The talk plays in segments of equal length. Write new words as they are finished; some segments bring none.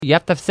You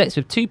have to have sex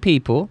with two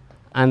people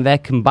and their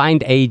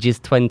combined age is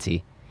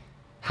 20.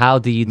 How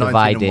do you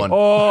divide it? 19 and 1.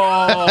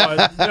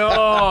 Oh,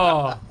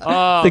 no.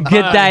 Oh, The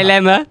good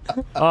dilemma.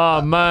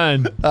 Oh,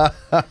 man.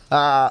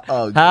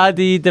 Oh, How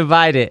do you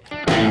divide it?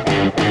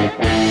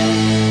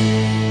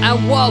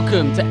 And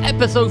welcome to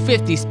episode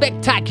 50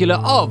 spectacular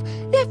of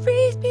the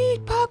Free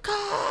Speech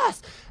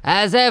Podcast.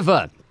 As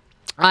ever,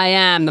 I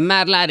am the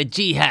mad lad of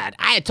jihad,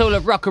 Ayatollah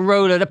of rock and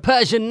roller, the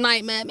Persian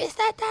nightmare, Mr.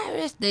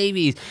 Darius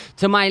Davies.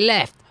 To my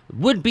left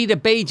would be the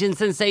Bajan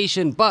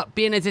sensation, but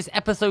being as this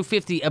episode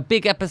 50, a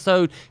big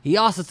episode, he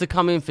asked us to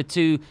come in for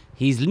 2.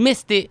 He's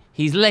missed it,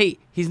 he's late,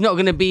 he's not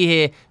going to be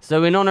here.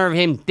 So in honor of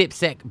him,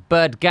 Dipsec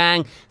Bird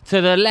Gang.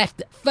 To the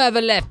left,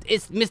 further left,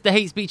 it's Mr.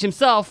 Hate Speech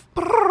himself.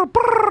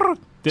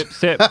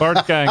 Dipset,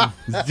 Bird Gang,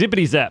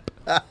 Zippity Zap.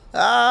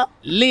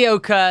 Leo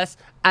Curse.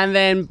 And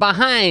then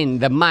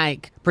behind the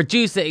mic,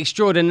 producer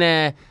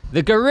extraordinaire,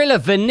 the Gorilla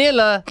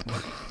Vanilla.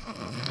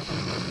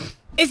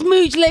 It's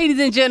Mooch, ladies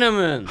and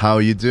gentlemen. How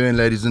are you doing,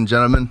 ladies and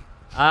gentlemen?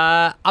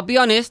 I'll be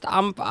honest,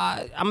 I'm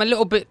a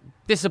little bit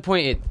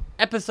disappointed.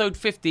 Episode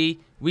 50,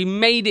 we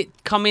made it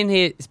come in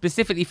here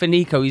specifically for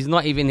Nico. He's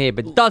not even here,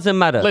 but doesn't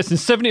matter. Listen,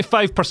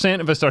 75%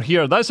 of us are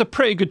here. That's a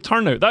pretty good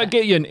turnout. That'll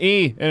get you an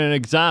A in an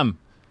exam.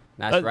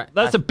 That's right.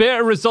 That's a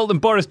better result than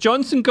Boris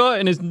Johnson got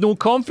in his no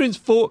confidence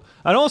vote.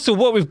 And also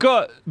what we've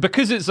got,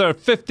 because it's our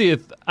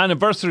 50th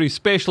anniversary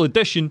special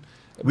edition,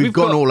 We've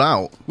gone all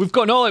out. We've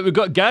gone all out. We've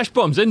got gash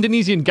bombs,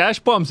 Indonesian gash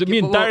bombs that me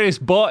and Darius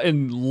bought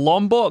in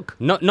Lombok.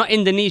 Not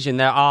Indonesian.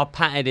 They are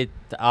patented.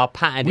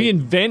 We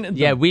invented them.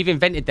 Yeah, we've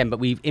invented them, but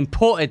we've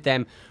imported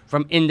them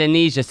from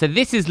Indonesia. So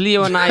this is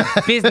Leo and I's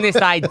business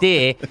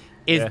idea,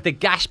 is the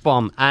gash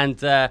bomb.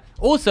 And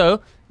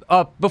also,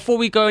 before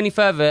we go any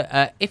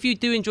further, if you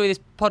do enjoy this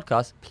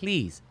podcast,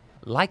 please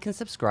like and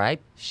subscribe,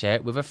 share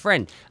it with a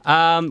friend.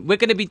 We're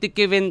going to be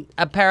giving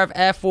a pair of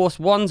Air Force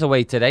Ones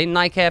away today,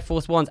 Nike Air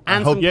Force Ones.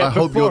 And I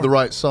hope you're the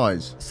right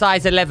size.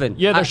 Size 11.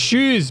 Yeah, they're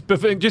shoes,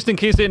 just in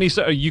case any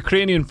sort of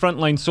Ukrainian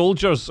frontline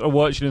soldiers are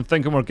watching and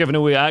thinking we're giving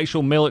away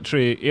actual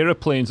military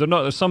aeroplanes. They're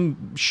not. There's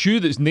some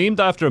shoe that's named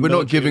after a We're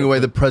not giving away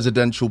the airplane.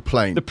 presidential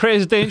plane. The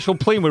presidential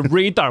plane with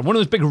radar. One of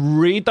those big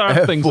radar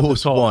Air things. at the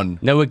Force top. One.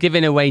 No, we're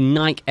giving away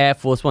Nike Air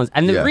Force Ones.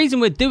 And the reason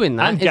we're doing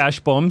that And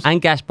gash bombs.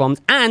 And gash bombs.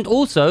 And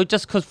also,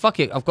 just because, fuck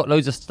it, I've got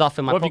loads of stuff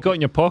in my What pocket. have you got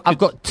in your pocket? I've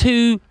got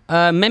 2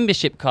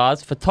 membership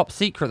cards for Top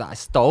Secret that I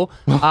stole.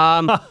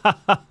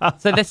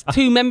 So there's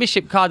 2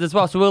 membership cards as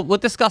well. So we'll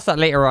discuss that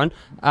later on.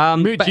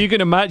 Mooch, are you going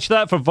to match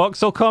that for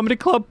Vauxhall Comedy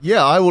Club?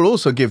 Yeah, I will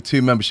also give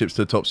 2 memberships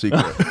to Top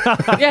Secret.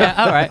 Yeah,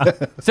 all right.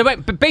 So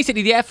but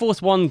basically the Air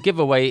Force One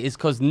giveaway is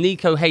because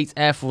Nico hates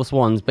Air Force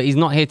Ones, but he's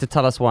not here to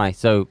tell us why.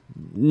 So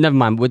never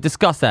mind. We'll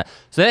discuss that.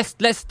 So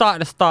let's start at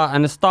the start.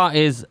 And the start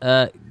is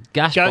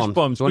gash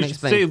bombs. Do you We want to should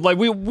explain? say, like,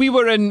 we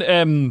were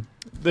in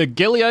the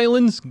Gili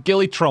Islands,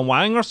 Gili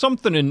Trawangan or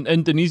something in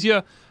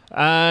Indonesia,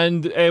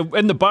 and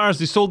in the bars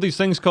they sold these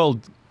things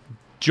called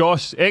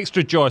Joss,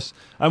 Extra Joss,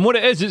 and what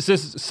it is, it's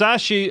this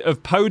sachet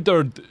of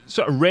powdered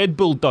sort of Red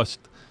Bull dust.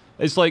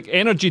 It's like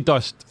energy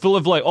dust, full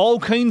of like all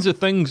kinds of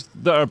things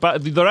that are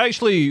bad. They're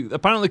actually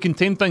apparently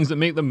contain things that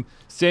make them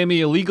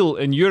semi-illegal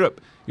in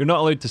Europe. You're not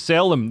allowed to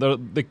sell them.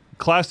 They're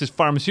classed as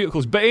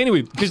pharmaceuticals. But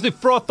anyway, because they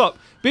froth up.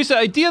 Basic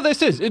idea of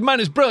this is, man,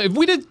 it's brilliant. If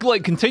we did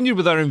like continue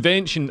with our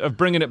invention of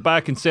bringing it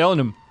back and selling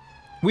them,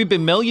 we'd be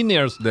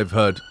millionaires. They've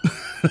heard.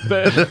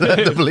 But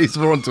The police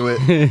are onto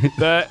it.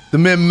 that, The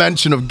mere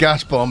mention of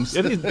gash bombs.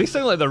 yeah, they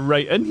sound like they're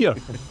right in here.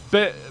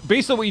 But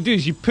basically what you do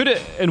is you put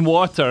it in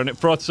water and it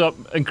froths up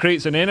and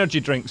creates an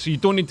energy drink. So you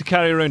don't need to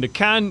carry around a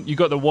can. You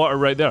got the water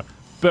right there.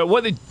 But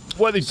what they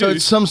So do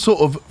it's some sort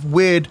of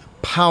weird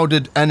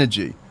powdered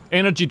energy.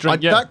 energy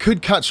drink. Yeah. That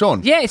could catch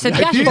on. Yeah, it's a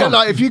gash bomb.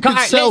 If you could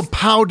Alright, sell let's-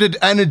 powdered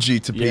energy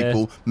to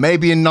people,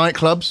 maybe in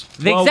nightclubs,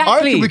 Exactly.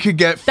 I reckon we could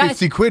get 50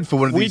 That's- quid for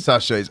one of these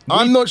sachets.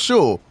 I'm not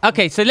sure.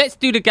 Okay, so let's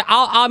do the.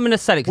 I'm gonna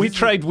sell it. 'cause We this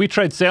is-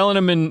 tried selling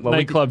them in Well,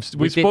 we nightclubs. did-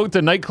 We we did- spoke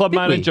to nightclub Did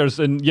we? managers,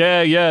 and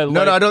yeah.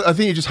 No, I don't. I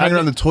think you just hang and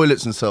around the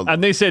toilets and sell them.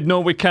 And they said no,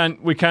 we can't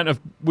have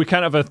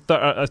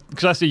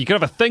because I said you can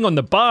have a thing on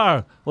the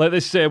bar like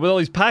this with all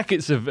these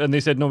packets of, and they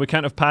said no, we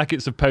can't have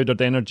packets of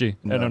powdered energy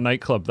in our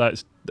nightclub.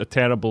 That's a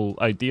terrible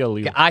idea,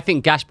 Leo. I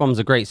think gash bombs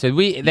are great. So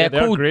they're they are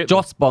called great,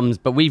 Joss bombs,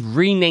 but we've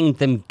renamed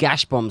them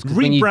gash bombs. 'cause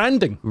when you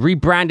Rebranding.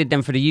 rebranded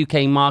them for the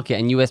UK market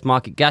and US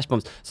market gash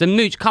bombs. So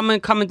Mooch, come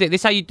and do it.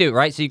 This is how you do it,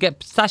 right? So you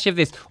get a sachet of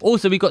this.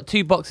 Also, we got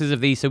 2 boxes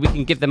of these, so we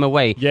can give them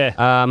away. Yeah.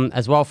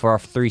 As well for our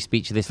 3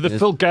 speech listeners. The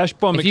full gash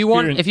bomb if you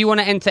experience. want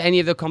to enter any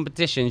of the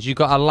competitions, you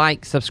got to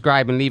like,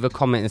 subscribe, and leave a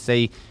comment and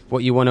say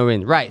what you want to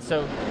win. Right.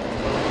 So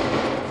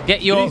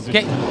Jesus.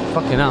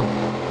 fucking hell.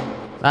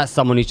 That's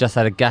someone who's just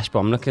had a gash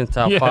bomb. Look at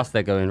how fast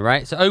they're going,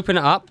 right? So open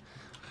it up.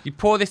 You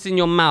pour this in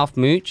your mouth,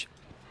 Mooch.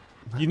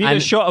 You need a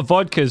and shot of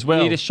vodka as well.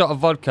 You need a shot of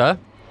vodka.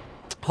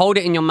 Hold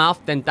it in your mouth,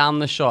 then down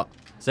the shot.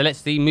 So let's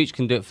see. Mooch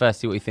can do it first,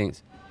 see what he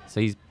thinks. So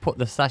he's put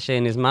the sachet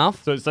in his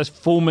mouth, So it's this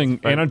foaming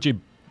energy.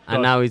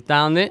 and now he's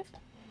down it.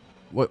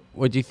 What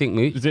do you think,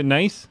 Mooch? Is it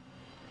nice?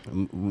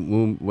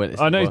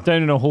 I know he's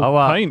down in a whole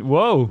pint.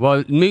 Whoa.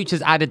 Well, Mooch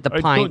has added the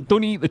pint.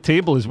 Don't eat the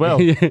table as well.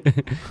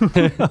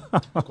 Quite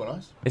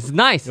nice. It's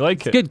nice. You like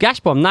it's it? good gash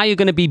bomb. Now you're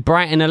going to be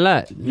bright and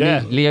alert.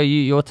 Yeah. Leo,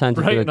 your turn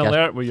to Bright do a and gash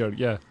alert with your,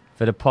 yeah.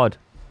 for the pod.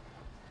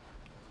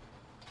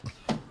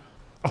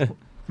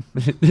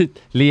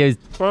 Leo's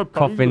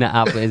coughing it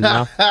up in his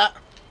mouth.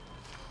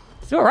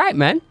 It's all right,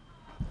 man.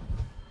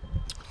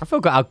 I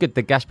forgot how good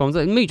the gash bombs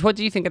are. Mooch, what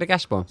do you think of the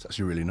gash bomb? It's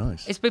actually really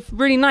nice. It's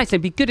really nice.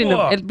 It'd be good in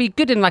it'd be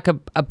good in like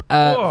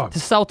to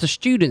sell to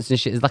students and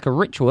shit. It's like a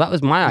ritual. That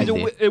was my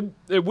idea.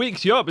 It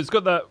wakes you up. It's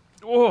got that.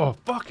 Oh,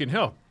 fucking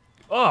hell.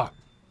 Oh.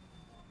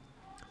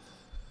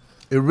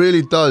 It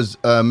really does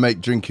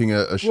make drinking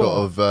a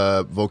shot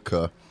of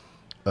vodka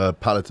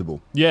palatable.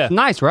 Yeah.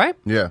 Nice, right?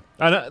 Yeah.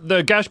 And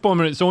the gash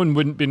bomb on its own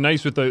wouldn't be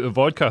nice without the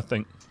vodka, I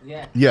think.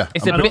 Yeah.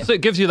 It's And also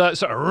it gives you that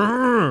sort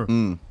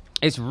of...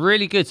 It's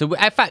really good. So,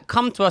 in fact,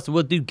 come to us.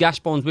 We'll do gash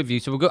bombs with you.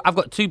 So, I've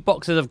got 2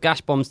 boxes of gash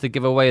bombs to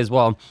give away as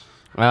well.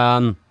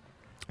 So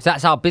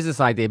that's our business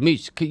idea.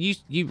 Mooch,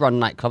 you run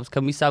nightclubs?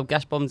 Can we sell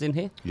gash bombs in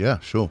here? Yeah,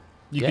 sure.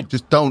 You Yeah. could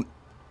Just don't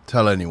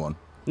tell anyone.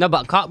 No,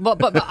 but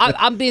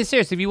I'm being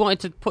serious. If you wanted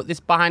to put this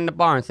behind the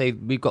bar and say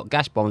we've got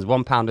gash bombs,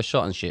 £1 a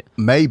shot and shit,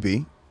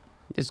 Maybe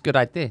it's a good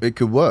idea. it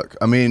could work.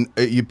 I mean,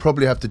 you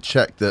probably have to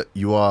check that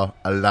you are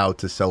allowed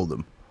to sell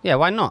them Yeah,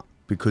 why not?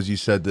 because you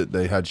said that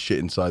they had shit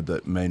inside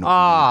that may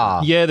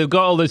not. Yeah, they've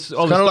got all this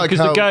Kind of like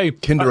because how the guy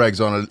Kinder Eggs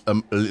aren't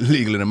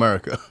illegal in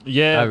America.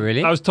 Yeah. Oh,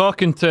 really? I was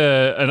talking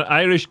to an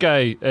Irish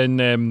guy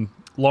in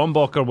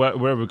Lombok or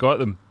where we got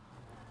them.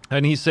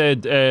 And he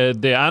said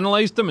they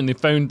analysed them and they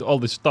found all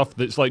this stuff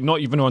that's like not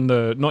even on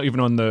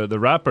the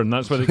wrapper, and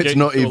that's why they get It's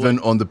not so, even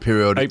like, on the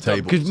periodic hyped up.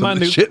 table. 'Cause, Some man, of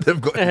the they- shit they've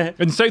got.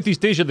 in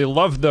Southeast Asia they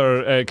love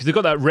their because they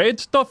got that red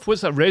stuff.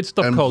 What's that red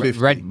stuff called?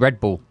 M50. Red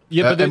Bull.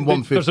 Yeah, but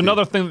M150. there's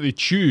another thing that they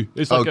chew.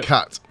 It's Oh, like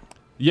cat.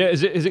 yeah,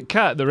 is it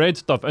cat the red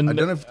stuff? And I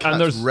don't know if and cat's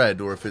there's red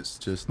or if it's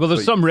just. well, there's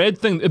wait, some red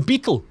thing. A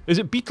beetle. Is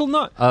it beetle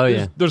nut? Oh, There's-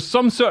 yeah. There's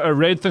some sort of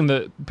red thing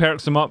that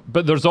perks them up,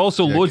 but there's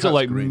also Yeah, loads of cat's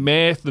like green.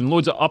 meth and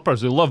loads of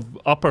uppers. They love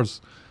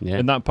uppers Yeah.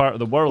 in that part of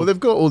the world. Well, they've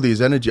got all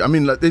these energy. I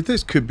mean, like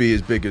this could be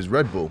as big as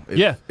Red Bull.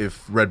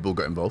 If Red Bull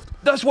got involved.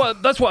 That's what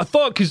I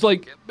thought, because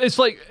it's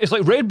like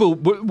Red Bull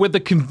with the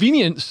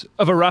convenience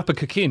of a wrap of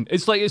cocaine.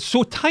 It's like it's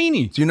so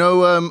tiny. Do you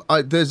know?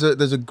 There's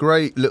a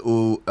great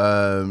little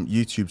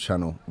YouTube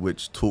channel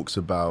which talks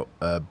about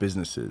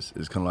businesses.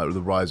 It's kind of like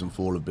the rise and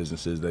fall of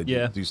businesses. They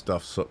do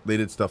stuff. So they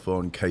did stuff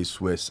on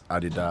K-Swiss,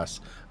 Adidas,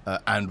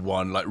 and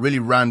One, like really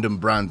random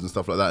brands and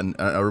stuff like that. And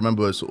I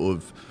remember sort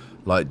of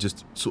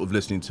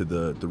listening to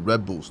the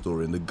Red Bull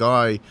story, and the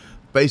guy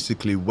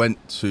basically went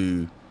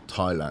to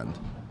Thailand.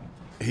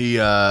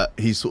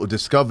 He sort of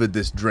discovered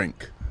this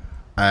drink,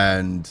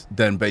 and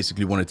then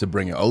basically wanted to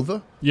bring it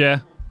over. Yeah.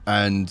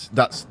 And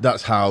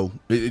that's how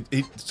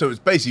so it's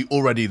basically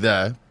already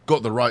there,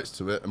 got the rights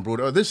to it and brought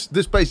it over. This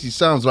basically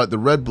sounds like the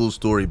Red Bull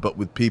story, but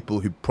with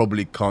people who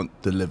probably can't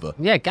deliver.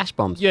 Yeah, gash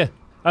bombs. Yeah.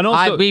 And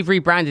also, We've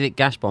rebranded it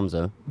gash bombs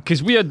though.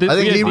 because we had the, I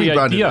think we he had the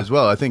rebranded idea. it as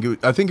well. I think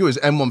it was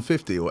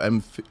M150 or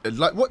M,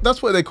 like what?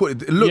 That's what they call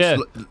it. It looks Yeah,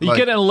 you like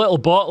get it in a little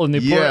bottle and they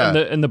pour Yeah.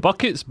 it in the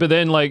buckets, but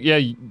then like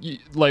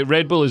like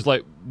Red Bull is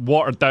like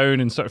watered down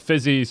and sort of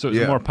fizzy, so it's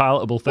a Yeah. more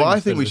palatable thing. What I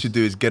instead think we of should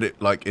do is get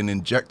it like in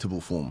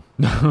injectable form.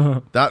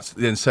 That's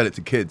then sell it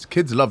to kids.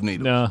 Kids love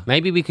needles. Nah.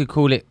 Maybe we could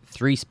call it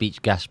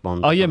 3-speech gash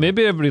bombs. Oh yeah,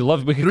 maybe everybody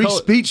loves. We could Three call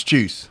it- speech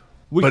juice,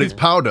 We but could- it's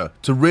powder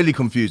to really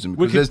confuse them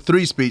because could- there's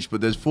 3 speech,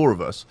 but there's 4 of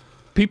us.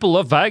 people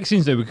love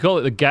vaccines now. We could call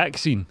it the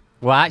vaccine.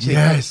 Well, actually,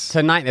 Yes.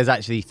 tonight there's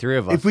actually 3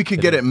 of us. If we could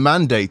get it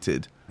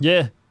mandated,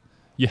 Yeah,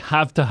 you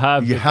have to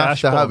have. you the have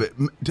gash to have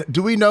bomb. it.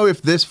 Do we know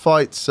if this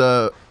fights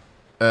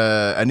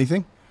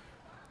anything?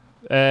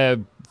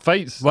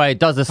 Fights. Well, it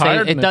does the same.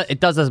 Tiredness. It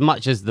does as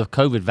much as the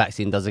COVID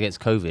vaccine does against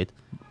COVID. There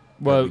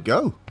Well, we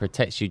go.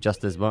 Protects you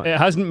just as much. it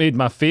hasn't made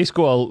my face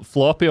go all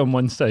floppy on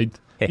one side.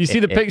 You see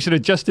the picture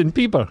of Justin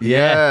Bieber?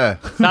 Yeah.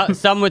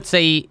 Some would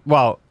say,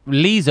 well,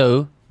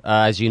 Lizzo,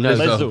 as you know,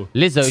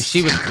 Lizzo.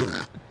 she would.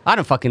 I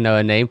don't fucking know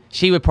her name.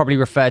 She would probably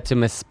refer to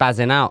him as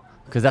spazzing out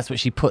because that's what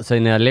she puts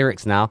in her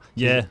lyrics now.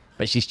 Yeah.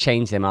 But she's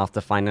changed them after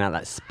finding out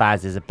that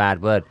spaz is a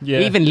bad word.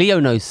 Yeah. Even Leo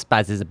knows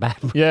spaz is a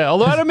bad word. Yeah,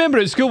 although I remember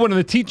at school one of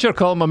the teacher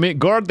called my mate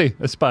Gordy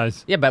a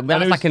spaz. Yeah, but And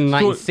that's it like in the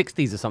was so-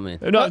 1960s or something.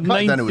 Not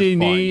Back then it was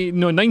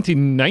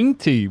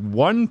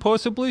 1991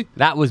 possibly.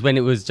 That was when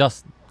it was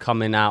just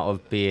coming out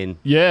of being.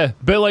 Yeah,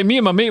 but like me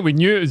and my mate, we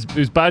knew it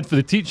was bad for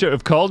the teacher to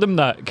have called him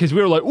that because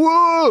we were like,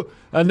 whoa!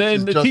 And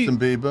then This is Justin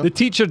Bieber. the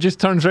teacher just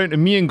turns around to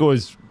me and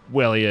goes,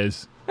 well, he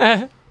is.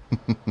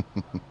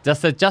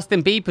 Just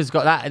Justin Bieber's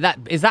got that.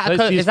 Is that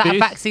Let's see is his that a face.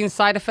 vaccine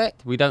side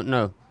effect? We don't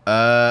know.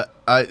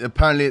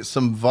 Apparently it's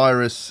some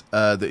virus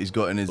that he's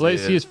got in his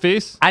Let's ear. see his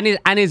face. And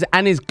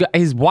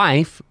his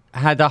wife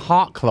had a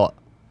heart clot,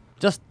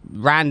 just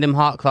random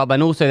heart clot.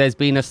 And also, there's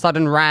been a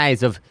sudden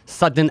rise of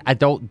sudden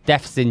adult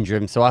death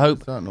syndrome. So I Is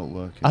that not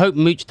working? hope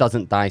Mooch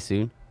doesn't die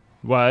soon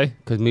Why?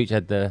 because Mooch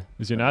had the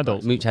Is he an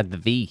adult? V.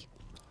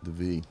 The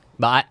V.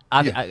 But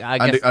I Yeah. guess.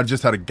 And I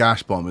just had a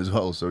gash bomb as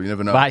well, so you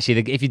never know. But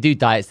actually, if you do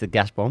die, it's the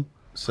gash bomb.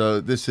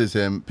 So this is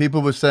him.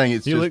 People were saying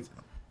it's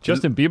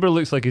Justin Bieber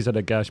looks like he's had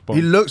a gash bomb.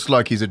 He looks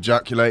like he's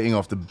ejaculating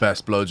off the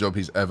best blowjob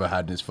he's ever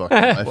had in his fucking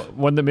life.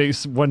 One that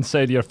makes one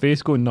side of your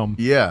face go numb.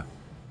 Yeah.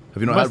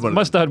 Have you not had one?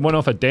 Must have had one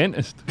off a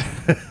dentist.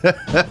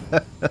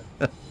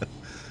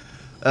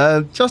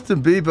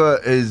 Justin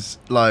Bieber is,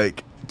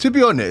 like, to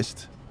be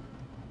honest,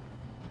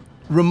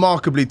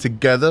 remarkably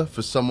together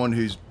for someone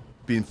who's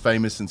been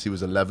famous since he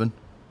was 11.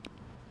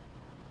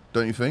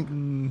 Don't you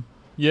think?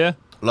 Yeah.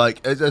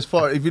 Like, as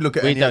far, if you look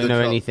at We any don't other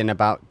know child, anything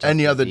about Justin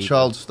any other Bieber.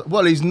 child,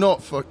 well, he's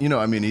not, you know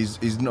what I mean?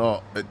 He's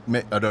not,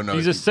 I don't know.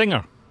 He's a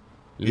singer.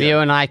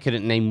 Leo and I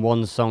couldn't name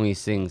one song he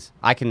sings.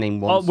 I can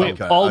name one song.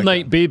 Wait, All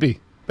Night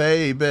Baby.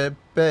 Baby,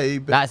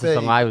 baby. That's the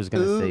song I was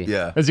going to ooh. say.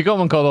 Yeah. Has he got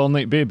one called All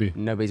Night Baby?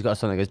 No, but he's got a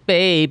song that goes,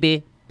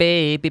 baby,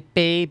 baby,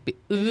 baby,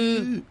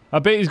 ooh. I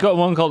bet he's got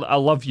one called I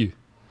Love You.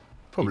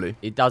 Probably.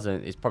 It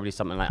doesn't. It's probably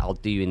something like, I'll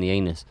do you in the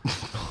anus.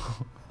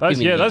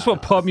 That's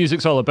what pop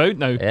music's all about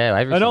now. Yeah,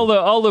 everything. And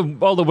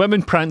all the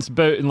women prance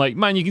about and like,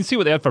 man, you can see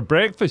what they had for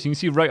breakfast. You can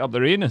see right up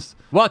their anus.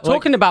 Well,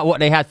 talking about what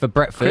they had for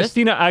breakfast.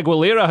 Christina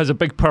Aguilera has a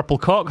big purple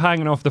cock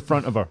hanging off the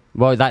front of her.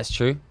 Well, that's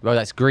true. Well,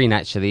 that's green,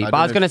 actually. But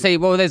I was going to say,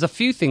 well, there's a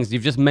few things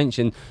you've just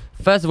mentioned.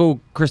 First of all,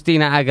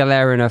 Christina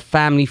Aguilera in a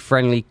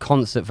family-friendly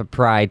concert for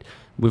Pride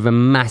with a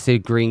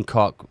massive green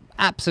cock.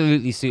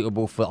 Absolutely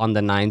suitable for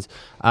under nines.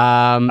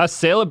 I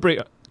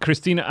celebrate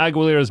Christina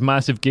Aguilera's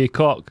massive gay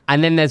cock.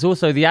 And then there's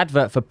also the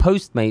advert for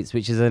Postmates,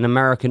 which is an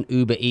American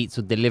Uber Eats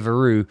or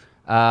Deliveroo,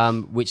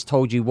 which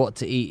told you what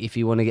to eat if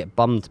you want to get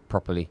bummed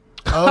properly.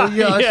 Oh,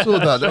 yeah, I saw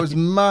that. That was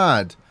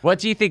mad. What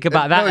do you think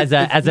about that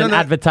as an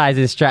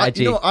advertising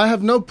strategy? I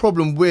have no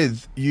problem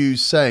with you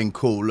saying,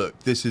 cool, look,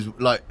 this is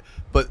like,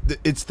 but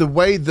it's the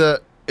way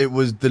that it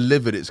was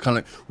delivered. It's kind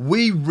of like,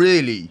 we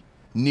really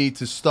need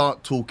to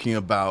start talking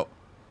about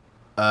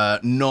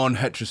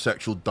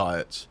non-heterosexual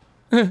diets.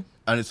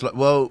 And it's like,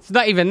 well... It's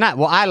not even that.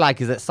 What I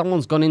like is that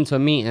someone's gone into a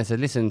meeting and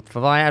said, listen,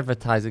 for my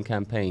advertising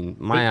campaign,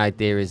 my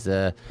idea is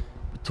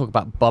talk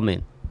about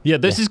bumming. Yeah,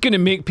 this is going to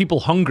make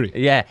people hungry.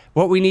 Yeah,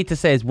 what we need to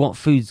say is what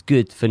food's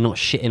good for not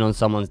shitting on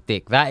someone's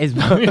dick. That is...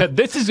 Yeah,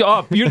 this is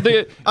up. Your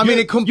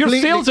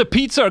sales of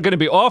pizza are going to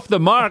be off the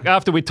mark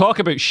after we talk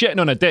about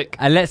shitting on a dick.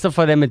 And let's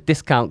offer them a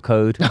discount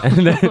code. I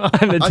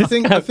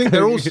think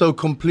they're also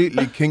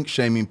completely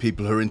kink-shaming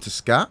people who are into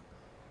scat.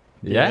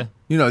 Yeah.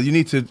 You know, you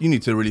need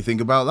to really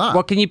think about that.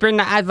 Well, can you bring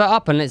that advert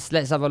up and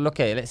let's have a look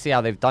at it. Let's see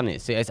how they've done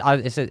it. See, it's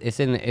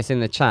in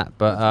the chat,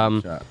 but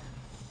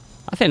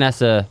I think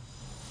that's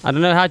I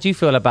don't know. How do you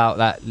feel about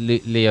that,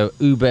 Leo?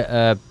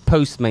 Uber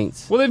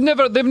Postmates. Well,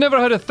 they've never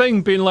had a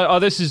thing being like, oh,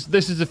 this is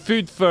the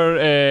food for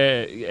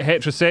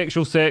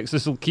heterosexual sex.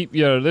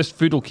 This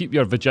food will keep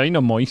your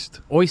vagina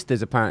moist.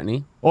 Oysters,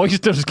 apparently.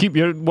 Oysters keep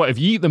your if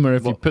you eat them or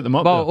if you put them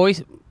up. Well,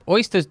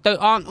 oysters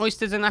aren't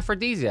oysters an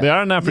aphrodisiac? They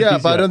are an aphrodisiac. Yeah,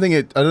 but I don't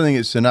think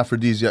it's an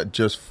aphrodisiac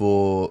just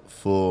for.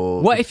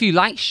 What if you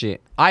like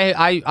shit?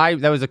 I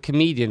there was a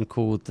comedian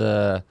called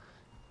what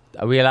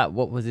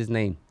was his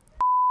name?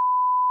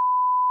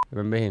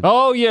 Remember him?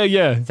 Oh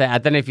yeah. So, I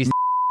don't know if he's.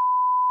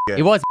 Yeah.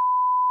 He was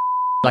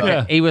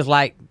he was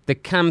like the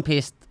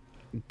campiest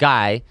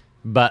guy,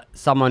 but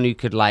someone who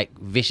could like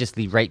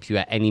viciously rape you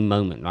at any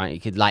moment, right? He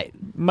could like.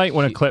 Might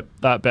want to clip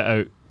that bit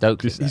out. Don't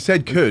clip He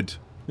said could.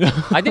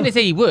 I didn't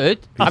say he would.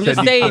 I'm just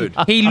said he saying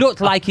could. he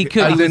looked like he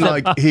could. As in,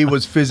 like, he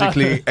was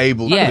physically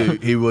able Yeah. to.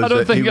 He was. I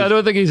don't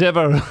think he's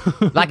ever.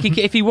 Like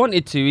if he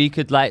wanted to, he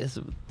could like.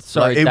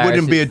 Sorry, Like, it Darius,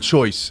 wouldn't be a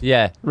choice.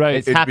 Yeah, Right.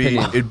 It's happening.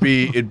 It'd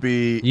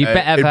be. You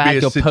better have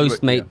had your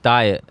Postmate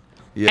diet.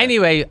 Yeah.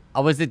 Anyway, I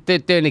was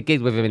doing a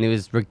gig with him and he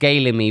was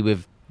regaling me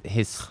with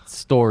his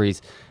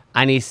stories.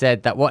 And he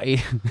said that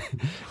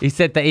he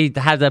said that he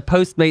had a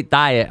Postmate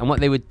diet, and what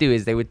they would do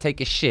is they would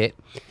take a shit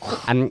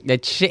and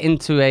they'd shit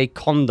into a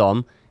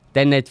condom,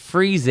 then they'd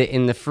freeze it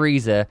in the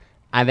freezer,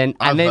 and then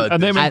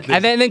quote,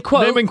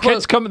 then when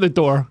kids come at the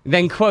door,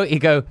 then quote, you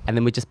go, and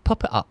then we just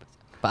pop it up.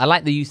 But I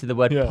like the use of the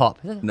word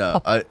pop. No,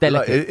 Pop,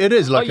 delicate. it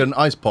is like an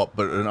ice pop,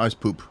 but an ice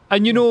poop.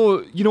 and you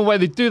know why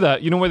they do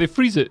that? You know why they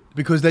freeze it?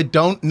 Because they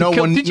don't. No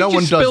one Did you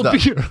does spill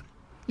that.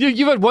 beer?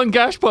 You've had one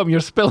gash bomb. You're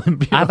spilling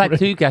beer. I've had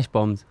already. 2 gash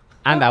bombs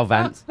and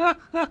Alvance.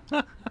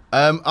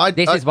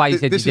 This is why you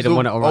said you this didn't is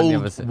want it on the old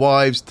other side.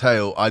 wives'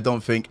 tale. I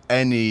don't think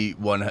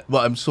anyone.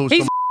 Well, I'm so.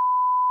 He's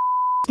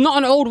It's not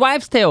an old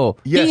wives' tale.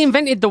 Yes. He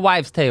invented the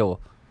wives'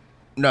 tale.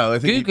 No, I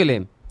think Google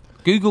him.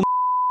 Google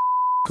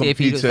if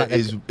he looks computer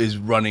like is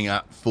running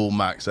at full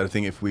max. I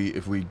think if we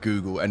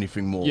Google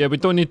anything more. Yeah, we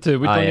don't need to.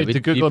 We don't need to you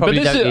Google it. But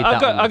probably this don't is. need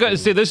that I one. got to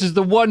say, this is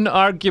the one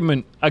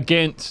argument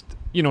against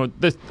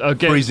this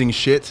against freezing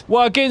shit.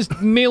 Well,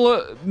 against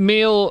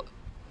male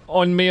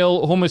on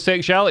male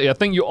homosexuality. I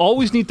think you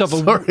always need to have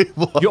Sorry,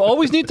 what? you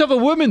always need to have a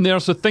woman there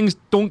so things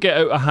don't get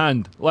out of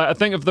hand. Like, I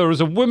think if there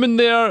was a woman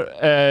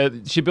there,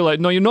 she'd be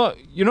like, "No, you're not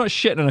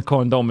shitting in a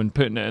condom and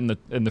putting it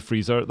in the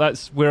freezer.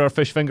 That's where our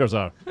fish fingers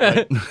are."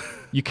 Right?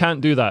 You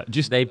can't do that.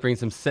 Just They bring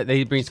some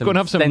go and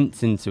have some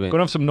sense into it. Go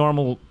and have some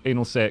normal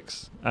anal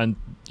sex, and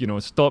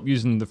stop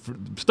using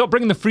stop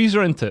bringing the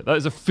freezer into it. That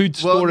is a food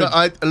storage.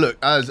 Well, look,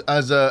 as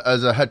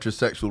a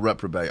heterosexual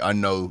reprobate, I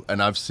know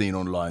and I've seen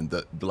online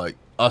that like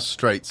us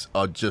straights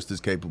are just as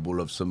capable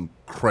of some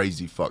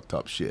crazy fucked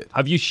up shit.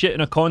 Have you shit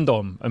in a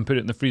condom and put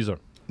it in the freezer?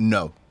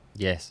 No,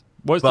 Yes.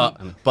 but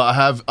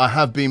I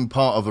have been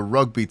part of a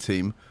rugby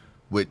team,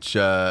 which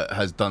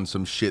has done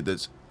some shit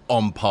that's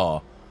on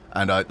par.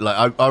 And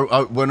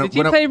Did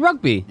you play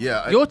rugby?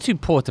 Yeah, You're too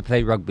poor to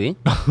play rugby.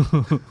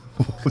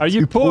 Are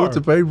you poor? to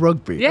play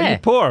rugby? Yeah. Are you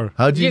poor?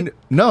 How do you?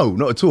 No,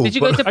 not at all. Did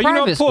you go to Are you not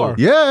private poor? school?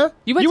 Yeah.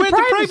 You went to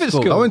private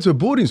school? I went to a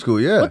boarding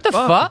school. Yeah. What the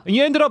fuck? And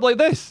you ended up like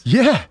this?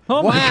 Yeah.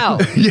 Oh my Wow.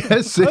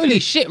 Yes. Holy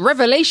shit.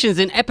 Revelations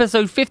in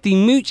episode 50.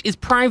 Mooch is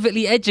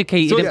privately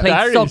educated So and yeah, played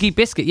Darius. Soggy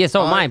Biscuit. Yeah,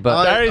 so am I,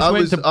 but... Darius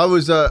went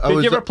to-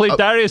 Did you ever play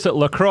Darius at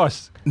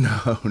lacrosse?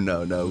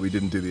 No. We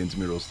didn't do the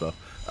intramural stuff.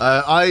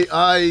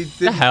 I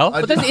did. The hell?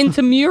 What does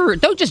intramural...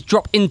 Don't just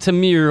drop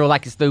intramural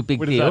like it's no big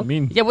What does deal. that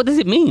mean? Yeah, what does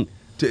it mean?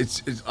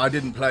 It's I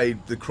didn't play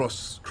the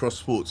cross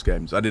sports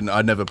games. I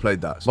never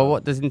played that. So But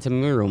what does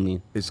intramural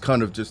mean? it's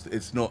kind of just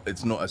it's not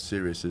as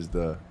serious as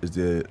the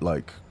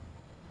like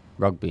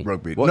Rugby.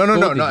 rugby. What No.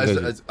 school did you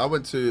go to? I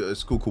went to a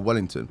school called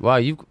Wellington. Wow,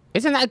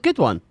 isn't that a good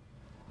one?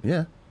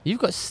 Yeah. You've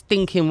got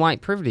stinking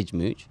white privilege,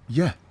 Mooch.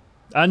 Yeah.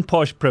 And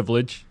posh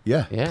privilege.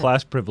 Yeah. Yeah.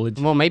 Class privilege.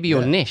 Well, maybe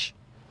you're Yeah. niche.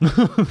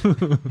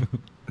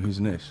 Who's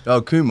Nish?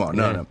 Oh, Kumar.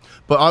 No, Yeah. no.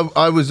 But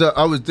I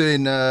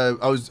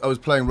was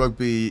playing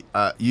rugby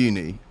at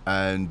uni,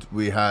 and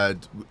we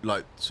had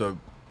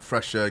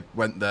Fresher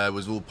went there,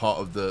 was all part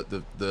of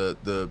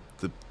the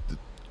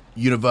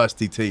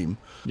university team.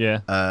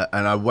 Yeah.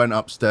 And I went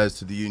upstairs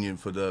to the union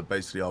for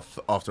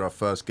after our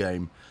first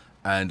game,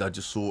 and I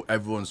just saw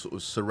everyone sort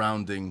of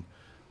surrounding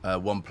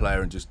one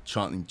player and just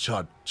chanting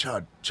 "Chud,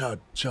 Chud, Chud,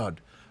 Chud,"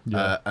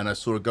 Yeah. and I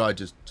saw a guy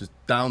just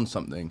down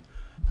something.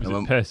 Was and it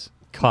went- piss?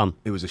 Come.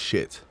 It was a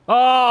shit.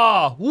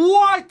 Oh,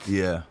 what?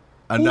 Yeah,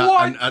 and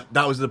What?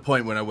 that was the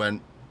point when I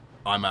went,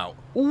 I'm out.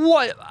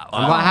 What?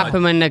 And what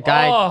happened when the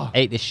guy Oh.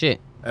 ate the shit?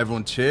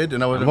 Everyone cheered,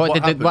 and I went, What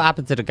happened?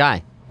 happened to the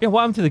guy? Yeah, what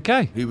happened to the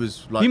guy? He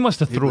was like, He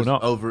must have thrown was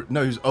up. He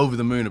was over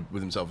the moon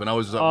with himself, and I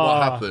was like, what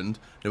Oh. happened?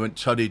 They went,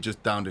 Chuddy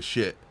just downed a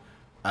shit,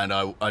 and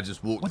I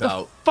just walked What the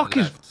out. fuck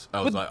and is- left.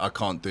 I was like, I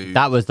can't do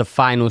That was the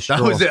final straw.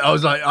 That was it. I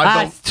was like,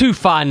 That's too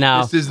far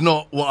now. This is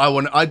not what I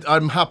want.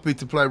 I'm happy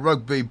to play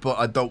rugby, but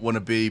I don't want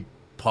to be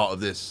part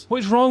of this.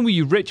 What's wrong with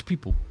you rich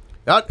people?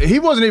 He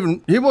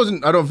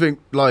wasn't. I don't think.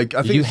 Like,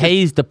 I think You it's just-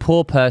 hazed the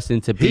poor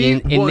person to he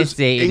be was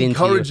initiated into you.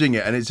 encouraging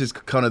it, and it's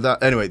just kind of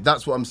that. Anyway,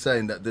 that's what I'm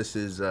saying. That this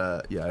is.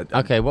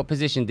 Okay, what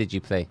position did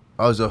you play?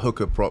 I was a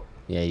hooker prop.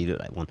 Yeah, you look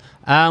like one.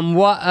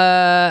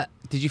 What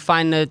did you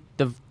find the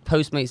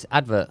Postmates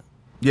advert?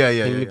 Yeah.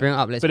 Can you bring it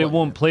up? Let's But it watch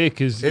won't play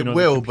because It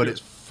will, but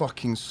it's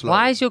fucking slow.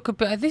 Why is your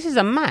computer? This is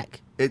a Mac.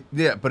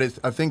 But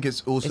I think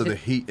it's also Is it- the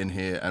heat in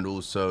here, and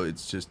also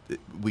it's just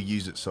we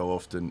use it so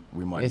often.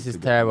 We might. This need is to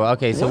get- terrible.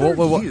 Okay, so what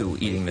what? are you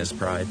eating, Miss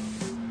Pride?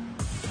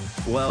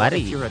 Well, What are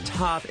if you- you're a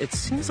top, it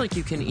seems like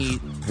you can eat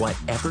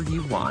whatever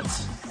you want.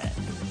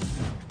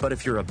 But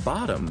if you're a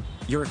bottom,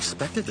 you're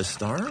expected to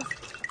starve?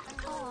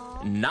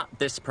 Not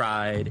this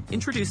Pride.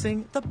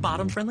 Introducing the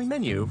bottom-friendly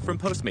menu from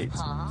Postmates.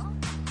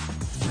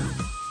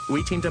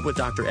 We teamed up with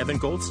Dr. Evan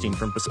Goldstein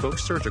from Bespoke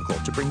Surgical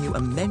to bring you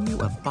a menu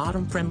of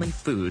bottom-friendly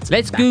foods.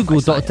 Let's backed by Google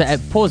Dr.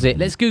 science. Pause it.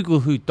 Let's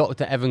Google who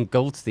Dr. Evan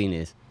Goldstein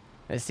is.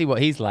 Let's see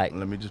what he's like.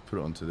 Let me just put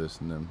it onto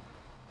this, and then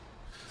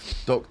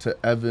Dr.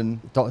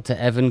 Evan. Dr.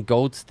 Evan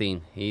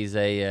Goldstein. He's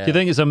a. Do you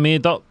think it's a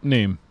made-up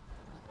name?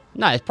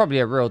 No, it's probably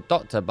a real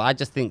doctor, but I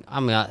just think I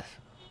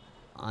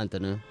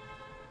don't know.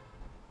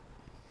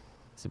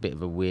 It's a bit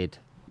of a weird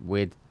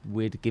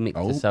gimmick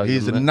to sell.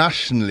 He's your a merch.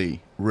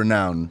 nationally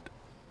renowned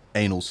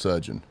anal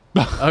surgeon.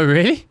 Oh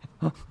really?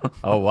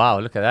 Oh wow!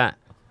 Look at that.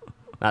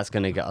 That's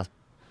gonna get us.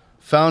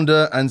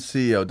 Founder and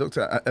CEO,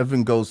 Dr.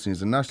 Evan Goldstein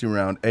is a nationally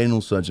renowned anal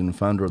surgeon and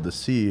founder of the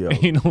CEO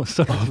You know,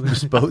 so of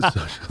Bespoke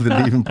Surgical, the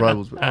leading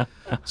private hospital.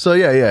 So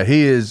yeah,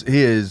 he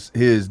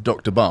is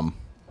Dr. Bum.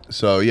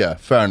 So yeah,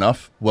 fair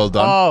enough. Well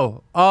done.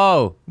 Oh,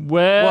 well,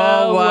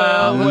 Whoa,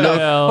 well, what the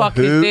well, fuck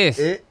is this?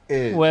 it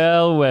is.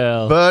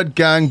 well. Bird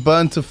Gang,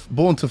 Born to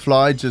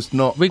Fly, just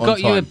not. We on got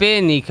you a time.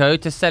 beer, Nico,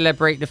 to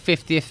celebrate the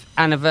 50th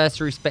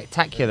anniversary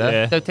spectacular.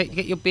 Yeah. So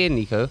get your beer,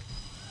 Nico.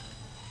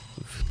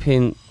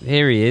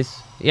 Here he is.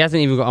 He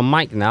hasn't even got a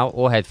mic now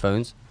or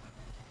headphones.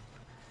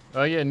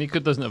 Oh yeah, Nico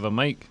doesn't have a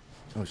mic.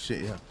 Oh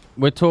shit, yeah.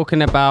 We're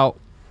talking about.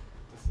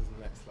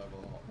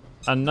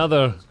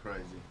 Another.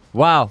 Crazy.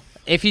 Wow.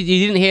 If you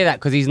didn't hear that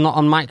because he's not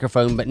on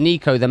microphone, but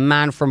Nico, the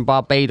man from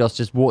Barbados,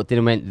 just walked in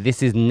and went,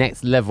 "This is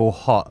next level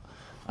hot."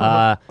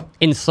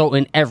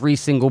 Insulting every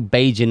single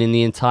Bajan in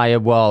the entire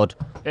world.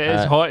 It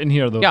is hot in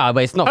here though. Yeah,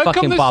 but it's not How come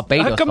fucking this-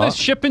 Barbados. How come hot. this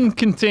shipping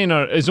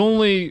container is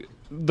only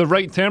the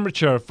right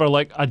temperature for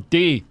like a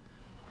day?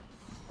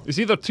 It's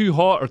either too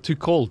hot or too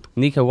cold.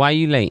 Nico, why are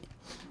you late?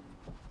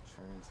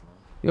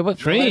 Yeah, but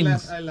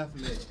Trains. I left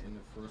late in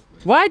the first place.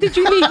 Why did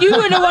you leave? You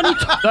were the one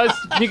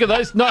who... Nico,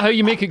 that's not how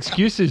you make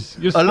excuses.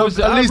 You're supposed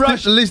to...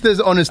 At least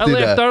there's honesty I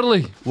left there.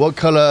 early. What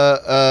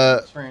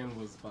colour...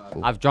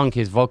 I've drunk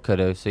his vodka,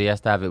 though, so he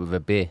has to have it with a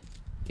beer.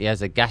 He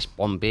has a gash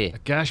bomb beer. A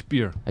gash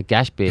beer. A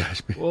gash beer.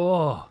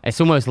 Oh. It's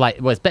almost like...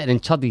 Well, it's better than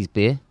Chuddy's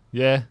beer.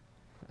 Yeah.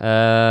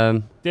 Yeah,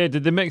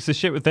 did they mix the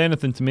shit with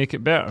anything to make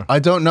it better? I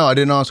don't know. I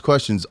didn't ask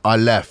questions. I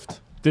left.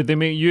 Did they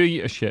make you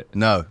eat a shit?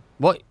 No.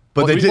 What?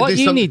 But they did What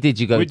do uni some- did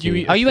you go Would to? you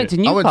eat Oh, a you went to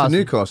shit? Newcastle. I went to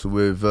Newcastle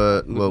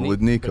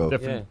with Nico.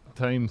 Different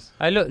times.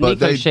 Hey, look, But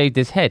Nico they- shaved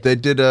his head. They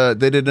did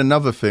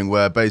another thing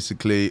where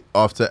basically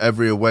after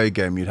every away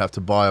game you'd have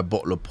to buy a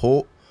bottle of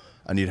port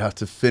and you'd have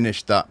to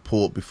finish that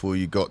port before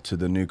you got to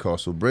the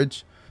Newcastle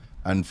Bridge.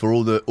 And for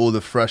all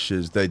the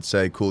freshers, they'd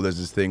say, "Cool, there's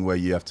this thing where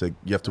you have to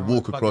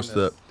walk across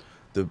the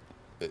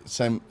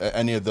same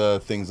any of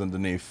the things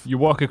underneath You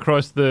walk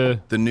across the...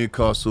 the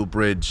Newcastle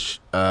Bridge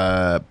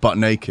butt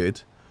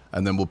naked,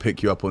 and then we'll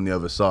pick you up on the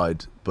other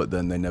side." But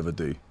then they never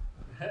do,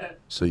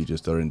 so you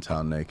just are in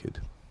town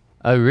naked.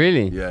 Oh,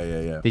 really?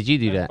 Yeah. Did you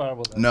do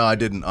that? No, I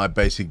didn't. I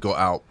basically got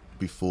out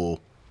before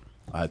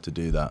I had to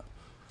do that,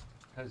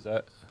 How's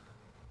that?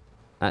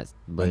 That's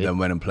and weird. then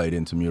went and played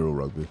intramural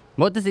rugby.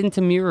 What does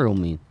intramural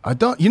mean? I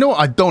don't. You know what?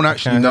 I don't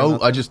actually Can't hear know.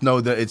 nothing. I just know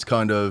that it's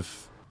kind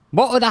of.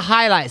 What were the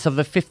highlights of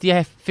the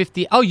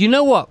 50? Oh, you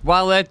know what?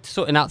 While they're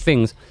sorting out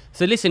things.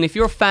 So listen, if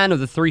you're a fan of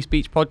the Three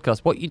Speech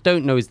podcast, what you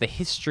don't know is the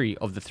history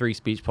of the Three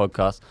Speech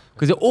podcast,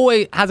 because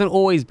it hasn't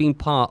always been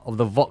part of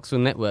the Voxel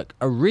network.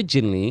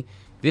 Originally,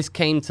 this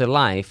came to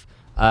life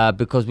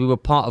because we were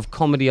part of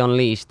Comedy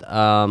Unleashed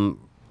from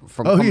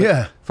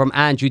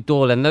Andrew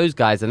Doyle and those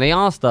guys, and they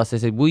asked us. They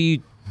said, "Will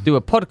you do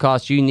a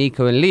podcast, you,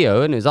 Nico, and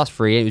Leo?" And it was us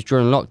three. And it was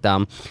during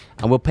lockdown,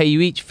 and we'll pay you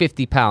each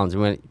 £50. And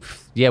we went,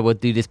 "Yeah, we'll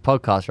do this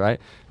podcast, right?"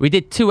 We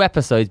did 2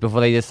 episodes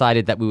before they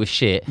decided that we were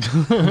shit.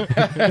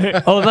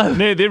 Although,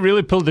 No, they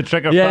really pulled the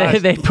trigger yeah,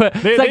 fast. they put.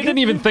 They didn't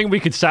even think we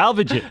could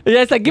salvage it.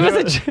 Yeah, it's like give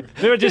us a.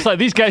 They were just like,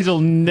 these guys will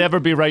never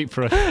be right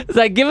for us. It's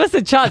like give us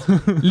a chance.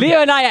 Leo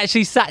and I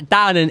actually sat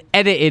down and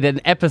edited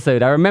an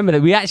episode. I remember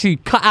that we actually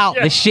cut out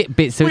Yeah. the shit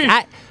bits. So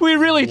We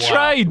really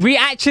tried. we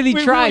actually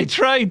We tried. really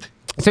tried.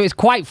 So it's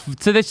quite.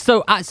 So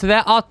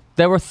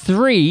there were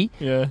 3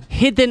 Yeah.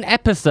 hidden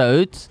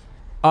episodes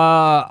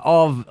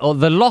of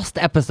the lost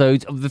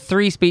episodes of the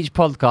Three Speech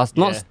podcast,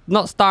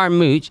 not starring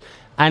Mooch,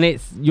 and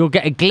you'll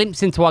get a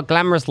glimpse into our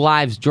glamorous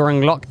lives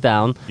during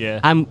lockdown. Yeah.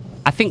 And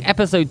I think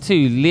episode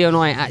 2, Leo and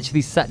I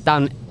actually sat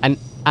down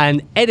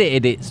and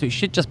edited it, so it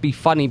should just be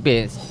funny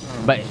bits.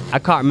 But I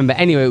can't remember.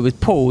 Anyway, it was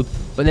pulled.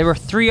 But there were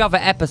 3 other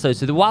episodes.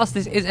 So whilst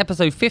this is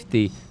episode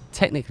 50,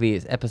 technically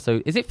it's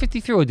episode. Is it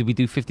 53 or did we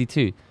do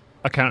 52?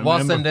 I can't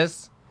What's remember. in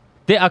this?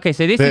 Okay,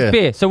 so this is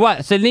beer. So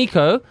what? So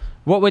Nico,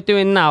 what we're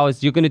doing now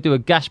is you're going to do a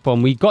gash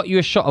bomb. We got you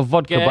a shot of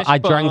vodka, but Gash I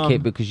drank bomb.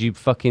 it because you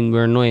fucking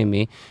were annoying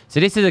me. So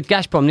this is a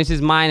gash bomb. This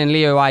is mine and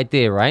Leo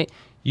idea, right?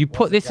 You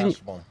put this in. gash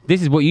bomb?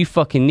 This is what you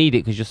fucking need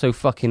it because you're so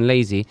fucking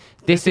lazy.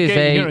 This is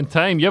Getting a. here in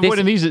time. You have this- one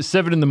of these at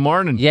 7 in the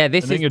morning. Yeah,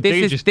 this and then is your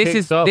day just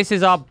kicks off. this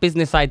is our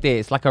business idea.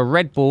 It's like a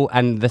Red Bull,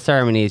 and the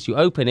ceremony is you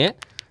open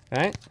it,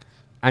 right,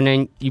 and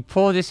then you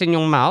pour this in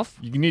your mouth.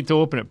 You need to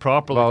open it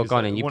properly. Well, 'cause go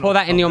on I in. You wanna pour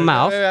that in your fuck it.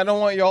 mouth. Hey, I don't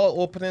want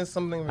y'all opening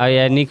something. Oh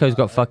yeah, Nico's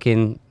got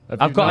fucking.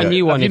 I've got a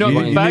new one. Have you If you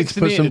not want. got You need to put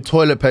some Vaccinated.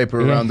 toilet paper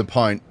around the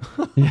pint,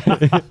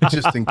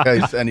 just in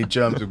case any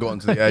germs have gotten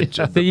to the edge.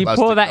 Of So the you pour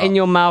plastic that in cup.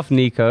 your mouth,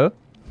 Nico.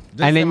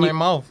 This in my you,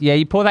 mouth. Yeah,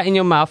 you pour that in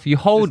your mouth. You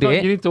hold It's not-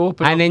 it, You need to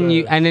open and up then the-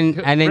 you and then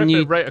rip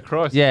you it right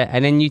across. yeah,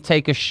 and then you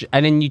take a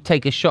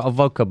shot of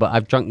vodka. But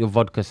I've drunk your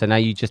vodka, so now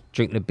you just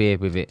drink the beer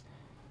with it,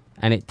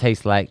 and it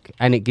tastes like,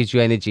 and it gives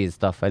you energy and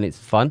stuff, and it's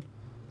fun.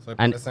 So I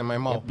And- put this in my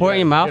mouth. Pour it in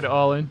your mouth, Get it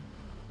all in.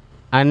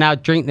 and now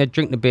drink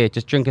the beer.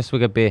 Just drink a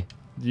swig of beer.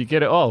 You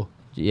get it all.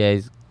 Yeah,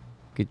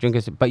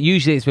 but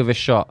usually it's with a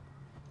shot.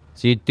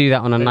 So you do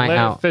that on a Then night let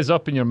out. it fizz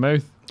up in your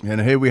mouth. And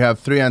here we have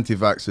 3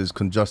 anti-vaxxers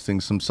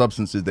congesting some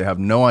substances they have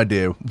no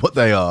idea what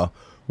they are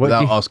without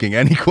do you- asking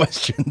any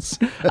questions.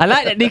 I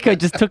like that Nico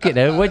just took it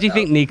though. What do you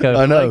think, Nico?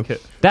 I know. Like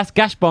it. That's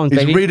gash bombs,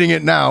 He's baby. reading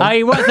it now. Oh,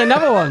 he wants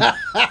another one.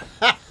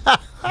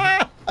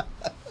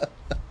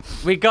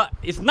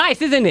 It's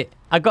nice, isn't it?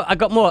 I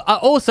got more.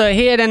 Also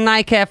here the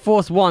Nike Air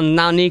Force One.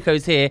 Now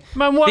Nico's here.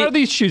 Man, what The- are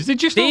these shoes? They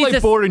just look these like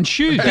are- boring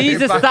shoes. These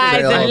are They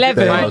size are-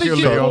 11. They are, Thank you,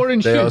 so, Leo.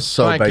 Orange they are shoes.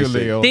 so Thank you, basic.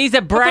 Leo. These are I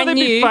thought brand they'd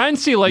be new.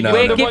 fancy like No. the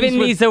We're ones giving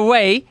with- these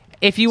away.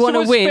 If you So want to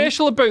what's win,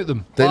 special about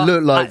them? They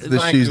look like the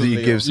thank shoes you, that you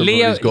Leo. give somebody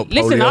Leo, who's got polio.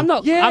 listen, I'm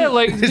not. Yeah, I'm-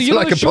 like It's you know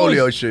like the a polio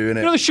shows- shoe, innit?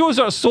 You know the shows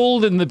that are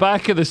sold in the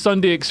back of the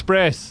Sunday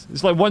Express.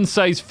 It's like one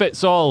size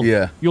fits all.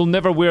 Yeah. You'll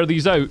never wear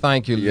these out.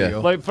 Thank you, Yeah.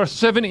 Leo. Like for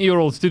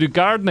 70-year-olds to do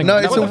gardening. No,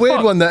 What it's a the weird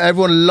fuck? one that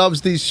everyone loves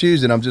these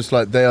shoes, and I'm just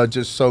like, they are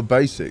just so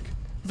basic.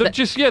 They're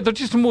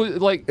just more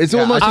like It's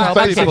Yeah, almost I as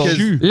just basic think as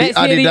shoe. the Let's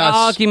hear the Adidas-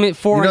 argument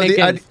for you know, and the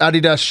against.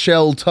 Adidas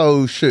shell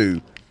toe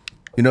shoe.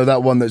 You know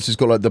that one that's just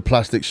got like the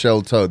plastic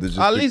shell toe. There's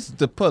just At the- least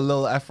to put a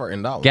little effort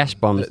in that one. Gash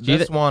bombs. Do you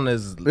This th- one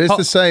is. It's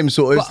the same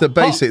sort. It's the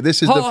basic.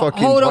 This is the hold-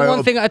 fucking. hold on Toyota,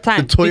 one thing at a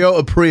time. The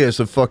Toyota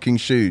Prius of fucking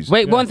shoes.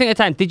 Wait, one thing at a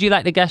time. Did you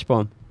like the gash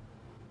bomb?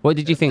 What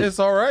did you think? It's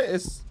all right.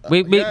 It's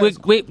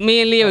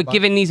Me and Leo are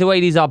giving these away.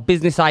 These are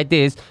business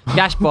ideas.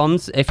 Gash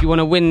bombs. If you want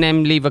to win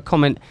them, leave a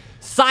comment.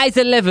 Size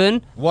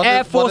 11,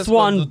 Air Force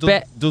One.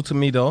 Do to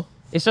me though.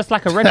 It's just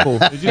like a Red Bull.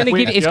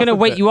 It's going to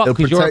wake you up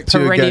because you're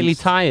perennially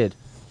tired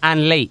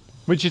and late.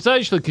 Which is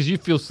actually because you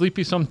feel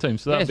sleepy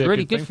sometimes. So it's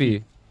really good for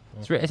you.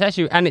 It's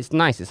actually, and it's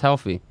nice. It's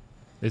healthy.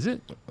 Is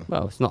it?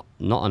 Well, it's not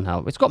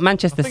unhealthy. It's got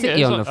Manchester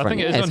City on the front.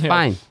 It's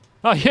fine.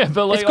 Oh yeah,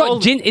 but like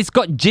it's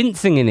got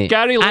ginseng in it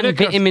and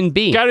vitamin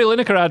B. Gary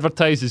Lineker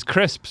advertises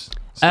crisps,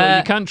 so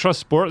you can't trust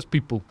sports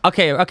people.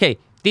 Okay.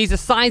 These are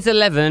size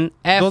 11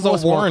 Air Force One.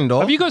 Those are worn though.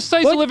 Have you got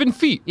size 11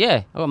 feet?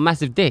 Yeah, I got a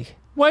massive dick.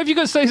 Why have you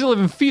got size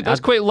 11 feet? That's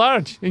quite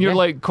large, and you're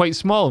like quite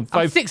small.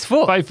 I'm 6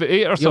 foot.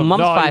 5'8" or something. Your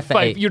mum's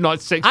 5'8". You're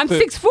not 6 I'm foot.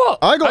 6 foot.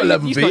 I got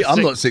 11 feet.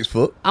 I'm not 6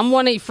 foot. I'm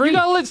 183. You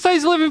got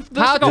size 11.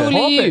 How tall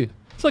are you?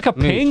 It's like a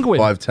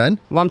penguin. 5'10".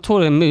 Well, I'm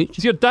taller than Mooch.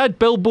 Is your dad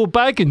Bilbo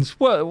Baggins?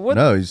 What?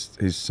 No, he's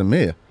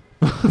Samir.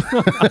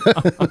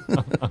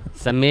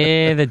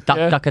 Samir, the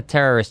ducker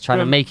terrorist, trying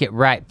to make it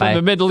right by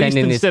the Middle East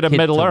instead of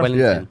Middle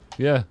Earth.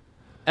 Yeah.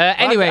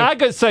 Anyway, I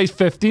got size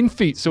 15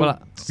 feet, so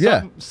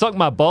suck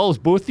my balls,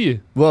 both of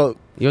you. Well,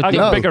 I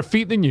got bigger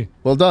feet than you.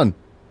 Well done.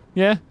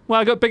 Yeah, well,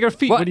 I got bigger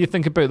feet. What do you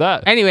think about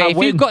that? Anyway, if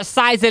you've got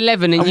size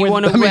 11 and you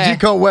want to wear... That means you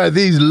can't wear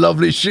these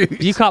lovely shoes.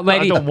 You can't wear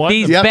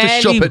these. You have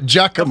to shop at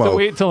Giacomo. I have to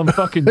wait till I'm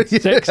fucking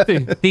 60.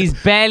 These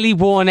barely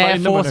worn Air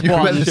Force You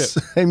wear the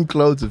Ones. same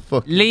clothes as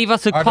fucking... Leave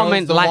us a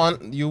comment the like...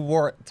 one you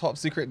wore Top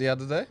Secret the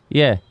other day?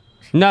 Yeah.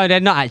 No, they're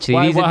not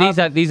actually. These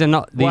are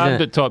not. These What are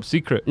happened at Top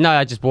Secret? No,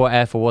 I just bought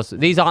Air Force.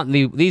 These aren't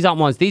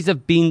ones. These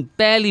have been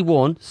barely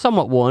worn,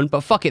 somewhat worn,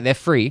 but fuck it, they're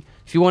free.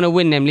 If you want to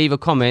win them, leave a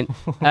comment.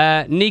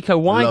 Nico,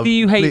 why do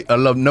you hate? I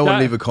love no one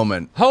leave a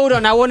comment. Hold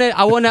on, I wanna.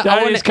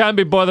 Darius can't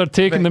be bothered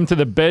taking them to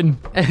the bin.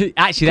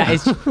 Actually, that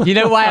is. You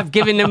know why I've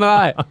given them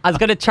away? I was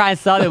gonna try and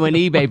sell them on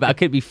eBay, but I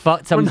could be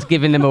fucked. So I'm just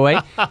giving them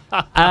away.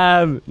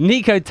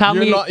 Nico, tell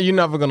me. You're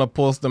never gonna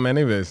post them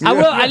anyways. I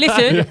will. I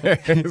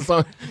listen.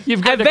 So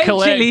you've got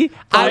eventually. to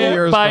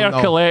collect. Buy or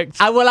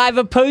collect. I will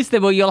either post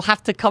them or you'll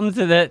have to come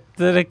to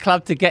the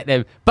club to get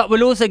them. But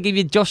we'll also give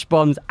you Josh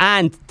bombs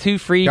and two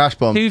free gash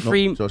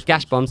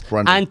bombs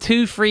and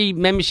 2 free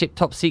membership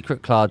Top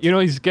Secret cards. You know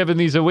he's giving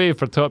these away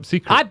for Top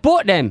Secret. I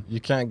bought them.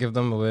 You can't give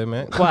them away,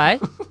 mate. Why?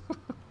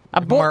 I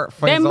bought.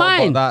 They're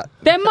mine.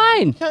 They're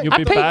mine.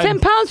 I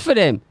paid £10 for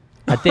them.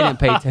 I didn't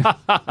pay them.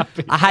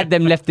 I had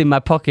them left in my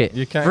pocket.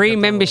 Free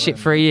membership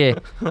for a year.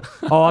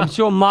 Oh, I'm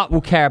sure Mark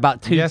will care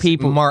about two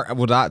people. Mark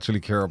would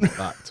actually care about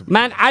that.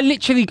 Man, I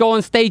literally go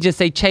on stage and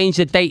say change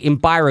the date in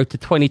Biro to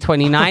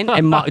 2029,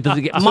 and Mark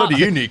doesn't get. So do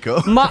you,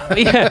 Nico?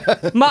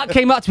 Mark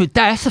came up to me,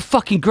 Dad, that's a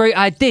fucking great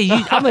idea. Do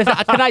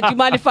you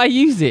mind if I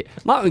use it?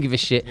 Mark won't give a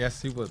shit.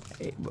 Yes, he would.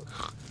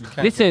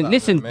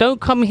 Listen,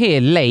 don't come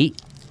here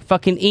late,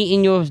 fucking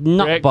eating your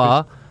nut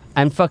bar.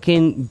 And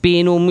fucking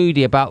being all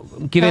moody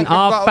about giving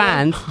our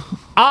fans,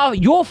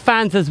 your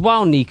fans as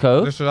well,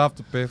 Nico. They should have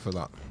to pay for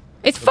that.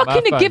 It's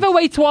fucking a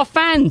giveaway to our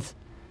fans.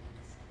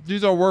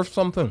 These are worth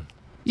something.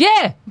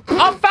 Yeah,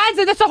 our fans,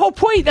 that's the whole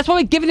point. That's why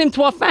we're giving them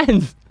to our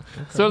fans.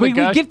 So we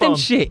give them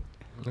shit.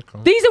 Okay.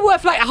 These are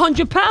worth like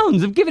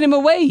 £100. I'm giving them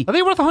away. Are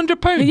they worth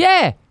 £100?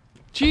 Yeah.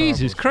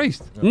 Jesus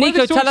Christ.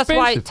 Nico,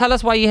 tell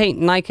us why you hate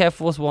Nike Air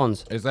Force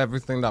Ones. It's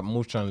everything that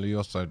Mooch and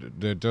Leo said.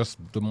 They're just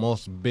the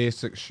most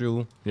basic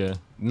shoe. Yeah.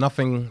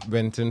 Nothing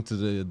went into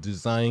the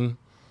design.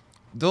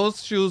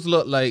 Those shoes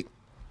look like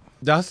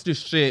that's the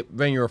shape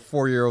when you're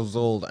 4 years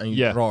old and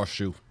you draw a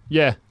shoe.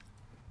 Yeah.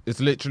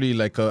 It's literally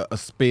like a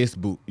space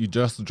boot. You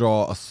just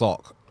draw a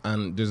sock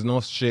and there's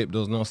no shape,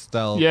 there's no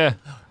style. Yeah.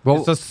 Well,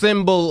 it's a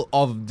symbol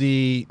of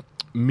the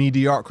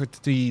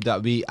mediocrity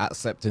that we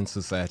accept in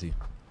society.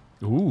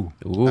 Ooh.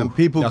 And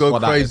people go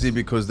crazy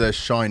because they're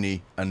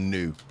shiny and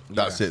new.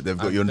 That's it. They've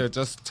got your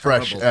just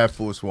fresh Air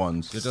Force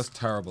Ones. They're just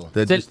terrible.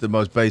 They're just the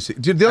most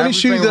basic. The only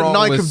shoe that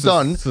Nike have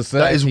done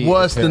that is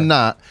worse than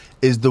that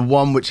is the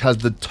one which has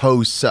the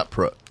toes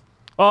separate.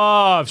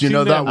 Oh, do you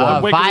know that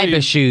one? Fiber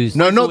shoes.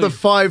 No, not the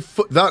 5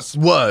 foot. That's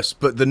worse.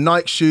 But the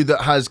Nike shoe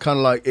that has kind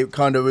of like it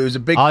was a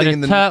big thing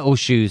in the turtle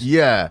shoes.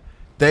 Yeah.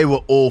 They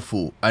were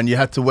awful, and you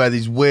had to wear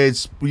these weird...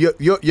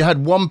 You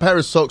had one pair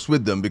of socks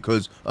with them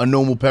because a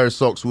normal pair of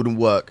socks wouldn't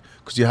work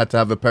because you had to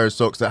have a pair of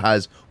socks that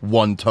has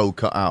one toe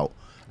cut out.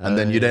 And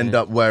then you'd end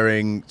up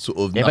wearing sort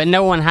of... Yeah, but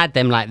no one had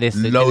them like this.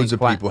 Loads of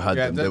people had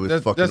them. They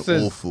were fucking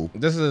awful.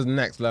 This is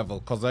next level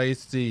because I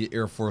see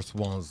Air Force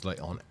Ones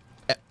like on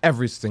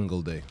every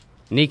single day.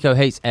 Nico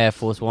hates Air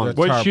Force Ones.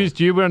 What shoes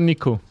do you wear,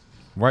 Nico?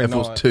 Air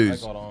Force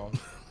 2s.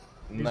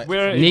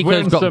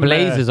 Nico's got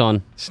Blazers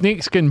on.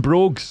 Snakeskin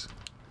brogues.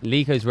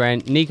 Nico's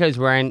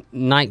wearing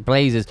Nike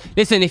Blazers.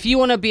 Listen, if you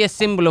want to be a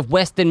symbol of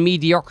Western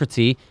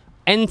mediocrity,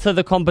 enter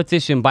the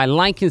competition by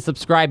liking,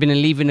 subscribing, and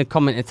leaving a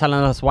comment and telling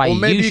us why you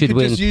should win. Maybe you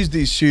could just use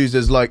these shoes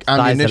as like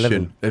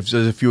ammunition.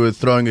 If you were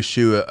throwing a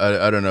shoe at,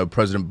 I don't know,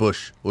 President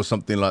Bush or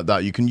something like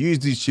that, you can use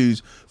these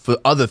shoes for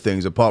other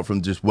things apart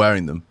from just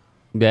wearing them.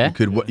 Yeah.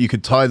 You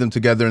could tie them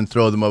together and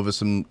throw them over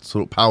some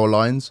sort of power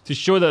lines. To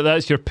show that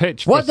that's your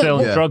pitch for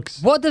selling drugs.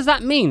 What does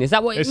that mean? Is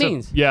that what it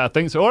means? Yeah, I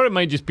think so. Or it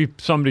might just be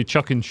somebody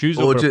chucking shoes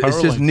Or over a power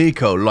it's just line.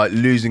 Nico, like,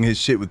 losing his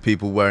shit with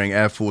people wearing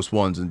Air Force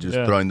Ones and just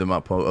throwing them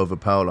up over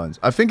power lines.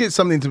 I think it's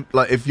something to,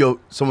 like, if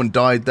someone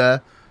died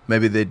there,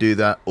 maybe they do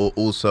that. Or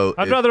also...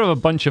 I'd rather have a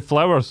bunch of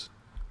flowers,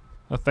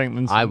 I think,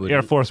 than some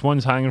Air Force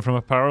Ones hanging from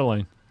a power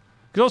line.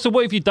 Because also,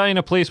 what if you die in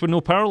a place with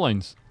no power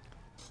lines?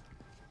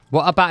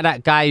 What about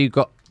that guy who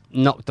got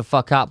knocked the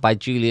fuck out by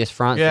Julius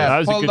Francis? Yeah, that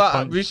was a pull good that.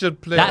 punch. We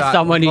should play That's that.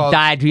 someone who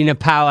died in a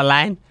power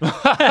line.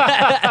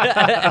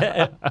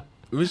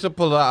 We should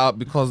pull that out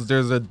because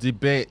there's a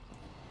debate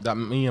that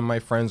me and my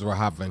friends were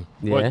having.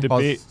 Yeah. What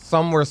debate?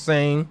 Some were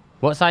saying...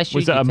 What size shoe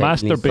Was do it you a take,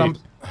 masturbate? Denise?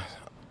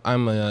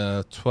 I'm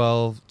a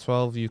 12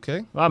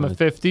 UK. I'm a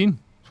 15.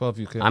 12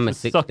 UK. I'm a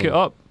Suck 16. it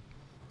up.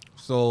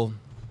 So...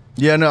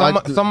 Yeah, no,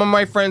 Some of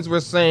my friends were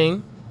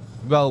saying,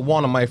 well,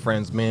 one of my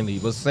friends mainly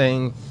was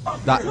saying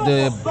that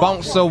the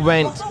bouncer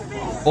went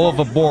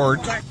overboard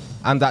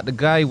and that the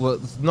guy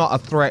was not a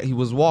threat. He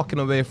was walking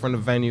away from the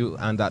venue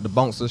and that the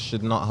bouncer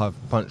should not have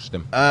punched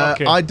him.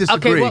 Okay. I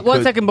disagree. Okay,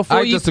 one second before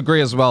I you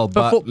disagree as well,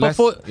 but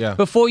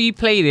before you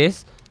play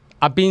this,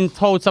 I've been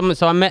told someone.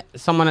 So I met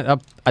someone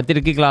at I did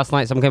a gig last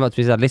night. Someone came up to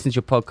me and said, "I listened to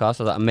your podcast.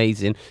 I was like,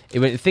 amazing."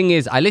 The thing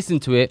is, I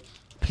listened to it.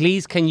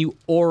 Please, can you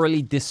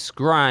orally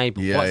describe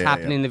what's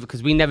happening?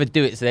 Because we never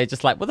do it, so they're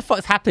just like, "What the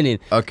fuck's happening?"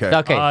 Okay.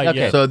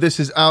 Okay. So this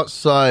is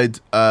outside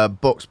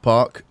Box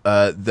Park.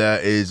 There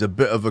is a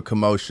bit of a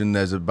commotion.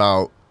 There's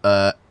about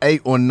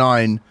 8 or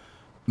 9,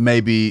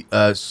 maybe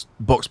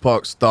Box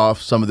Park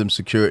staff. Some of them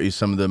security.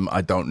 Some of them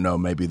I don't know.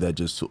 Maybe they're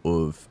just sort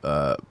of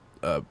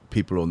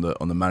people on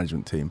the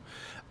management team.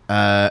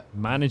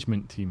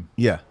 Management team.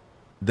 Yeah,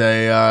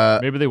 they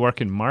Maybe they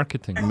work in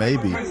marketing.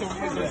 maybe.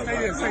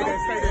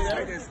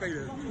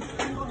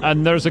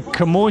 And there's a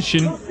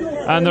commotion,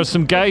 and there's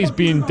some guys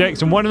being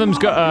dicks, and one of them's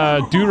got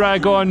a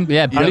do-rag on.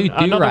 Yeah, blue and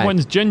another do-rag.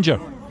 one's ginger.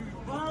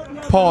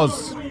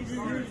 Pause.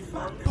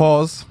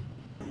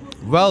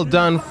 Well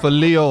done for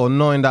Leo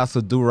knowing that's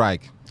a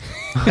do-rag.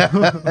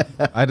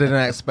 I didn't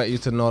expect you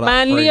to know that.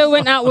 Man, phrase. Leo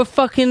went out with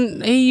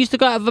fucking. He used to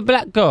go out with a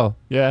black girl,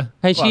 Yeah.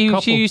 and Well, a she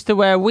couple. used to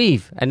wear a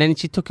weave, and then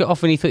she took it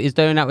off, and he thought he was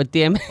going out with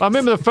DM. I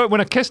remember when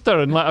I kissed her,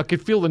 and like I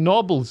could feel the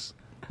knobbles,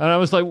 and I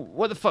was like,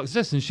 "What the fuck's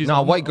this?" And she's No,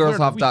 like, white girls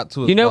 "Where- have that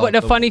too. You know as what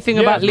the well. funny thing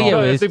Yeah, about Leo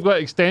but is? they've got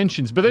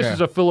extensions, but this Yeah.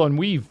 is a full-on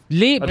weave.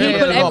 People, Yeah, Yeah,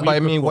 no, every- but I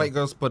mean, white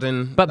girls put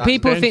in. but that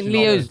people think extension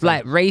Leo's all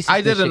like racist. I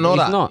and didn't shit, know he's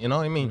that. Not. You know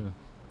what I mean?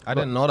 I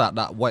didn't know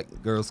that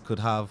white girls could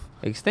have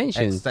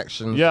Extensions.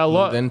 sections Yeah, a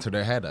lot- moved into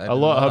their head. A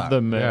lot have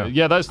them.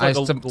 Yeah, that's like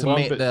to long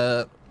make bit-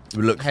 the It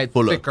looks head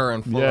fuller. thicker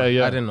and fuller.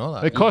 Yeah. I didn't know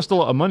that. It cost a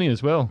lot of money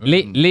as well.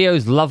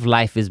 Leo's love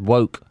life is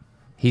woke.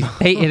 He's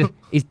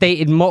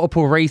dated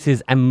multiple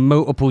races and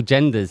multiple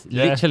genders.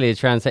 Yeah. Literally a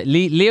translate.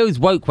 Leo's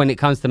woke when it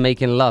comes to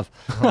making love,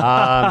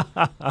 but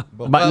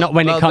not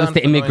when it comes done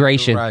to for knowing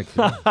immigration. do-rag.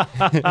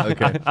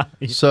 Okay.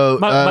 So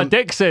My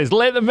dick says,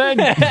 "Let them in."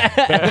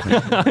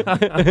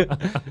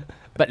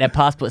 But their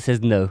passport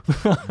says no.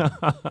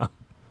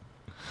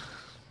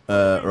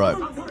 right.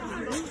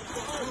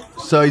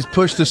 So he's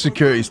pushed the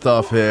security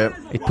staff here.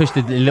 He pushed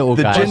the little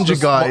The guy. ginger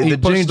guy, he the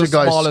pushed ginger the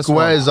guy smallest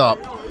squares one.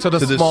 up To the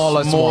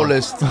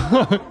smallest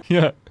one.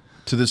 Yeah.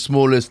 to the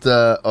smallest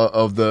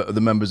of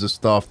the members of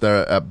staff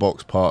there at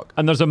Box Park.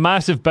 And there's a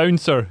massive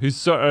bouncer who's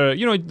sort of,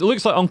 he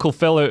looks like Uncle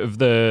Phil out of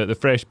the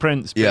Fresh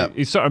Prince. But Yeah.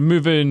 He's sort of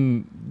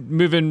moving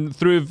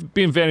through,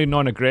 being very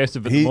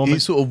non-aggressive at the He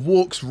moment. sort of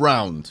walks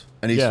round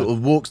and he Yeah. sort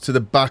of walks to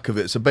the back of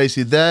it. So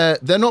basically, they're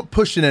not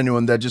pushing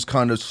anyone. They're just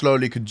kind of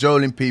slowly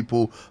cajoling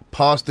people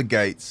past the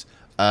gates,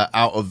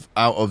 out of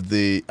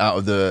the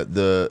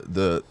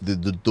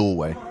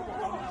doorway.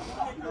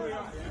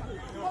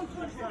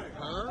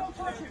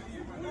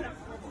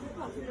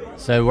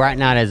 So right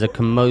now there's a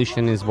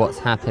commotion is what's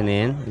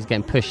happening. He's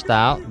getting pushed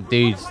out.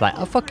 Dude's like,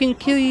 I'll fucking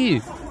kill you.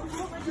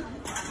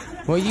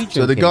 What are you drinking?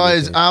 So the guy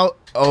is Richard? out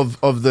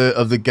of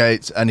the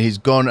gates and he's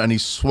gone and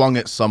he's swung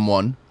at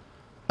someone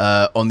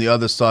on the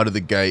other side of the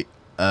gate.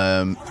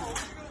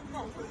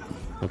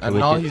 Okay, And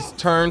we now did- he's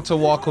turned to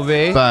walk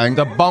away. Bang.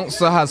 The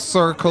bouncer has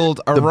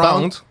circled The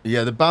around.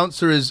 the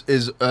bouncer is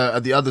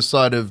at the other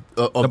side of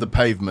the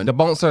pavement. The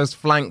bouncer has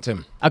flanked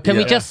him. Can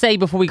we Yeah. just say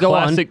before we go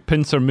on? Classic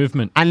pincer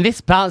movement. And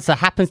this bouncer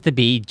happens to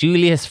be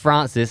Julius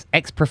Francis,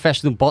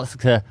 ex-professional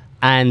boxer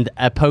and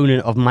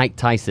opponent of Mike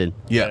Tyson.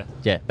 yeah.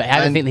 Yeah, but I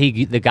don't And-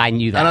 think the guy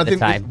knew that And I at the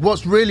think time.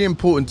 what's really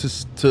important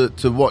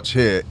to watch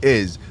here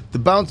is the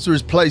bouncer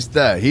is placed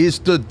there. He is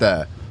stood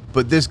there,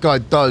 but this guy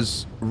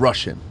does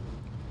rush him.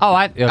 Oh,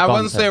 I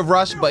wouldn't say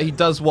rush, but he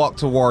does walk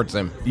towards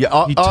him.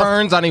 Yeah, he after-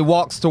 turns and he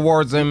walks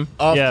towards him.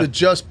 After Yeah.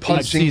 just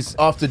punching, sees-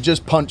 after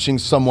just punching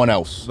someone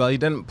else. Well, he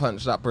didn't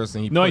punch that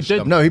person. He No, he pushed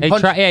did. him. No, he He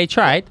punched, he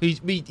tried. He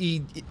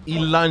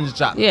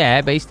lunged at him. Yeah,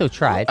 but he still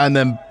tried. and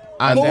then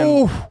And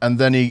then and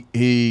then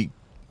he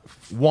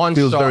one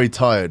feels shot. very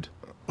tired.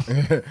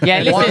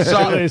 Yeah, One listen.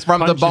 shot from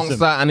the Punches bouncer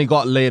him. and he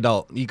got laid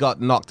out. He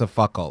got knocked the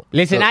fuck out.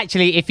 Listen,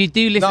 actually, if you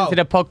do listen No. to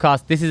the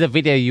podcast, this is a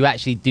video you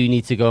actually do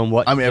need to go and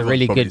watch. I mean, it's a everyone's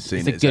really probably good. seen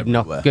It's it. a It's good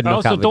knock. everywhere. Good I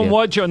also knockout don't video.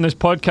 watch it on this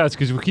podcast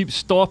because we keep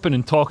stopping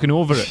and talking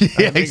over it. Yeah,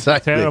 It makes it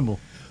exactly. terrible.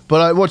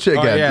 But I watch it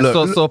Oh, again. yeah,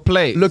 Look, so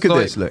play. Look at So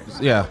this. Look,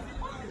 Yeah.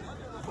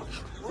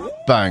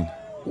 bang.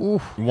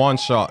 One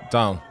shot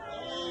down.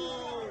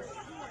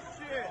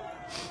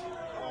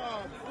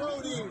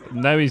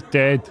 Now he's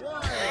dead.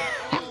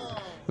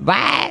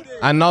 What?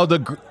 And now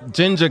the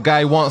ginger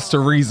guy wants to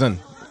reason.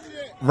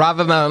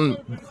 Rather than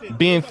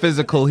being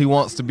physical, he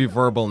wants to be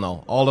verbal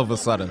now. All of a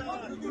sudden.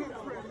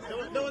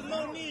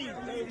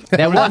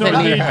 There was no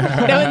no need. need.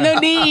 There was no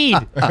need.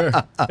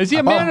 Is he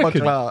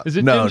American? God. Is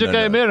it No, ginger no, guy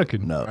no.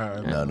 American?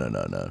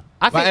 No.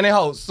 I But think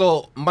anyhow,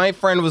 so my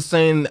friend was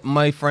saying,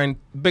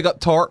 big up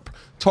Torp.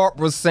 Torp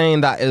was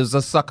saying that it was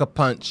a sucker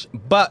punch,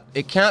 but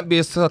it can't be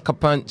a sucker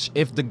punch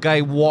if the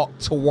guy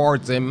walked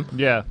towards him,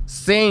 Yeah.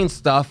 saying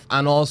stuff,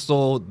 and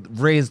also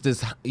raised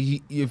his.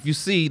 If you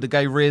see, the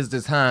guy raised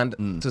his hand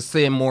to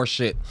say more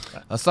shit.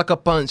 A sucker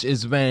punch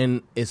is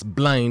when it's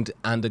blind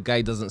and the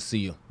guy doesn't see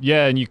you.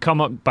 Yeah, and you come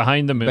up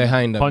behind him and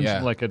Behind him, punch yeah.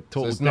 him like a So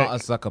total it's dick. not a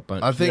sucker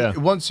punch. I think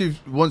Yeah.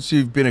 once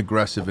you've been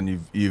aggressive and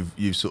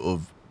you've sort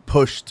of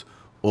pushed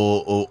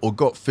or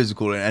got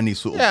physical in any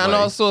sort of Yeah, way. and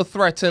also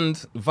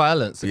threatened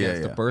violence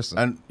against the person.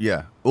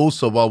 And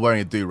also while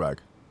wearing a do-rag.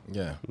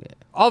 yeah.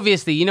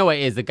 obviously, you know what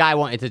it is. The guy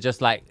wanted to just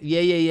like,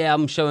 yeah,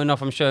 I'm showing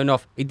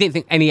off. He didn't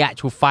think any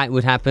actual fight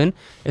would happen.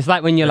 It's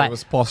like when you're Yeah, it like,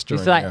 was posturing,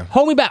 it's like, yeah.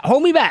 hold me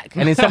back.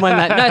 And then someone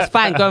like, no, it's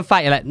fine, go and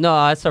fight. You're like,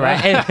 no, it's all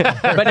right.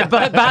 but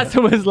the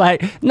bouncer was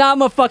like, no, I'm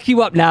gonna fuck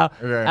you up now.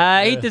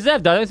 He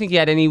deserved it. I don't think he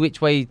had any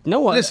which way. No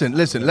one.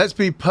 Listen, let's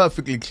be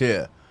perfectly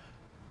clear.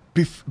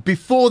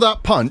 Before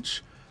that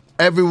punch,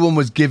 everyone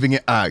was giving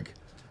it ag.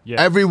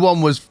 Yeah.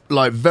 Everyone was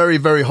like very,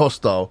 very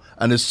hostile.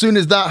 And as soon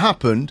as that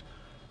happened,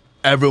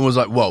 everyone was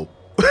like, whoa.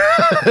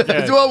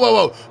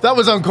 Whoa. That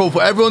was uncalled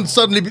for. Everyone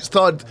suddenly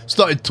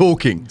started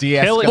talking.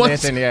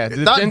 De-escalating, yeah.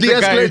 That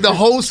de-escalated the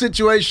whole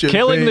situation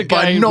Killing the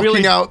guy by knocking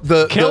really, out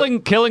the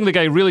killing the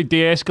guy really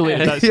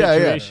de-escalated that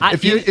situation.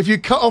 If you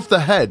cut off the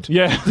head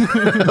Yeah.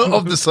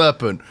 of the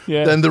serpent,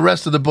 Yeah. then the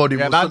rest of the body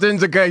Yeah, was that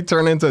ginger guy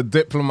turned into a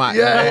diplomat.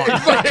 Yeah,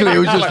 exactly. It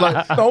was just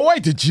like, No, why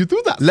did you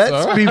do that?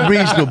 let's sir? be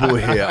reasonable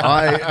here.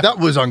 That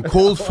was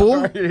uncalled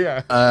for.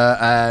 Yeah.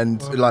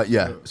 And like,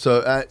 yeah.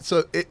 So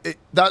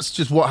that's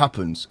just what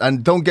happens.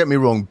 And don't get me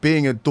wrong,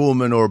 being a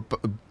doorman or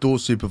a door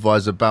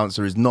supervisor,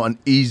 bouncer is not an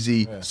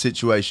easy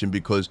situation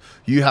because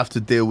you have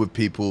to deal with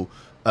people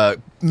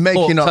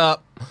making Fucked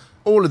up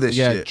all of this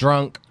Yeah, shit.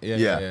 drunk. Yeah,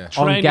 Yeah. yeah.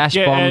 Trying gas to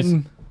get bombs.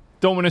 in,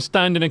 don't want to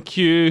stand in a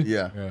queue.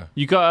 Yeah.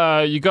 You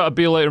gotta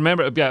be like,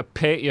 remember to be a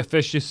petty,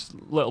 officious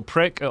little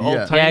prick at all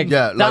Yeah. times.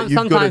 Yeah, like you've got to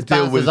Sometimes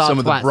deal with bouncers are some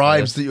of the twats,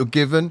 bribes though. that you're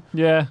given.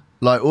 Yeah.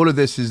 Like all of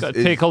this is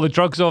Gotta take all the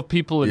drugs off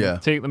people and Yeah.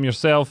 take them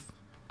yourself.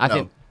 I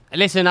think.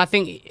 Listen.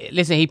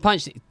 He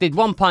did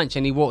one punch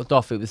and he walked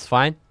off. It was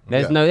fine.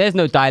 There's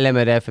no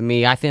dilemma there for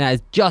me. I think that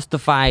is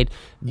justified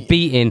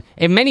beating.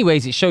 In many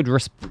ways, it showed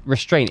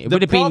restraint. It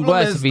would have been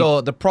worse if he.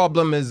 The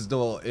problem is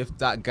though, if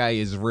that guy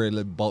is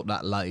really about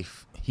that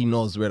life, he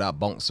knows where that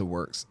bouncer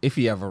works. If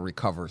he ever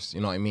recovers,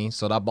 you know what I mean.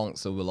 So that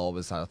bouncer will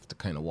always have to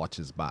kind of watch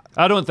his back.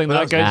 I don't think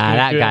that guy's Nah, gonna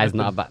that do guy's anything.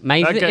 not about.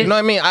 Man, That guy- You know what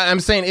I mean? I'm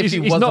saying if He's- he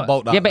he's was not-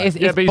 about that. yeah, but life.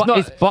 Yeah, but he's not-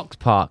 it's Box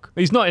Park.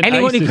 He's not in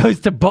Anyone who ISIS. goes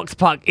to Box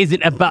Park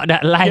isn't about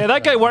that life. Yeah,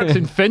 that guy works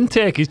in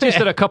fintech. He's just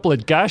had a couple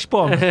of gash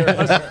bombs.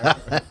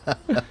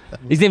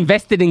 He's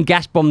invested in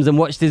gas bombs and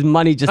watched his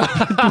money just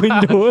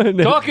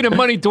dwindle. Talking of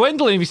money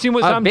dwindling, have you seen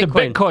what's happened to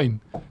Bitcoin?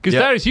 Because Yeah.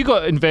 Darius, you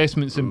got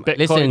investments in Bitcoin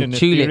Listen, and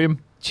Ethereum.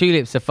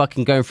 tulips are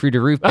fucking going through the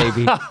roof,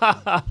 baby.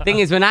 Thing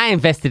is, when I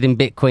invested in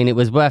Bitcoin, it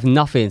was worth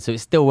nothing, so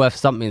it's still worth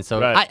something.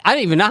 So Right. I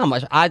don't even know how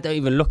much. I don't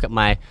even look at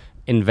my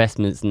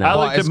investments now. I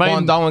What, looked it's at mine-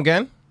 gone down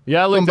again?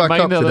 Yeah, I looked Come at back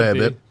mine up the today other a day.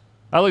 bit.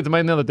 I looked at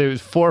mine the other day. It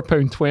was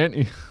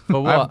 £4.20. For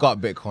what? I've got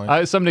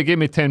Bitcoin. Somebody gave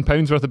me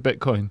 £10 worth of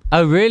Bitcoin,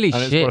 Oh, really?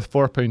 and Shit. it's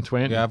worth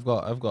 £4.20. Yeah, I've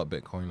got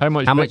Bitcoin. How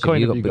much How much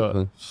Bitcoin have you got,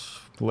 Bitcoin?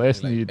 Less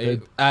than you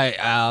did.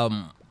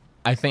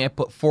 I think I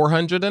put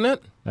 400 in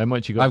it. How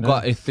much you got? I've now?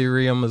 got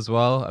Ethereum as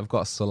well. I've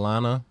got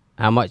Solana.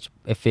 How much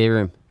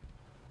Ethereum?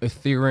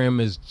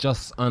 Ethereum is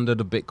just under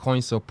the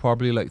Bitcoin, so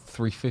probably like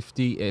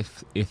 350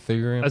 if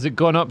Ethereum. Has it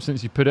gone up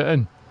since you put it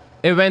in?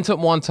 It went up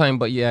one time,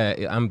 but yeah,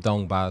 I'm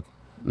down bad.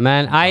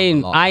 Man,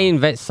 I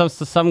invest.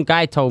 Some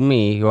guy told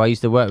me who I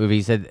used to work with.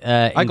 He said,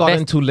 I got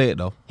in too late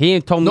though. He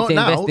told me Not to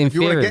now. invest in If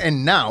you want to Ethereum. get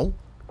in now,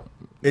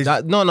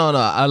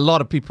 No. A lot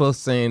of people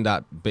saying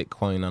that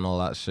Bitcoin and all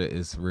that shit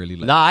is really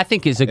like. No, I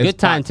think it's a It's good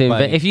time backed to by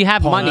invest. If you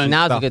have Bitcoin money, and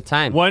now's a stuff. good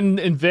time. One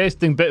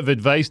investing bit of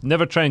advice: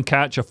 never try and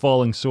catch a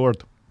falling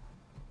sword.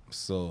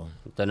 So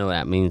Don't know what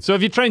that means. So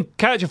if you try and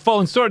catch a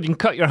falling sword, you can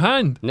cut your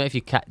hand. Not if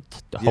you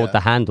hold Yeah. the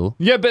handle.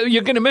 Yeah, but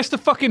you're gonna miss the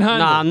fucking handle.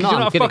 Nah, I'm 'cause not. You're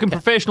I'm not a gonna fucking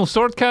professional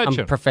sword I'm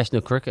catcher. a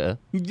professional cricketer.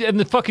 In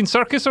the fucking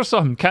circus or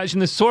something, catching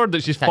the sword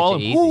that's just Catch it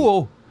falling. easy.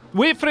 Whoa!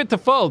 Wait for it to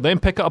fall, then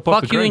pick it up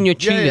off the Fuck you ground. and your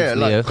tulips,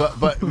 Leo.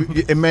 but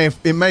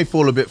it may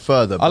fall a bit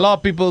further. A lot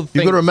of people think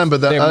You've got to remember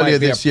that there might earlier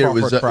be a this year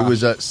it proper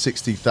was crash. at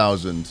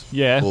 60,000.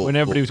 Yeah, when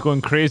everybody was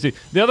going crazy.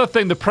 The other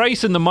thing, the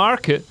price in the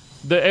market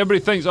that everybody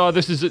thinks, oh,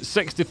 this is at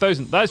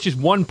 60,000. That's just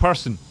one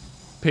person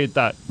paid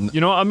that.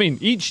 You know what I mean?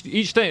 Each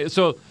thing.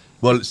 So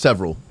Well, it's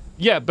several.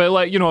 yeah, but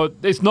like, you know,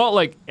 it's not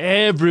like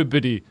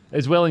everybody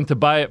is willing to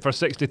buy it for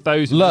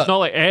 60,000. Look, It's not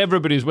like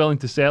everybody is willing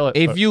to sell it.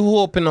 If for- you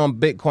hoping on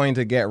Bitcoin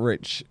to get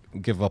rich,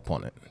 give up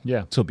on it.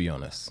 Yeah. To be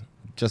honest,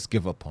 just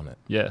give up on it.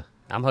 yeah,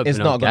 I'm hoping It's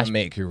on not going gas, to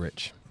make you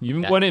rich.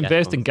 you Gas- want to gas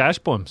invest bombs. in gas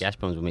bombs. gas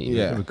bombs will make you.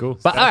 Yeah. There we go.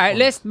 But all right,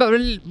 let's. But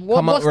what,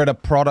 Come up what's, with a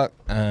product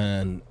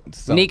and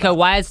sell Nico,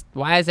 that.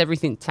 why is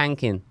everything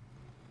tanking?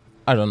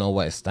 I don't know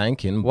what it's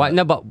thanking. Why?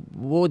 No, but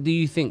what do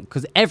you think?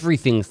 Because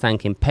everything's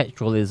tanking.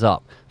 Petrol is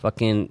up.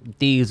 Fucking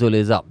diesel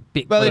is up.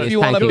 Bitcoin Well, if is you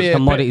wanna tanking. be a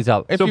Commodities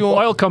up. if So you want-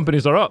 oil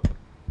companies are up.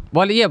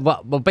 Well, yeah,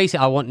 but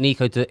basically, I want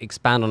Nico to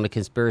expand on the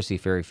conspiracy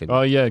theory thing.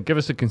 Oh yeah, give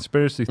us a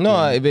conspiracy theory.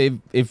 No,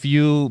 if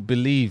you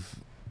believe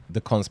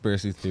the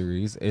conspiracy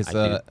theories, it's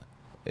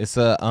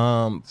a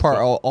part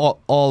of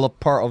all a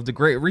part of the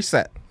Great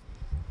Reset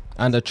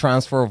and the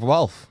transfer of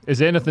wealth.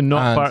 Is anything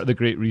not And- part of the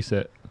Great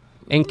Reset?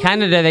 In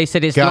Canada, they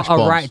said it's Gas not a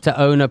bombs. right to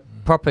own a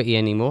property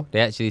anymore. They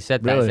actually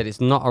said that. They Really? said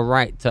it's not a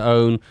right to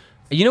own.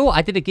 You know what?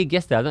 I did a gig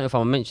yesterday. I don't know if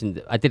I mentioned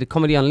it. I did a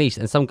Comedy Unleashed,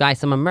 and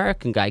some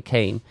American guy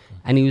came,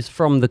 and he was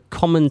from the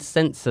Common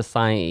Sense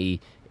Society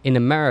in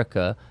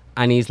America,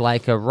 and he's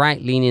like a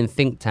right-leaning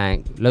think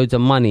tank, loads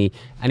of money,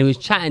 and he was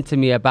chatting to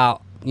me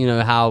about, you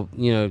know, how,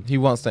 you know, He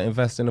wants to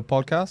invest in a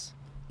podcast.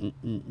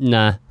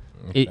 nah.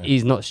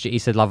 He's not. He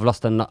said, "I've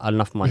lost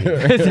enough money."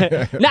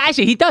 No,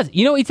 actually, he does.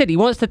 You know what he said? He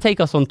wants to take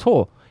us on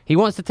tour. He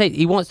wants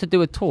to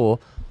do a tour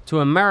to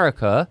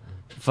America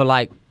for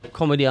like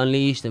Comedy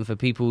Unleashed and for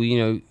people, you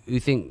know, who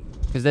think,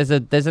 because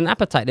there's an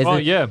appetite.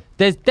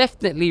 There's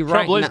definitely right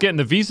Trouble is now. getting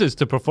the visas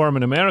to perform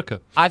in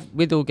America.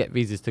 We'd all get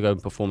visas to go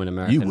and perform in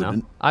America You now.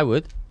 wouldn't. I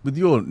would. With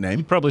your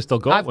name. Probably still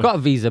got I've one. got a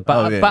visa, but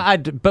Oh, yeah.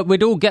 but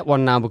we'd all get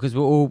one now because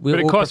we're all. But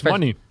it costs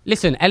money.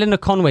 Listen, Eleanor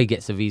Conway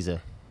gets a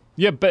visa.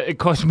 Yeah, but it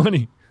costs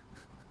money.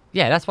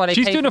 Yeah, that's why they.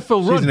 She's pay doing a for-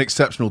 full She's run. an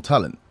exceptional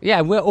talent.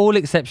 Yeah, we're all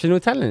exceptional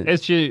talent.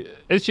 Is she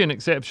an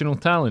exceptional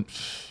talent?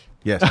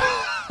 Yes.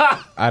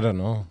 I don't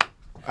know.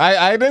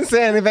 I didn't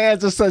say anything. I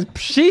just said. Psh.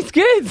 She's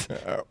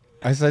good.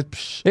 I said.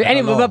 Psh. I don't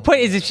Anyway, know. my point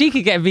is, if she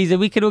could get a visa,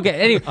 we could all get.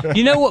 Anyway,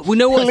 you know what? We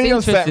know what's Leo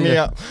set interesting. me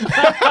up.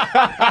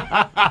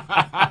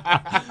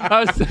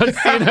 I've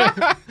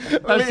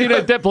seen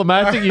how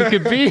diplomatic you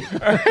could be.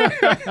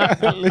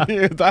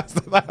 Leo, that's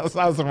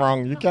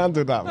wrong. You can't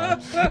do that,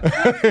 man.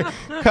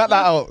 Cut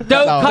that out.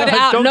 Don't cut it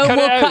out. Don't No cut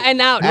more it out.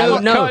 cutting out. No,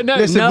 Not no, cutting out.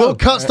 Listen, no. we'll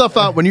cut stuff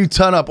out when you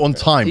turn up on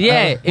time.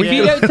 Yeah, if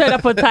you don't turn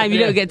up on time, you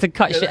don't get to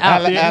cut shit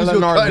out. Eleanor is The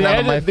one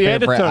of my the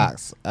favorite editor.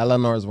 acts.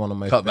 Eleanor is one of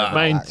my Cut favorite that.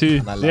 Mine acts. too.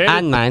 And I The, love it.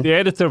 And mine. the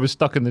editor was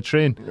stuck in the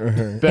train.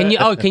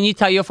 Can you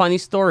tell your funny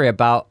story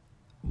about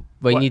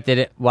when What? you did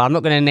it? Well, I'm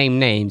not going to name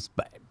names,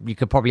 but you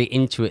could probably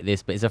intuit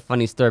this. But it's a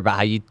funny story about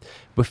how you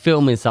were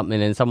filming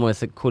something and someone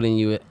was calling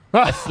you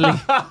asleep.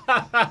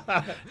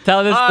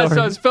 Tell the story.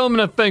 So I was filming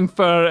a thing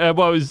for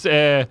what was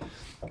a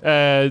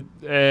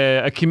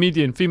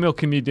comedian, female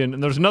comedian,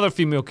 and there's another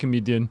female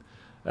comedian,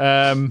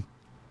 and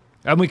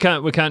we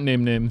can't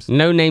name names.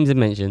 No names are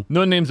mentioned.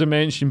 No names are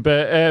mentioned,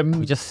 but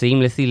We just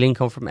seamlessly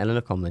link on from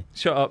Eleanor Conway.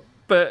 shut up.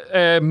 But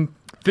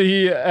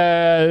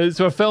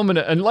so we're filming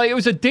it, and like it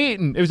was a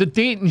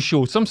dating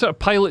show, some sort of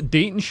pilot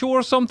dating show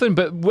or something.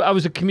 But I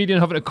was a comedian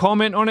having a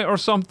comment on it or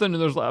something, and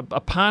there's like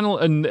a panel,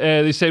 and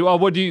they say, "Well,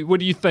 what do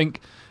you think?"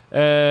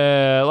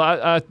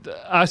 I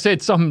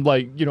said something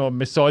like, you know,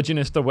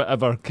 misogynist or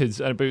whatever, but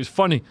it was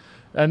funny,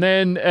 and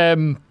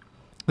then.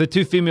 The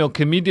two female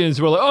comedians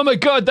were like, "Oh my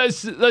god,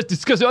 that's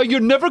disgusting! Oh, you're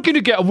never going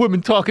to get a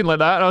woman talking like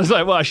that." And I was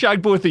like, "Well, I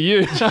shagged both of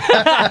you,"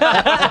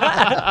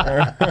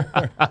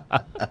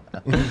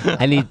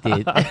 And he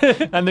did.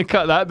 and they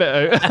cut that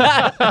bit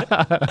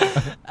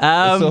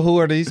out. So who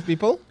are these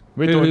people?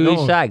 We who don't he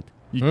know. shagged?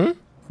 You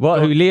What?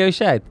 Who Leo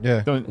shagged?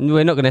 Yeah. don't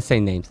We're not going to say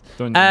names.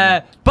 Don't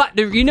name But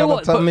you know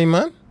what? Tell But me,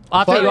 man.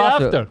 I'll tell Tell you you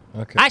after. after.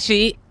 Okay.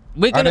 Actually,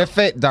 we're Are they gonna.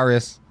 fit,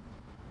 Darius?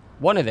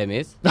 One of them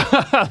is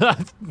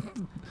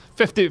 50%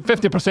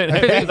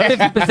 hit.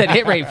 50%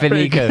 hit rate for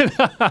Nico.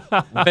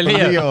 For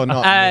Leo. Leo,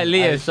 not me.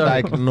 Leo, I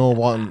sorry. Like no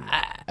one.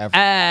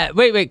 Ever.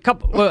 Wait.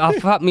 Oh,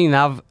 fuck me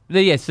now.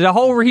 Yeah, so the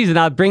whole reason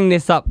I bring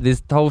this up,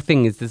 this whole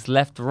thing is this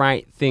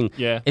left-right thing.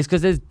 Yeah. It's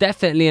because there's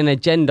definitely an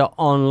agenda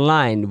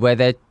online where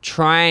they're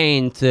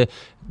trying to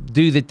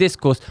do the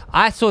discourse.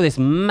 I saw this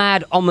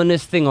mad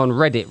ominous thing on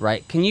Reddit,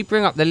 right? Can you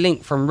bring up the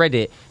link from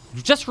Reddit?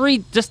 Just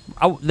read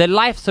the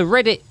life. So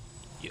Reddit,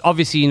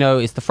 obviously, you know,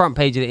 it's the front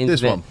page of the internet.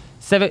 This one.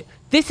 So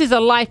this is a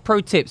life pro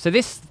tip. So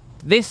this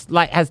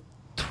like has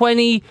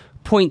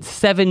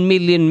 20.7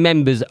 million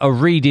members are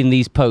reading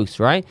these posts,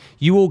 right?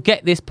 You will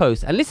get this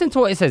post. And listen to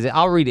what it says.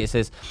 I'll read it. It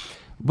says,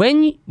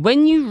 when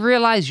you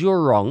realize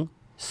you're wrong,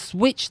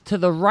 switch to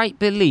the right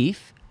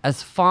belief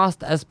as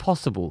fast as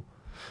possible.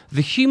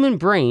 The human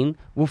brain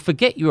will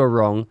forget you are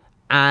wrong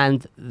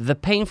and the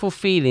painful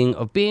feeling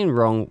of being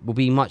wrong will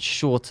be much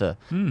shorter.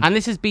 And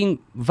this has been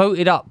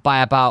voted up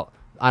by about,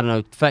 I don't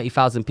know,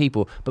 30,000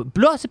 people. But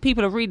lots of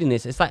people are reading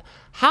this. It's like,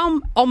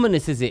 how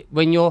ominous is it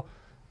when you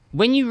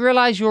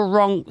realize you're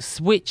wrong,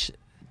 switch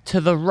to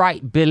the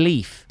right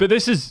belief? But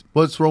this is...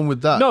 What's wrong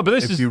with that? No, but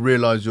this if is... you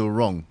realize you're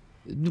wrong.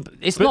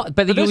 It's not,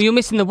 but you're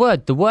missing the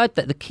word.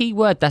 The key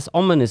word that's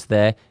ominous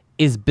there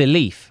is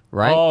belief,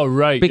 right? Oh,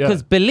 right.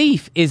 Because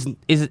belief is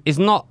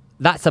not,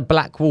 that's a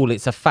black wall,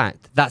 it's a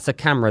fact. That's a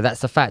camera,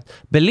 that's a fact.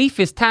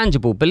 Belief is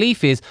tangible.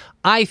 Belief is,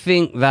 I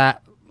think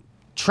that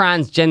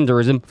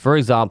transgenderism, for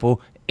example,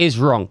 is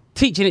wrong.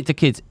 Teaching it to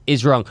kids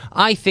is wrong.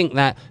 I think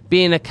that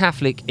being a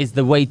Catholic is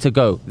the way to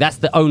go. That's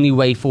the only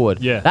way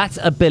forward. Yeah. That's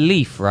a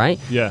belief, right?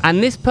 Yeah.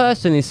 And this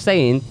person is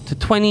saying to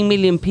 20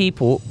 million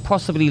people,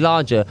 possibly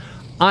larger,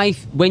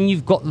 when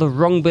you've got the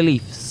wrong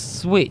belief,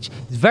 switch.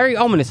 It's very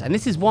ominous, and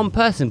this is one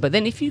person. But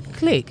then if you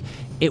click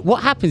it,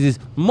 what happens is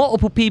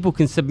multiple people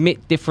can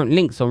submit different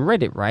links on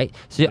Reddit, right?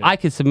 So I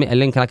could submit a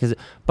link, and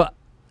but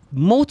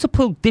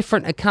multiple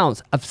different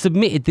accounts have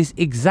submitted this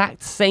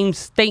exact same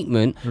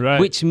statement, right.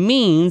 which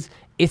means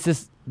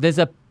there's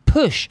a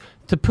push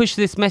to push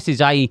this message,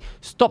 i.e.,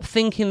 stop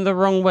thinking the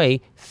wrong way,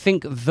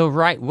 think the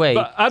right way.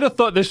 But I'd have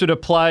thought this would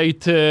apply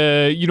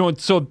to,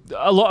 so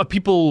a lot of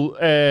people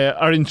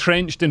are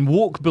entrenched in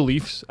woke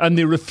beliefs, and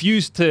they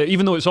refuse to,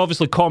 even though it's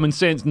obviously common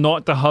sense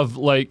not to have,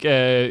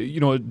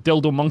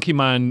 Dildo Monkey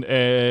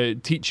Man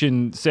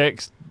teaching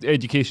sex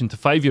education to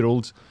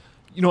 5-year-olds,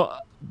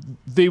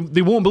 they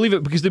won't believe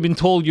it because they've been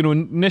told,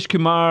 Nish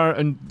Kumar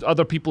and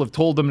other people have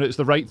told them that it's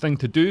the right thing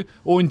to do.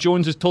 Owen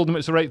Jones has told them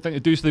it's the right thing to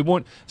do, so they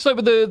won't. It's like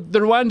with the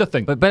Rwanda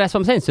thing. But that's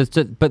what I'm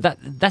saying. But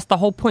that's the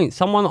whole point.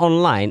 Someone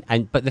online,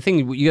 but the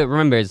thing you got to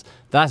remember is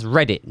that's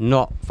Reddit,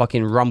 not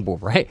fucking Rumble,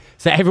 right?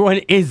 So everyone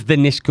is the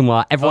Nish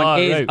Kumar, everyone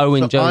is right.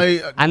 Owen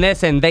Jones, and they're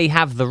saying they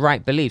have the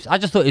right beliefs. I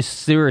just thought it's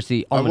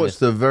seriously ominous. I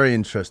watched a very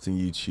interesting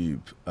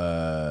YouTube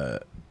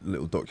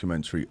little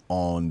documentary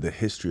on the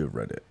history of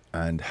Reddit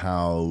and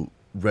how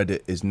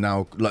Reddit is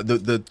now like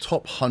the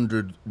top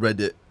 100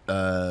 Reddit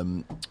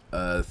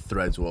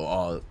threads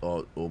or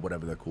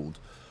whatever they're called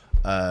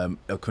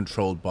are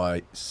controlled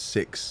by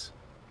 6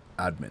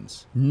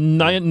 admins.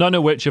 None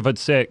of which have had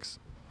sex.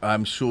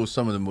 I'm sure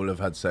some of them will have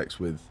had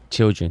sex with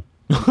children.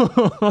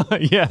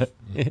 Yeah.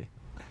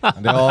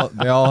 And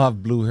they all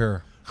have blue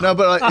hair. No,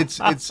 but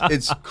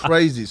it's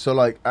crazy. So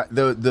like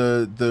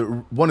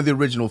the one of the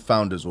original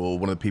founders or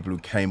one of the people who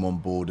came on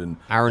board and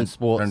Aaron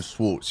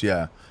Swartz,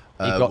 yeah.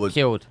 He got was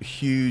killed.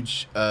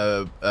 Huge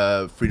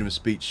freedom of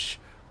speech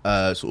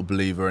sort of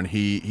believer, and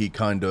he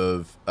kind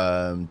of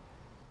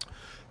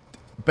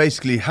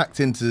basically hacked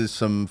into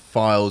some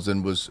files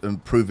and was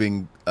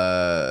proving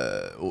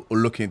or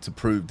looking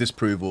to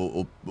disprove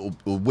or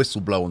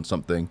whistleblow on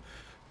something.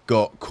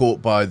 Got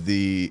caught by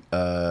the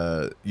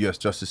U.S.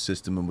 justice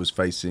system and was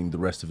facing the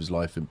rest of his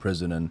life in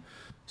prison and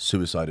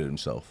suicided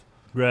himself.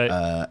 Right.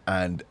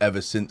 And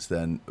ever since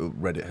then,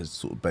 Reddit has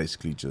sort of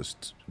basically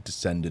just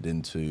descended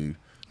into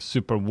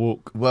super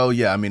woke. Well,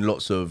 yeah, I mean,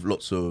 lots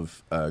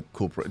of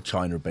corporate.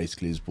 China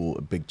basically has bought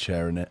a big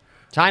share in it.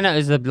 China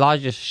is the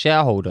largest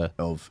shareholder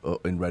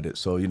in Reddit.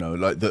 So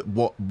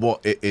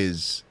what it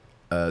is,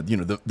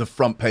 the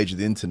front page of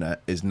the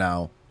internet is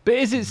now. But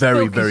is it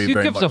very, still, very, who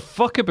very gives much a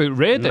fuck about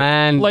Reddit?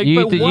 Man,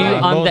 you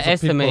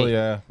underestimate. People,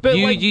 yeah. But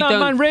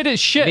don't, Reddit's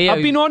shit. Leo,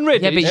 I've been on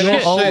Reddit. Yeah, but it's you're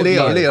shit. old.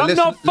 Leo, I'm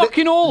not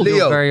fucking old.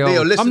 Leo, very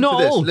old. listen I'm not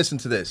to this. old. Listen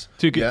to this.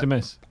 Too good to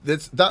miss.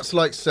 That's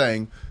like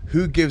saying,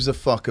 who gives a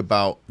fuck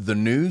about the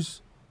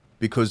news?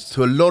 Because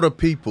to a lot of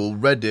people,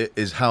 Reddit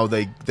is how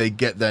they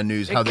get their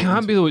news. It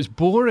can't be though, it's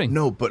boring.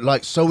 No, but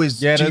like so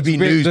is Yeah, GB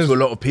News to a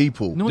lot of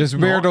people. No, There's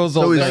it's not. weirdos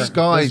So out is there.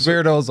 Sky. There's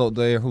weirdos out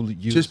there who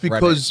use Just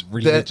because Reddit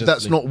religiously.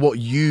 that's not what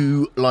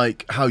you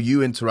like, how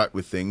you interact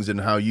with things,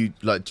 and how you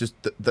like. Just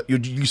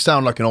you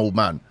sound like an old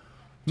man.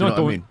 Do you know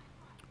what I mean?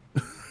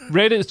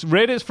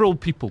 Reddit's for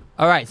old people.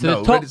 All right, so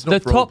No, Reddit's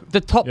not for old.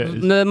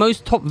 the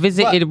most top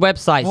visited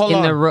websites hold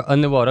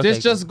in the world. Okay.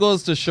 This just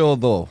goes to show,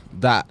 though,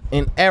 that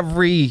in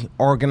every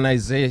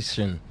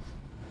organization,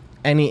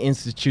 any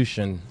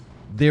institution,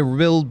 there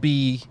will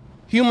be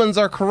humans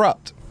are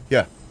corrupt.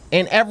 Yeah.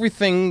 In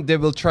everything, they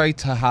will try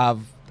to have,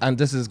 and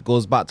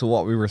goes back to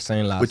what we were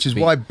saying last Which is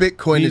week. why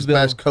Bitcoin We is will-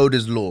 best, code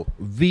is law.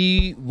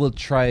 We will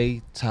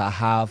try to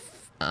have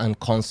and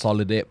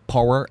consolidate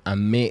power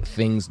and make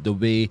things the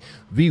way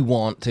we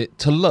want it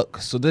to look.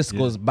 So this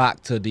goes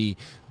back to the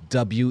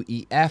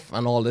WEF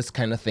and all this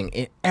kind of thing.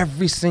 In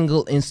every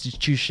single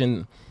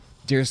institution,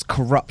 there's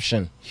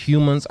corruption.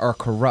 Humans are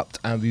corrupt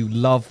and we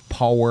love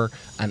power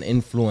and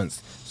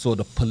influence. So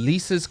the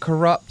police is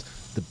corrupt,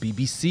 the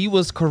BBC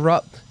was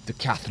corrupt, the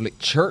Catholic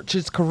Church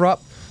is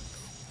corrupt,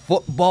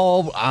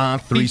 football,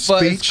 Free FIFA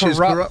speech is is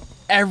corrupt. corrupt.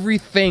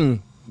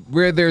 Everything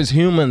where there's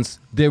humans,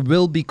 there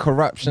will be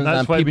corruption. That's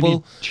and why we people,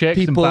 need checks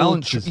and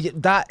balances.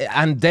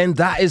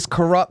 That is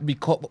corrupt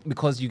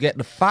because you get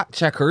the fact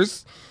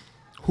checkers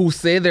who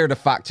say they're the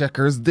fact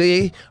checkers.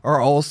 They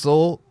are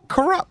also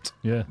corrupt.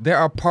 Yeah. They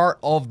are part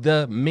of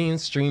the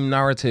mainstream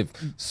narrative.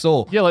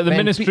 So Yeah, like the when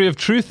Ministry of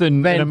Truth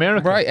in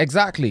America. Right,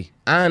 exactly.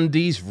 And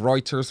these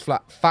Reuters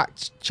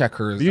fact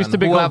checkers. They used and to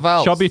be whoever called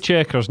else. chubby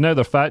checkers. Now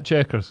they're fat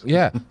checkers.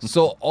 Yeah.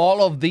 So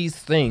all of these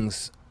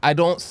things, I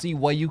don't see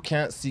why you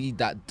can't see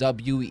that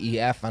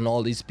WEF and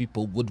all these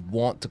people would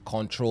want to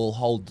control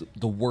how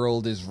the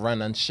world is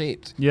run and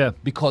shaped. Yeah.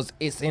 Because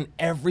it's in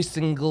every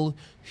single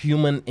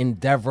human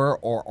endeavor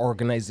or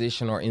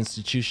organization or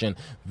institution.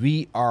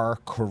 We are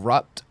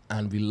corrupt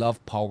and we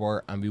love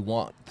power and we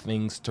want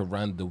things to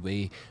run the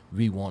way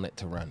we want it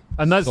to run.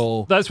 And that's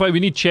So- why we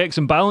need checks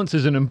and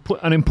balances. And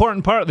an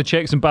important part of the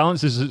checks and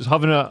balances is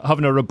having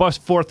a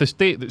robust fourth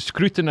estate that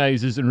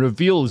scrutinises and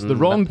reveals the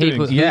wrongdoings.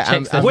 People, who Yeah,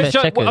 checks and- the Which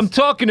checkers? I'm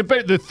talking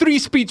about the Free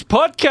Speech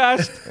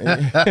podcast.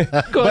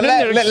 Going But in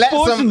there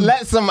exposing.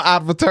 let some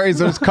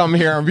advertisers come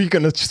here and we're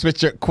gonna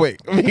switch it quick.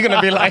 We're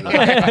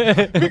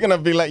gonna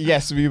be like,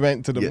 yes, we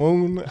went to the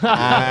moon.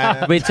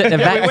 And We took the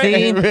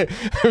vaccine.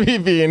 we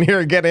be in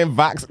here getting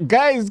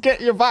Guys,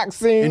 get your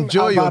vaccine.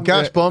 Enjoy I've your had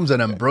cash it. bombs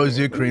and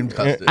ambrosia cream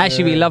custard.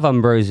 Actually, we love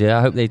Ambrosia.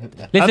 I hope they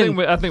listen.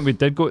 I think we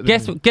did go to the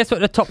Guess what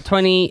the top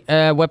 20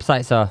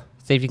 websites are?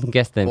 See if you can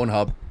guess them.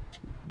 Pornhub.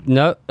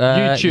 No.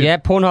 YouTube. Yeah,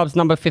 Pornhub's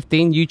number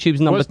 15.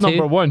 YouTube's number What's 2.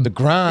 number one? The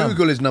gram.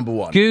 Google is number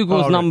one.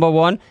 Google's right. number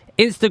 1.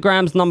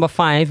 Instagram's number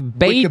 5.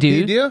 Baidu.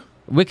 Wikipedia?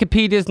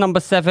 Wikipedia's number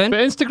 7. But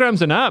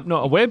Instagram's an app,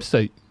 not a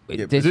website. Yeah,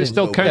 This Does it is-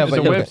 still count Yeah, as a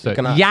but you website?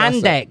 can access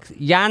it.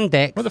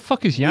 Yandex. What the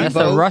fuck is That's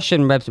Yandex? a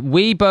Russian website.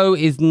 Weibo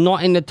is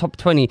not in the top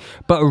 20,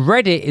 but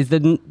Reddit is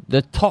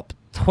the top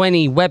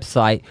 20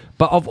 website.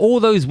 But of all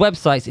those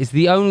websites, it's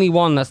the only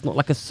one that's not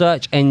like a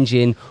search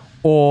engine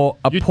or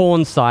a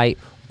porn site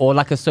or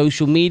like a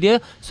social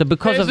media. So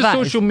because It's of a that,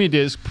 social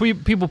media. It's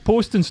people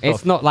posting stuff.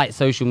 it's not like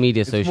social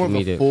media. It's social more of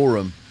media. a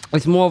forum.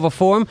 It's more of a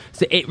forum.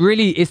 So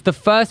it's the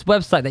first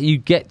website that you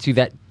get to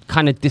that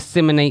kind of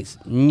disseminates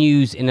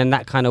news in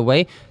that kind of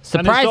way.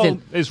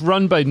 And it's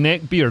run by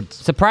neckbeards.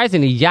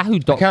 Surprisingly, I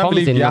can't Yahoo.com is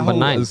believe in number Yahoo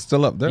 9. is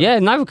still up there. Yeah,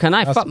 neither can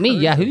I. That's Fuck me,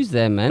 crazy. Yahoo's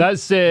there, man.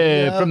 That's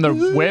from their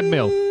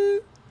webmail.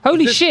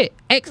 Holy shit!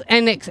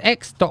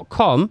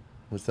 XNXX.com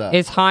What's that?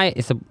 is high.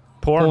 It's a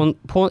Porn.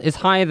 porn is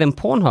higher than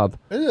Pornhub.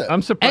 Is it?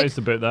 I'm surprised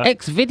about that.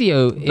 X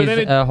video But then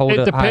is a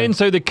holder. it depends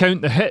how they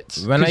count the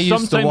hits. When I 'Cause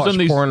used to sometimes watch on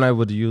these, porn, I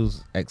would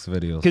use X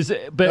videos.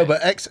 No,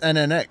 but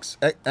XNNX.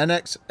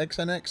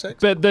 XNXX?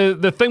 But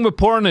the thing with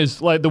porn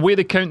is like the way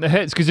they count the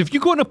hits. Because if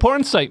you go on a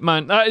porn site,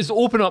 man, that is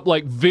open up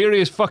like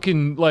various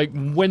fucking like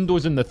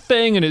windows in the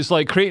thing, and it's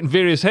like creating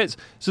various hits.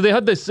 So they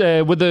had this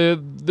with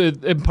the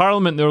in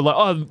Parliament. They were like,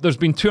 oh, there's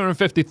been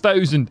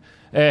 250,000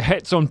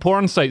 hits on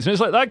porn sites, and it's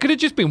like that could have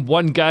just been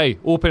one guy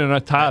opening a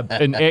tab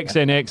in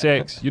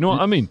XNXX. You know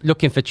what I mean?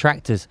 looking for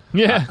tractors.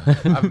 Yeah.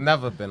 I've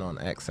never been on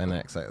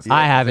XNXX.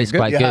 I have. It's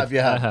quite You good. have, you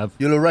have. I have.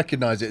 You'll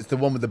recognize it. It's the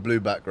one with the blue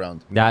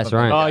background. That's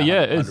right. Oh,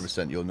 yeah, it is.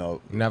 100% you'll know.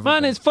 Never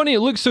Man, been. it's funny.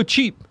 It looks so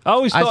cheap. I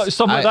always thought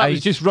something like that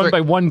was just run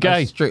by one I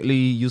guy. strictly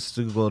used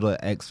to go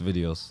to X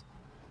videos.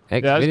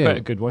 X Yeah, that's video. quite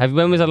a good one.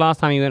 When was the last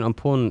time you went on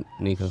porn,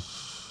 Nico?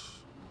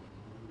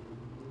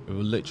 It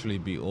would literally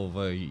be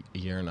over a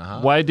year and a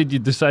half. Why did you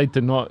decide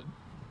to not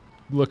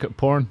look at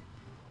porn?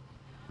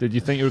 Did you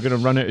think you were going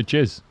to run out of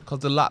jizz? Because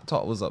the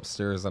laptop was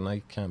upstairs and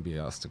I can't be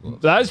asked to go.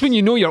 That's when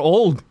you know you're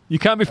old. You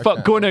can't be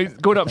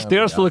going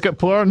upstairs to look at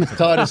porn.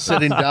 Tired of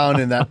sitting down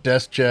in that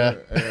desk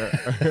chair,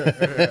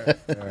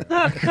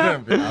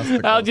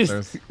 I'll just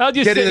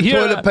getting sit the here.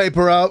 toilet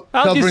paper out,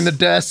 I'll covering just-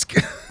 the desk.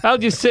 I'll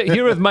just sit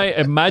here with my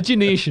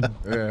imagination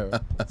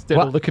instead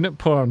What? of looking at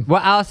porn.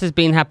 What else has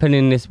been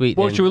happening this week?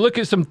 Well, then? should we look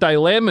at some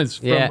dilemmas?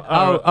 From Yeah.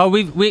 our,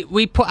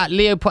 We put out.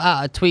 Leo put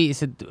out a tweet. He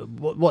said,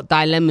 "What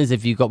dilemmas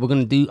have you got? We're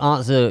gonna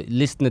answer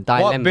listener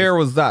dilemmas." What beer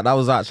was that? That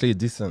was actually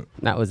decent.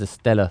 That was a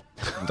Stella.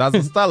 That's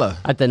a Stella.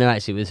 I don't know.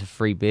 Actually, it was a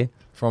free beer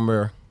From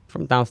where?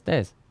 from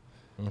downstairs.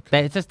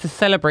 It's just to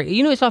celebrate.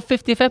 You know, it's our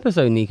 50th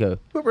episode, Nico.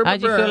 How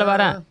do you feel about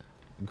that?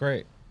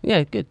 Great.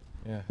 Yeah, good.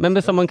 Yeah. Remember,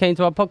 someone came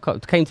to our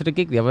podcast, came to the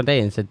gig the other day,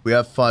 and said, We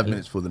have 5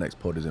 minutes before the next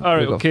pod is in. all right,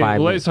 We've got okay. 5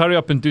 Let's minutes. hurry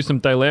up and do some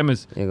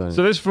dilemmas. Yeah, go on.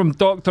 So this is from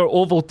Dr.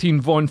 Ovaltine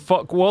von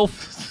Fuckwolf.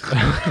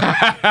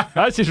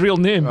 That's his real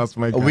name. That's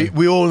my Oh,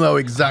 we all know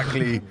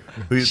exactly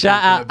who you're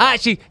 "Shout talking out!" about.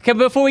 Actually,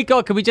 before we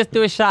go, can we just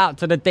do a shout out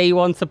to the day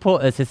one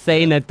supporters,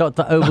 Hussein,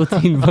 Dr.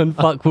 Ovaltine von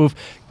Fuckwolf,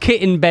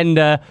 Kitten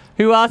Bender.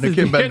 Who else The is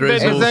Kitten Bender is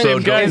Is that also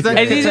same guy? Is that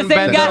Is he the Kitten same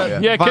Bender guy?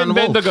 Yeah, Van Ken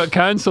Bender Wolf? got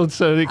cancelled,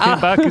 so they came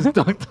back as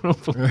Dr.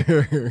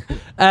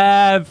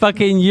 Ovaltine.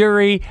 Fucking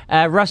Yuri,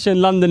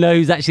 Russian Londoner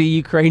who's actually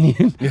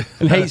Ukrainian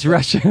and hates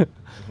Russia.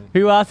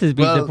 Who else has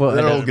been Well, supported?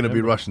 they're all going to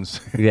be Russians.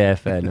 Yeah,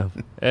 fair enough.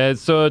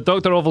 So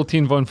Dr.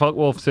 Ovaltine von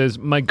Fuckwolf says,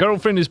 my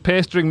girlfriend is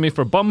pestering me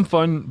for bum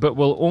fun, but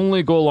will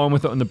only go along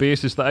with it on the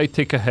basis that I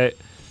take a hit.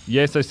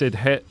 Yes, I said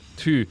hit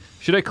too.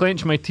 Should I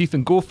clench my teeth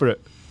and go for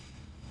it?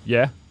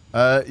 Yeah.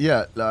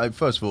 Yeah, like,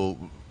 first of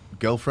all,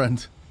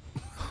 girlfriend.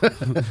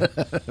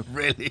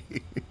 Really?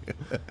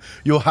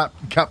 You're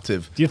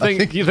captive. Do you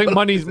think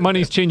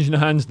money's changing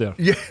hands there?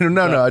 Yeah,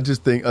 no. I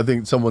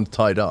think someone's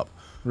tied up.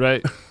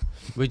 Right.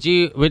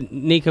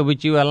 Nico,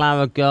 would you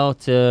allow a girl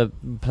to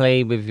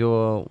play with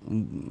your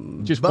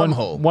Just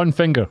Bumhole. one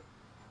finger.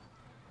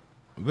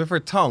 With her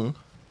tongue.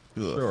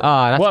 Sure.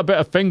 What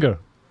about a finger?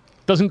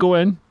 Doesn't go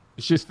in.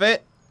 She's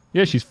fit.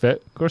 Yeah, she's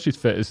fit. Of course she's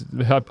fit. It's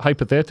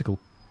hypothetical.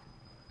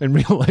 In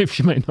real life,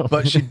 she might not.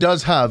 But she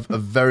does have a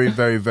very,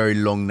 very, very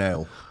long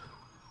nail.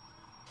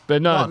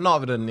 But no.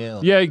 Not with a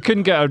nail. Yeah, you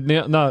couldn't get her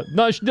nail.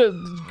 No, she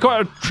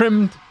got her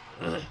trimmed.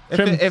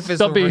 If it's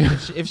stubby.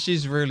 if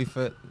she's really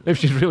fit. If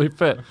she's really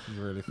fit. She's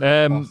really fit.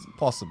 Um,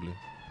 Possibly.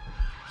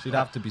 She'd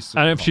have to be super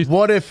And if she's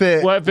What if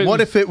it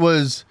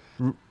was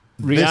this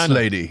Rihanna.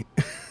 lady,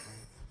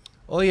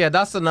 Oh yeah,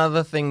 that's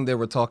another thing they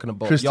were talking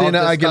about. Christina Y'all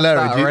discussed Aguilera?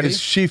 that already? Is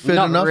she fit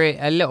not enough?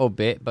 a little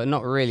bit, but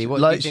not really. What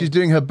do Like you she's think?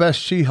 doing her best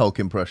She-Hulk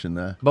impression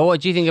there. But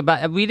what do you think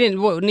about? We didn't.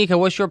 Nico,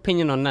 what's your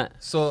opinion on that?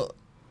 So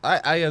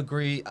I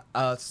agree.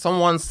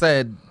 Someone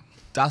said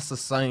that's a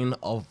sign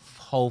of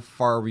how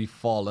far we've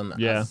fallen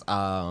as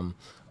a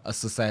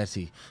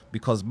society.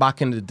 Because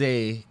back in the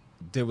day,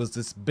 there was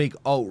this big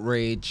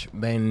outrage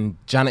when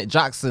Janet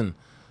Jackson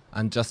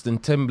and Justin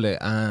Timberlake,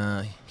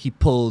 he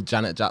pulled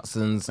Janet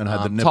Jackson's And had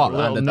the top,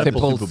 nipple out. and the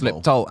Nipple nipple Super Bowl.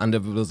 flipped out, and there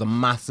was a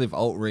massive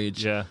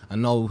outrage. Yeah.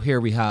 And now here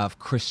we have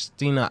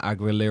Christina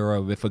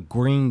Aguilera with a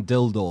green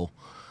dildo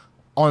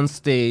on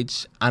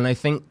stage, and I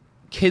think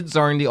kids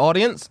are in the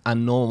audience,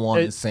 and no one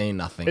is saying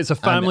nothing. It's a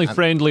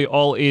family-friendly,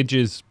 all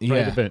ages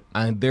pride event.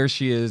 And there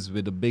she is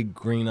with a big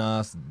green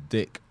ass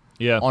dick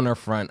on her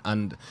front,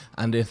 and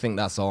they think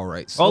that's all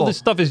right. So, All this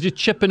stuff is just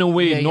chipping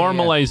away, Yeah.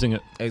 normalizing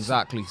it.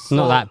 Exactly. It's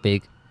not that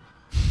big.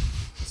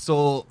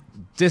 So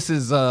this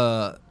is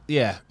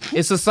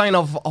it's a sign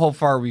of how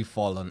far we've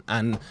fallen,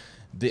 and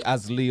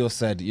as Leo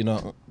said,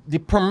 the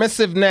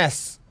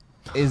permissiveness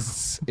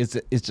is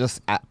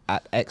just at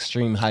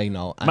extreme high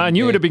now. And Man,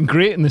 you would have been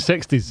great in the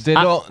 60s.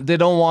 They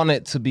don't want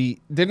it to be.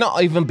 They're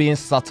not even being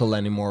subtle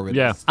anymore with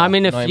this stuff, I'm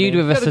in a you know what I feud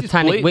mean? with a Yeah, they're just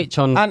satanic blatant. witch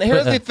on And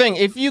here's Twitter. the thing: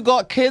 if you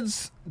got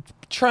kids,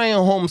 try and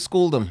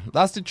homeschool them.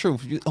 That's the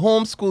truth. You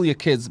homeschool your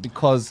kids,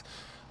 because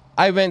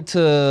I went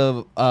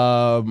to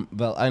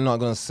well, I'm not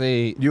gonna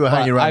say You were but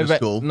hanging around I the went-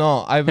 school. No,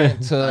 I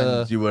went to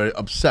And you were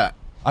upset.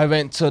 I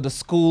went to the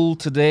school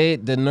today,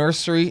 the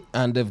nursery,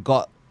 and they've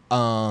got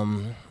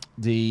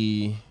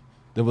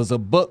there was a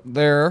book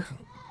there.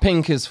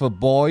 Pink is for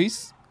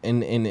boys in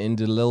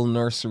the little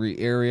nursery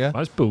area.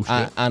 That's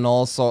bullshit. And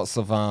all sorts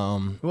of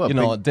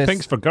this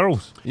Pink's for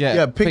girls.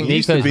 Yeah, pink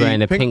used to Nico's be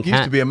wearing a pink used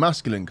hat. to be a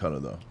masculine color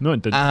though. No,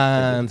 it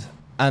didn't.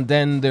 And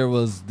then there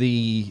was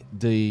the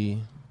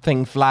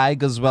thing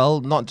flag as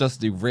well, not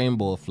just the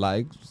rainbow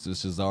flag,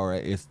 which is all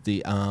right. It's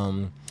the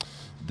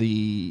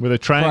With a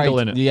triangle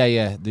pride- in it.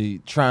 Yeah, the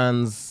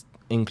trans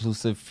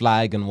inclusive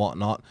flag and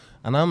whatnot.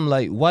 And I'm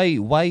like,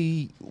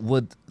 why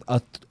would a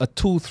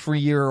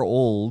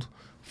 2-3-year-old,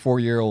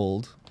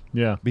 4-year-old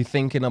Yeah. be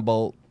thinking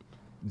about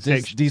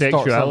these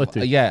Sexuality.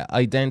 sorts of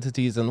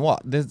identities and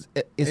what?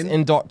 It's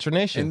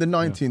indoctrination. In the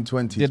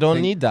 1920s, They don't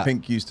need that.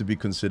 Pink used to be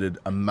considered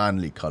a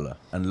manly color,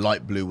 and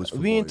light blue was for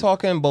we ain't boys.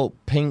 talking about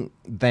pink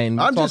then.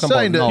 I'm just talking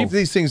saying about that now.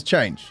 these things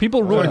change.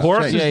 People rode Things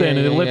horses change. then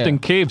and they lived yeah. in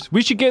caves.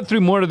 We should get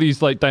through more of these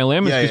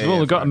dilemmas Yeah, because yeah, we've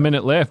only yeah, got a fair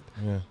minute left.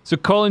 Yeah. So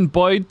Colin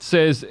Boyd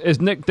says,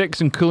 is Nick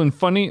Dixon cool and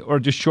funny or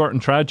just short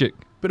and tragic?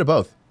 Bit of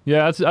both.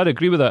 Yeah, I'd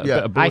agree with that. A Yeah.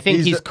 bit of both. I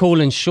think he's cool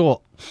and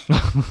short.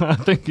 I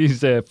think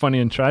he's funny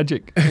and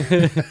tragic.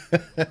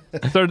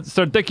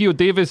 Sir Dickie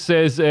Davis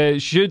says,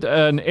 should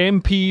an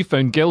MP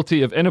found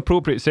guilty of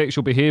inappropriate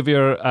sexual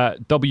behaviour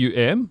at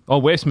WM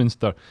or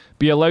Westminster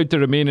be allowed to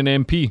remain an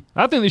MP?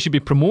 I think they should be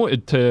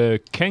promoted to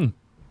King.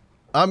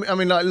 I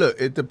mean, like, look,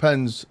 it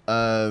depends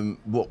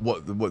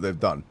what they've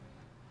done.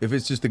 If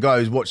it's just the guy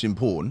who's watching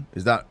porn,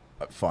 is that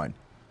fine?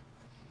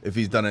 If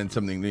he's done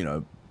something,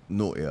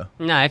 naughtier.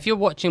 Nah, if you're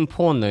watching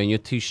porn though and you're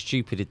too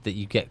stupid that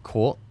you get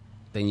caught,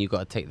 then you got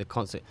to take the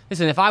consequence.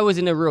 Listen, if I was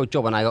in a real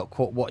job and I got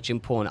caught watching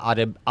porn,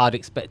 I'd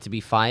expect to be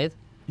fired.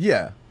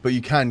 Yeah, but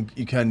you can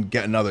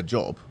get another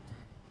job.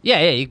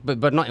 Yeah,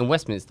 but not in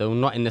Westminster,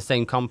 not in the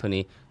same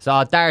company. So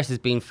our Darius has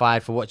been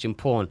fired for watching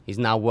porn. He's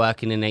now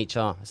working in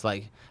HR. It's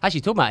like,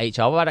 actually, talking about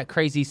HR, what about that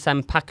crazy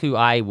Sampaku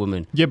Ai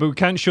woman? Yeah, but we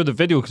can't show the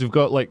video because we've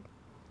got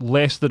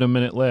less than a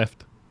minute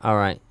left. All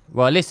right.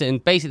 Well, listen,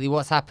 basically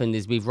what's happened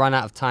is we've run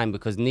out of time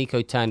because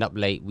Nico turned up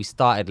late. We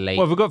started late.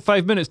 Well, we've got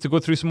 5 minutes to go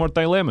through some more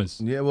dilemmas.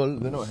 Yeah, well,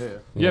 they're not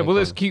here. Yeah, well,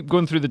 let's keep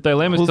going through the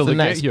dilemmas Who's till the they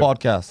next get here.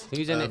 podcast?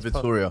 Who's in it?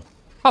 Victoria.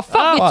 Oh,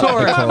 fuck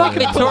Victoria. Fuck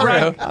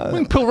Victoria. We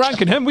can pull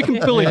ranking him. We can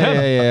bully him.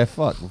 Yeah.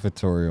 Fuck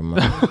Victoria,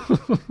 man.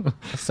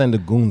 Send the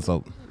goons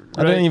out.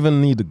 I don't even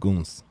need the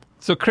goons.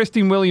 So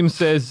Christine Williams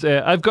says,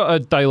 I've got a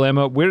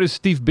dilemma. Where is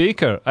Steve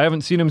Baker? I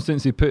haven't seen him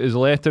since he put his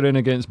letter in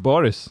against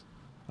Boris.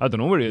 I don't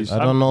know where he is.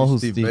 I don't know who's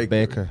Steve Steve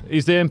Baker.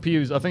 He's the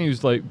MP. I think he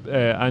was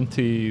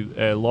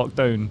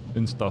anti-lockdown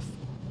and stuff.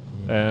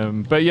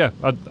 But yeah,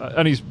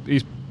 and he's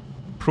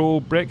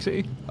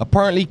pro-Brexit.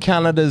 Apparently,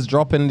 Canada is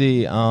dropping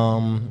the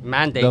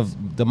Mandate.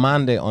 the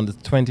mandate on the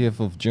 20th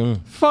of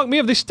June. Fuck me,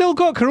 have they still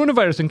got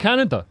coronavirus in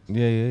Canada?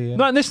 Yeah.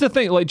 No, and this is the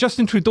thing. Like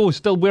Justin Trudeau is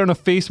still wearing a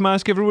face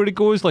mask everywhere he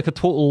goes, like a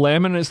total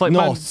lemon. It's like No,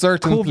 man,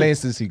 certain COVID.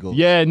 places he goes.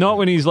 Yeah, not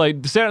when he's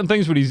like certain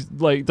things where he's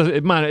like,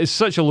 man, it's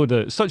such a load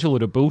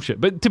of bullshit.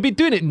 But to be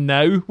doing it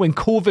now when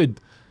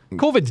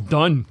COVID's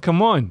done.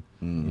 Come on.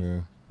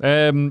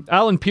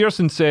 Alan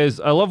Pearson says,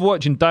 I love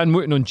watching Dan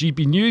Wooten on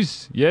GB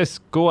News. Yes,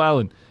 go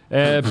Alan.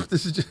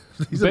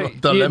 These are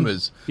not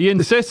dilemmas. He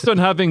insists on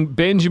having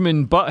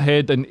Benjamin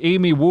Butthead and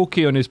Amy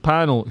Wokey on his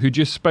panel, who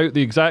just spout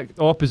the exact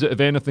opposite of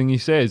anything he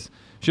says.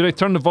 Should I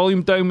turn the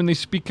volume down when they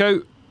speak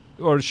out,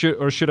 or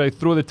should I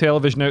throw the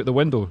television out the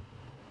window?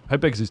 How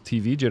big is his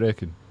TV, do you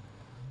reckon?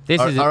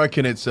 I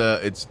reckon it's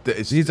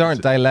These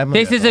aren't dilemmas.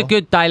 This is a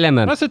good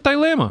dilemma. That's a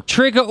dilemma.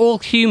 Trigger All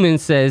Human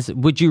says,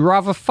 would you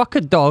rather fuck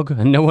a dog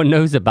and no one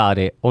knows about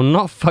it, or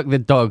not fuck the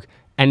dog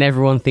and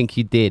everyone think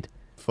you did?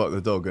 fuck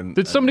the dog. And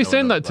Did somebody no one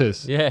send knows that to about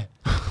us? Yeah.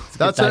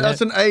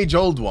 That's an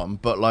age-old one,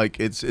 but like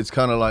it's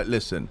kind of like,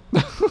 listen,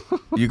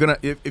 you're gonna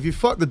if you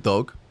fuck the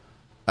dog,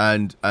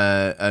 and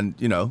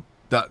you know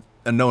that,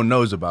 and no one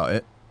knows about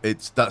it,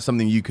 that's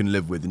something you can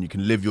live with, and you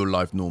can live your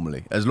life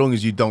normally as long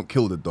as you don't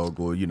kill the dog,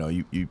 or you know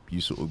you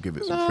sort of give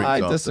it some treats. I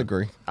after.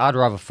 disagree. I'd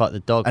rather fuck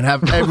the dog. And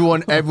have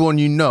everyone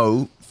you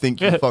know think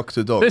you fucked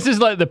the dog. This is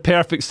like the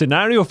perfect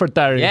scenario for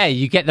Darius. Yeah,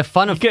 you get the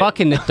fun of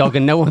fucking the dog,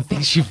 and no one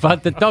thinks you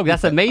fucked the dog.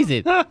 That's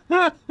amazing.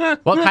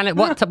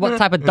 What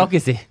type of dog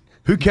is it?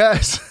 Who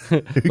cares?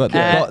 But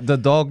the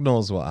dog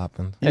knows what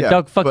happened. The Yeah,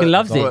 dog fucking but-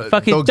 loves but it.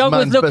 Fucking dog's dog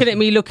was man's looking best- at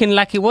me looking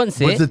like he wants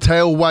Was it. the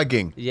tail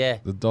wagging? Yeah.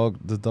 The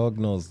dog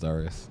knows,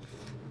 Darius.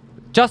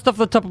 Just off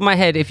the top of my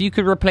head, if you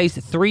could replace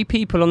 3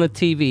 people on the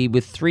TV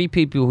with 3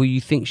 people who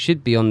you think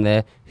should be on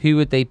there, who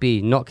would they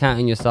be? Not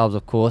counting yourselves,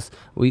 of course.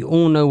 We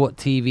all know what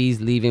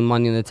TV's leaving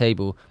money on the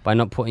table by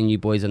not putting you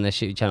boys on their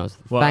shitty channels.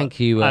 Well, Thank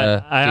you.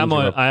 I am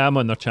Ginger Rob.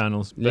 on their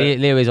channels. but-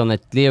 Leo is on the.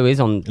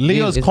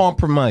 Leo's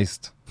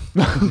compromised.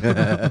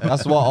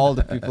 That's what all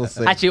the people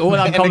say. Actually, all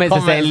our In the comments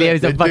are saying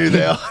Leo's a They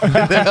do.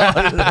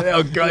 fucking. They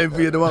are going for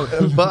you at the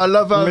moment. But I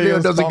love how Leo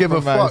Leo's doesn't give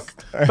a fuck.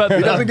 compromised. But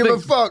He doesn't give a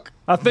fuck.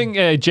 I think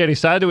Jerry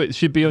Sadowitz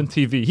should be on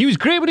TV. He was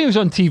great when he was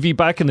on TV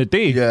back in the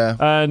day. Yeah.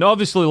 And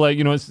obviously, like,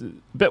 you know, it's a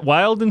bit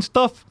wild and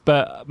stuff.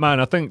 But, man,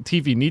 I think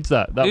TV needs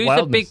that Who's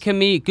wildness. a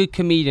big good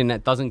comedian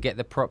that doesn't get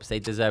the props they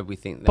deserve? We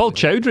think. Paul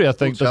Chowdhury, I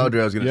think. Chowdhury, doesn't-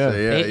 I was going to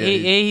say,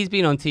 yeah. He's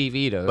been on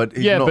TV though. But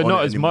he's Yeah, not but on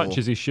not it as anymore. much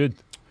as he should.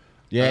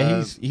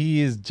 Yeah, he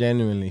is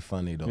genuinely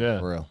funny though. Yeah.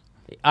 For real.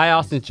 I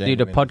asked him to do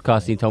the Genuinely podcast.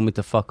 And he told me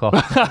to fuck off.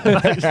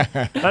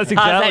 That's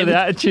exactly the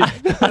attitude. I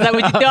was like,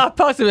 would you do our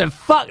podcast? He went,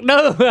 fuck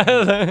no.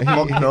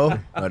 Fuck no,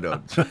 I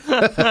don't.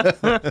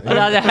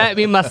 That hurt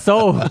me in my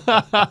soul.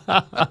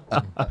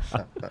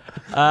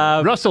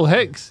 Russell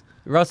Hicks.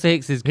 Russell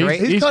Hicks is great.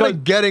 He's He's kind got-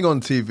 of getting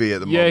on TV at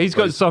the moment. Yeah, he's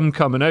got but- some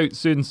coming out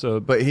soon. So,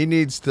 But he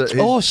needs to.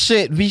 Oh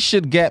shit, we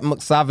should get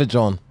McSavage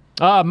on.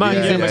 man,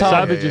 Yeah, yeah, yeah,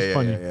 Savage yeah, is yeah,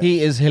 funny. yeah, yeah.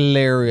 He is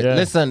hilarious. Yeah.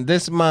 Listen,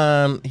 this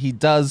man, he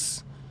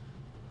does,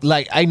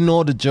 like, I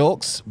know the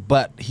jokes,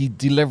 but he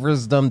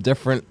delivers them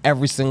different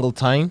every single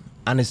time.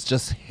 And it's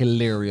just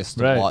hilarious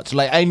to Right. watch.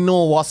 Like, I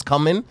know what's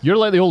coming. You're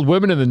like the old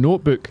woman in the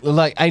Notebook.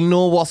 Like, I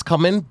know what's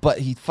coming, but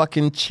he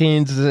fucking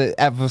changes it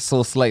ever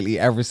so slightly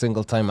every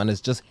single time. And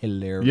it's just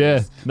hilarious.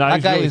 Yeah. Nah, that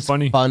he's guy really is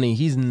funny.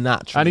 He's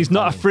natural. And he's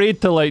not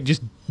afraid to, like,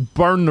 just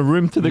burn the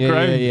room to the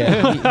ground.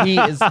 Yeah.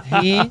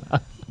 he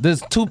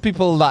there's 2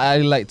 people that I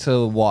like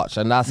to watch,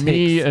 and that's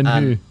Me Hicks and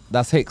who?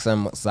 That's Hicks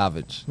and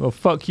Savage. Well,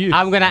 fuck you.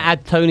 I'm going to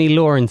add Tony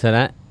Law into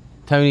that.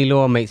 Tony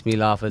Law makes me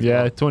laugh as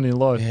Yeah, well. Tony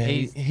Law.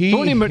 He's-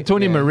 Tony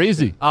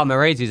Moresi. Oh,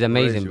 Moraes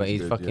amazing, Moraes but was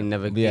he's good, fucking yeah.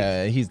 never good.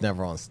 Yeah, he's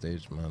never on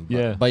stage, man.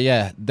 Yeah. But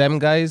them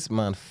guys,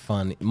 man,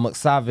 funny.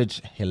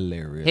 McSavage,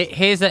 hilarious.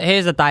 Here's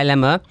a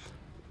dilemma.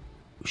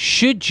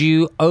 Should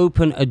you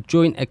open a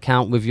joint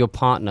account with your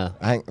partner?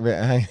 Hang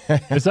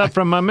Is that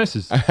from my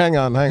missus?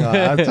 on.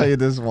 I'll tell you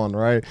this one,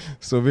 right?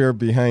 So we were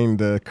behind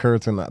the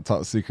curtain at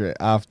Top Secret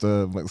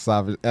after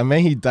McSavage. And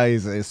when he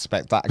dies, it's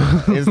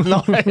spectacular. It's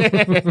not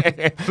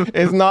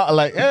it's not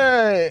like,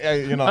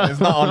 you know, it's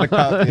not on the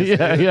cut.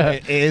 Yeah.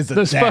 It is a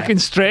There's death. fucking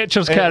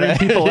stretchers carrying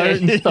people out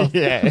and stuff.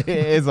 Yeah, it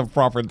is a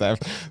proper death.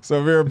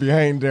 So we were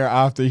behind there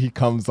after he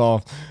comes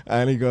off,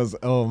 and he goes,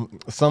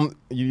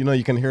 you know,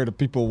 you can hear the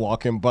people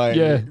walking by,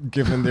 Yeah.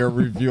 giving their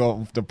review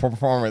of the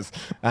performance,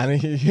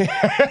 and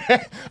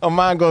a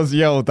man goes,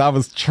 "Yo, that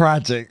was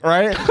tragic,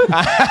 right?"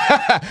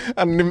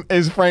 And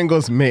his friend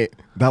goes, "Mate,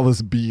 that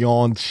was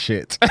beyond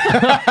shit."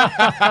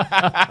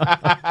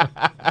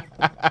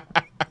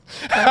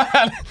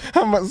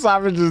 And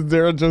Savage is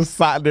there, just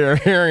sat there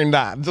hearing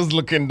that, just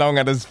looking down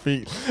at his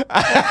feet.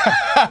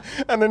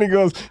 And then he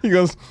goes,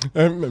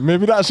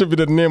 maybe that should be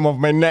the name of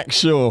my next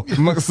show,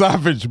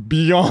 McSavage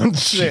Beyond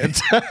Shit.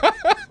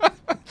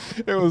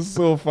 It was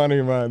so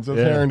funny, man. Just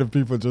hearing the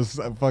people just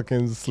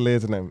fucking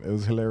slating him. It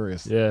was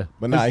hilarious. Yeah.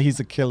 But nah, he's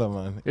a killer,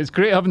 man. It's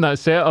great having that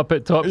setup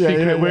at Top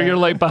Secret where yeah. you're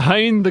like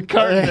behind the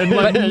curtain and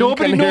like You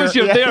nobody can knows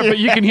hear- you're there, but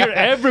you can hear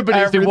everybody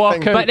as they walk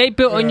Everything. out. But they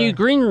built a new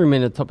green room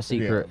in the Top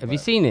Secret. Have you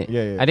seen it?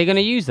 Yeah, yeah. Are they going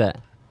to use that?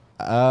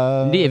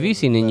 Have you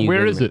seen the new Where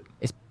green is room? it?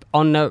 It's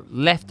on the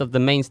left of the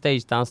main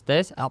stage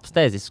downstairs.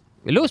 Upstairs,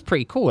 it looks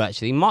pretty cool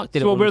actually. Mark did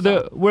it. So on where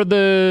himself.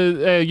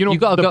 you You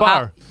gotta the go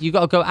bar. out. You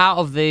gotta go out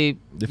of the.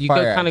 You go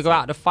fire kind of go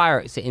exit. out the fire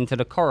exit into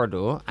the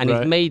corridor, and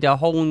Right. it's made a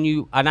whole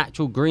new, an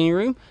actual green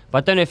room. But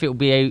I don't know if it'll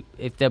be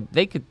if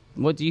they could.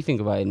 What do you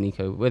think about it,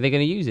 Nico? Were they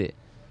going to use it?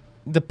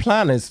 The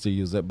plan is to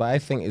use it, but I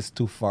think it's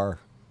too far.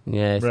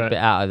 Yeah, it's a Right. bit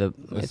out of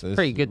the. It's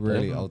pretty good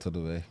Really though. out of the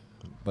way.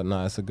 But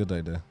nah, it's a good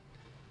idea.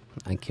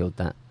 I killed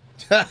that.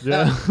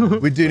 Yeah.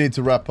 We do need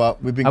to wrap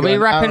up. We've been Are we going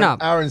wrapping hour,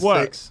 up? Hour and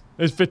What? 6.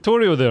 Is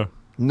Vittorio there?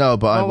 No,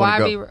 but I Well, why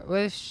want are to we? go.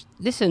 Well,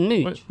 listen,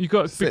 Nooch. What? You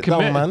got to Sit commit.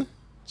 down, man.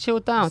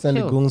 Chill down. Send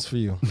the chill. goons for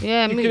you.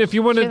 Yeah, You Mooch, can, if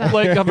you want to chill out.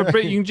 like have a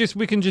break,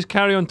 we can just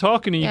carry on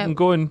talking and you Yeah. can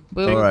go and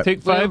We'll- take, All right.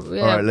 take 5. Well,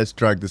 yeah. All right, let's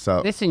drag this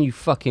out. Listen, you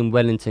fucking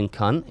Wellington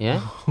cunt.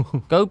 Yeah,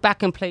 go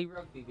back and play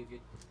rugby with your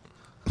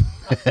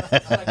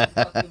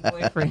fucking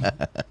boyfriend.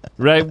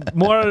 Right,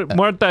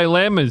 more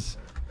dilemmas.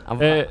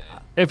 I'm-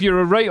 If you're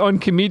a right-on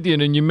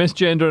comedian and you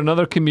misgender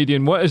another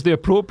comedian, what is the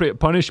appropriate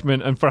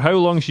punishment, and for how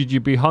long should you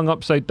be hung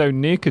upside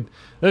down naked?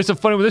 This is a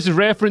funny one. This is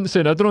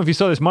referencing. I don't know if you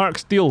saw this. Mark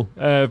Steele,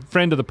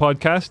 friend of the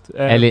podcast.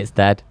 Elliot's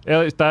dad.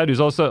 Elliot's dad, who's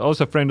also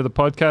a friend of the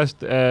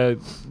podcast.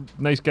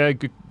 Nice guy,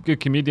 good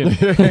comedian.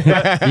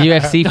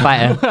 UFC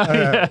fighter.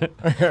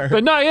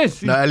 But no, he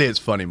is. No, Elliot's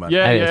funny, man.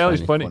 Yeah, Elliot's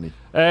Elliot's funny. funny.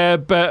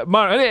 But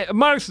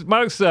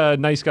Mark's a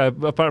nice guy,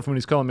 apart from when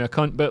he's calling me a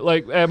cunt. But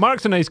like,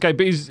 Mark's a nice guy.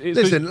 But he's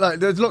Listen, like,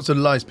 there's lots of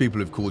nice people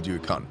who've called you a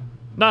cunt.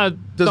 not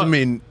Doesn't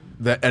mean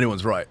that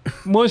anyone's right.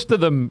 most of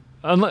them.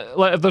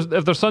 Like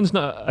if their son's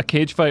not a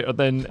cage fighter,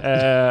 then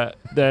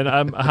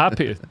I'm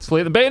happy to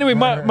slate them. But anyway,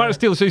 Mark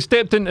Steele. So he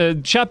stepped into.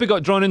 Shappy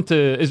got drawn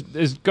into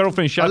his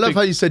girlfriend. Shappy. I love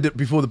how you said that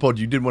before the pod.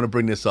 You didn't want to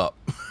bring this up.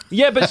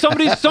 Yeah, but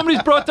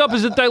somebody's brought up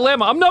as a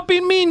dilemma. I'm not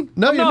being mean.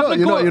 No, I'm you're not, having a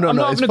you're go- not, you're not, I'm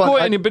no, not it's having a fine. go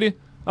at I- anybody.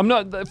 I'm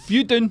not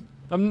feuding.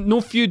 I'm no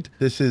feud.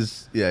 This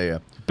is, yeah.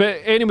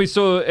 But anyway,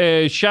 so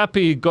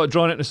Shappy got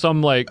drawn into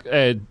some like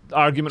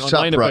argument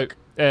online Shaparak.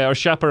 or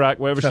Shaparak,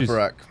 whatever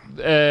Shaparak.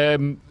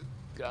 she's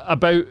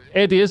about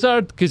Eddie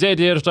Izzard, because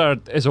Eddie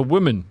Izzard is a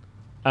woman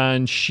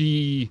and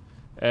she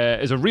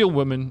is a real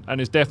woman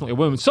and is definitely a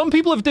woman. Some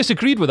people have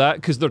disagreed with that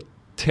because they're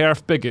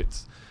turf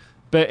bigots.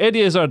 But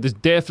Eddie Izzard is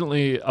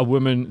definitely a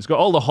woman. It's got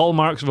all the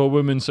hallmarks of a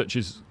woman, such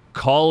as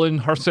calling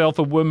herself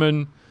a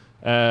woman.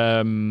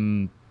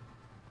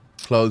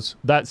 Clothes.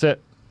 That's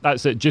it.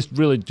 Just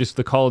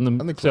the calling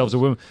themselves a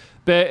woman.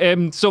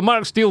 But so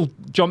Mark Steele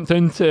jumped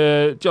in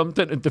to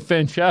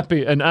defend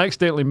Shappy and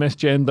accidentally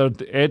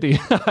misgendered Eddie.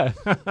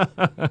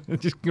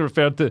 Just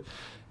referred to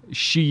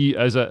she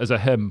as a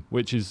him,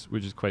 which is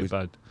quite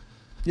bad.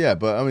 Yeah,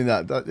 but I mean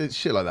it's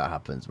shit like that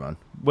happens, man.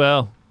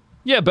 Well,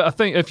 yeah, but I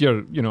think if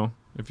you're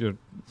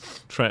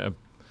trying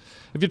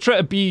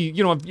to be,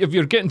 if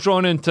you're getting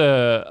drawn into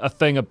a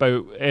thing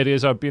about Eddie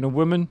Izzard being a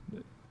woman,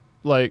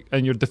 like,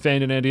 and you're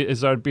defending Eddie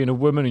Izzard being a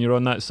woman and you're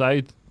on that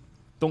side,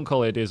 don't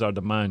call Eddie Izzard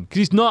a man, because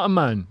he's not a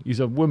man, he's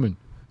a woman.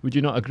 Would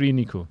you not agree,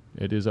 Nico?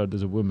 Eddie Izzard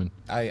is a woman.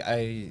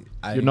 I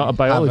You're not a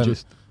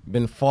biologist. haven't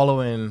been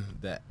following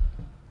that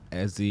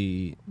as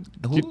the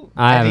who?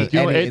 I haven't. Do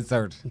you know Eddie Ed-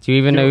 Izzard. Do you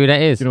even know who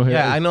that is? You know who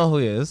Yeah, it I is? know who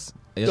he is.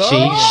 She,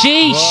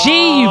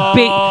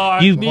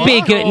 you Nico.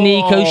 bigot,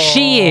 Nico.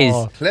 She is.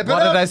 Clip it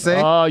What up. did I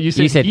say? Oh, you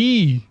said, said-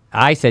 he.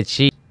 I said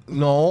she.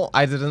 No,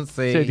 I didn't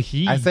say. Said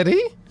he. I said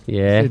he.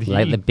 Yeah, Said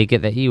like he. the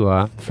bigot that you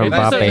are from Did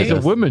I say He's a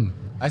Barbados. woman.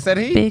 I said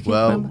he. Bigot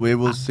Well, from- we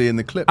will see in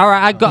the clip. All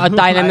right, I got a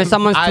dilemma.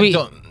 Someone's tweet.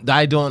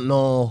 I don't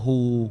know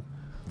who.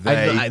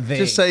 They.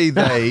 Just say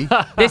they.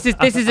 This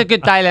is a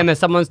good dilemma.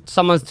 Someone's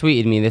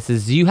tweeted me. This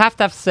is: you have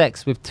to have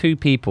sex with two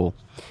people,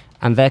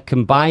 and their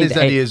combined Is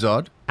Eddie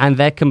Izzard? and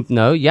their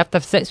no, you have to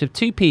have sex with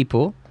two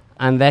people,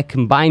 and their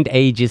combined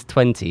age is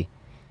 20.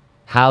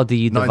 How do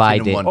you 19 divide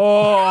and it? one.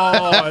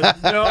 Oh,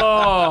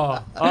 no.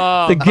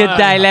 Oh, It's a good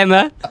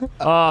dilemma.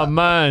 oh,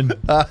 man.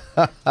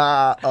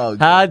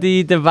 How do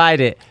you divide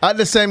it? At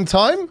the same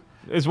time?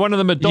 Is one of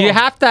them a dog? You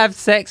have to have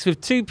sex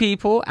with two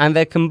people, and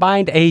their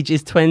combined age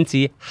is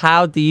 20.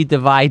 How do you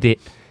divide it?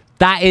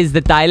 That is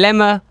the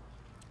dilemma.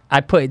 I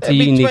put it to It'd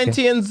you, be Nico.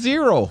 20 and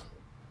 0.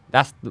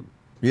 That's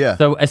Yeah.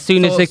 so. As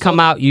soon as So- they come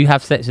so- out, you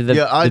have sex with them.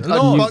 Yeah, I'd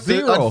No, fuck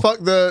zero. I'd fuck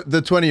the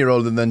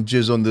 20-year-old and then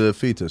jizz on the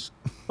fetus.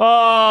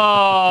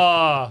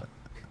 Oh.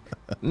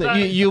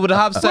 You would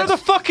have Where sex. the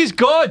fuck is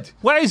God?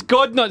 Why is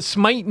God not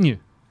smiting you?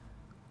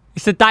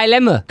 It's a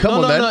dilemma.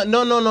 Come on, then.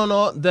 No.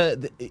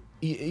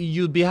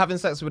 You'd be having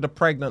sex with a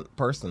pregnant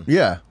person.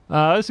 Yeah.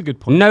 That's a good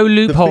point. No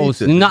loopholes.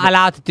 fetus. You're not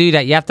allowed to do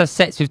that. You have to have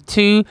sex with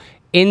two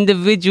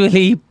individual.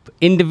 They've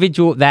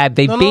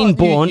been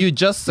born. You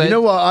just said. You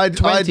know what? I'd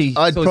 20,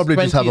 I'd so it's probably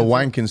just have a 20 and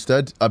wank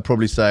instead. I'd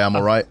probably say I'm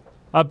all right.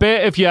 I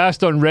bet if you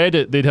asked on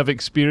Reddit, they'd have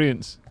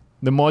experience.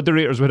 The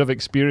moderators would have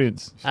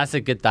experience. That's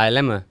a good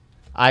dilemma.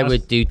 I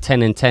would do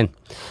 10 and 10.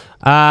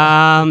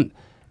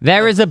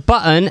 There is a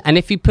button, and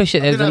if you push it,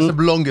 I think there's that's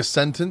the longest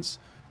sentence.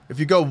 If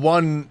you go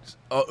one,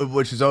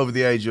 which is over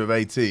the age of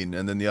 18,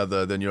 and then the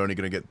other, then you're only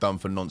going to get done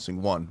for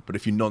noncing one. But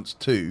if you nonce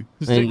two,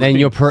 then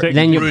you're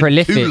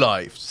prolific. 2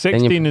 lives.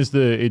 16 is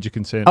the age of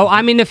consent. Oh,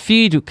 I'm in a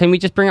feud. Can we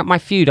just bring up my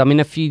feud? I'm in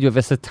a feud with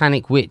a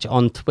satanic witch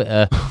on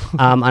Twitter,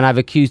 and I've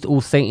accused all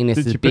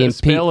Satanists Did of being put a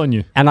spell on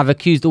you? And I've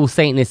accused all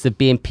Satanists of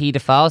being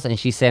paedophiles, and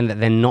she's saying that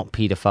they're not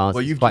paedophiles.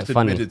 Well, you've quite just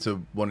funny. admitted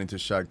to wanting to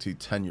shag 2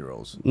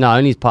 10-year-olds. No,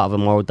 only as part of a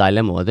moral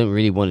dilemma. I don't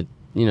really want to.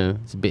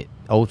 It's a bit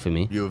old for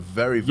me. You were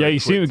very, Yeah, very you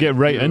seem to quick. get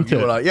right You into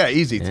were it. like, yeah,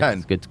 easy, Yeah, 10.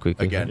 it's good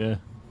quickly. Again.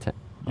 Yeah.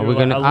 Are we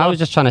gonna? I was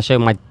just trying to show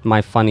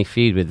my funny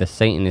feud with the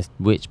Satanist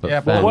witch, but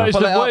Yeah, fair but What enough. is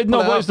Pull the, it up, what, no,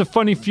 pull it what up. is the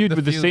funny feud The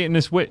with the feud.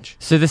 Satanist witch?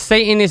 So the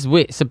Satanist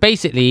witch. So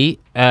basically,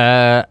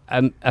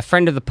 a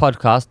friend of the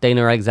podcast,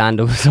 Dana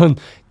Alexander, was on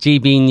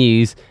GB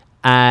News,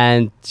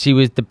 and she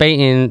was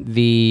debating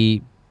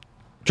the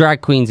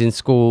drag queens in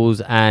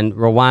schools and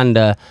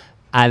Rwanda,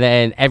 and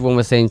then everyone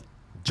was saying,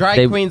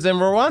 Drag queens in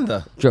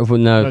Rwanda.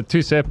 no,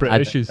 Two separate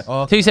issues.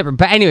 two separate.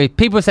 But anyway,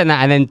 people were saying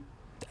that, and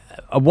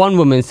then one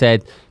woman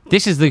said,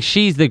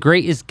 she's the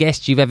greatest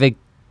guest you've ever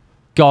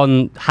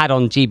had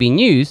on GB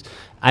News,"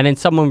 and then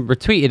someone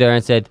retweeted her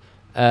and said,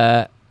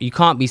 "You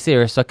can't be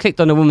serious." So I clicked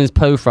on the woman's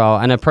profile,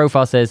 and her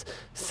profile says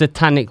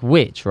 "satanic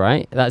witch,"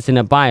 right? That's in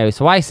her bio.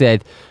 So I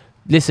said,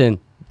 "Listen,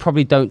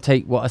 probably don't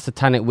take what a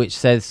satanic witch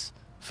says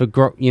for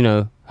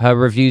her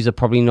reviews are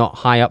probably not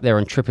high up there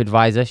on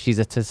TripAdvisor. She's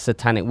a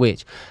satanic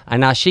witch."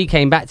 And now she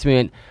came back to me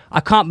and went, "I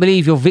can't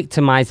believe you're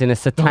victimizing a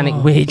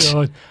satanic witch."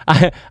 God.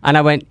 And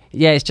I went,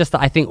 "Yeah, it's just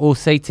that I think all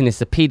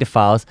Satanists are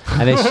pedophiles."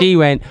 And then she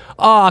went,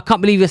 "Oh, I can't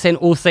believe you're saying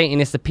all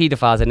Satanists are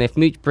pedophiles." And if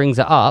Mooch brings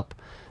it up,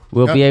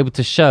 we'll be able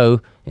to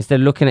show,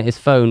 instead of looking at his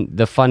phone,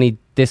 the funny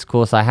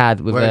discourse I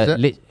had with Where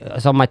is it?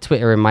 it's on my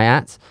Twitter in my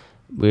ads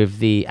with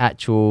the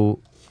actual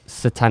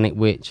satanic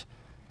witch.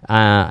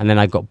 And then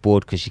I got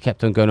bored because she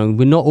kept on going on,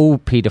 "We're not all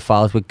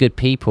pedophiles, we're good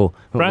people."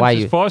 Why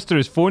Francis you Foster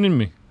is phoning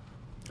me.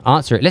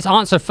 answer it? Let's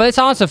answer first.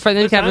 Then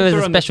we can have answer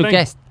a on the special thing.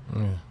 guest.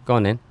 Go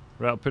on in.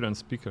 Right, I'll put it on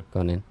speaker. Go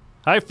on in.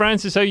 Hi,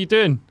 Francis. How you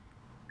doing?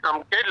 I'm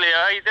good, Leo.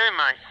 How you doing,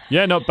 mate?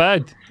 Yeah, not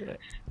bad.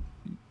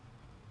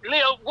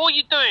 Leo, what are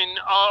you doing?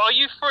 Are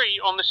you free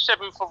on the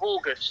 7th of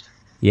August?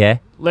 Yeah.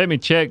 Let me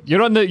check. You're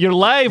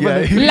live Yeah.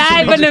 on the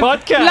Live on the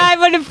podcast. live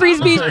on the Free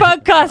Speech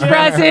podcast,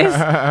 Francis.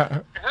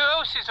 Who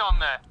else is on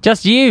there?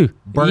 Just you.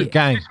 Bird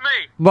gang. It's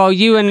me. Well,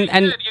 you and Good.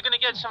 You're going to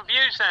get some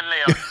views then,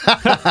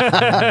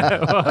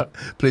 Leo.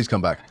 Please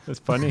come back. That's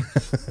funny,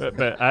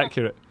 but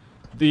accurate.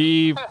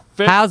 The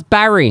how's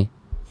Barry,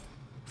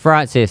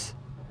 Francis?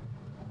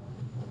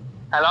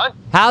 Hello?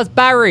 How's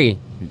Barry?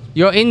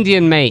 Your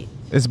Indian mate.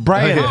 It's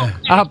Brian.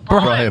 Oh,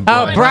 Brian.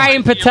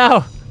 Brian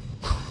Patel.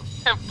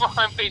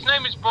 Brian, his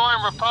name is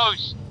Brian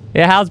Repose.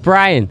 Yeah, how's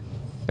Brian?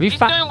 Have you He's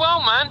found? doing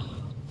well, man.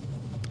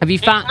 Have you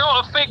He's found?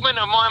 not a figment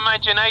of my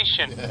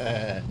imagination.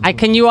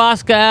 Can you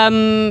ask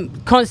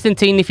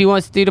Constantine if he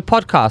wants to do the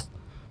podcast?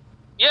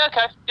 Yeah,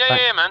 okay.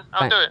 Yeah, man.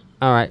 I'll do it.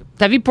 All right.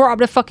 Have you brought up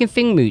the fucking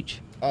thing, Mooch?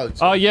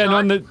 Oh yeah, and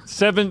on the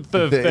 7th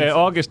of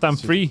August, I'm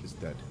free. It's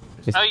dead.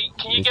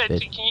 Can you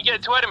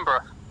get to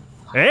Edinburgh?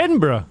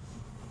 Edinburgh?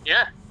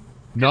 Yeah.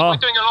 No. We're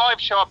doing a live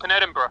show up in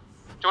Edinburgh.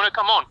 Do you want to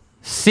come on?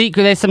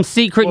 There's some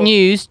secret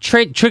news.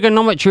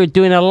 Trigonometry are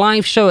doing a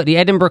live show at the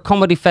Edinburgh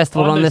Comedy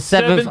Festival on the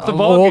 7th of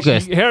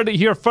August. You heard it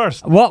here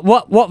first.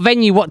 What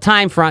venue? What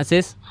time,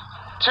 Francis?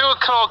 2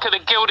 o'clock at the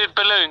Gilded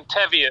Balloon,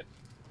 Teviot.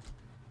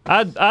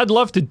 I'd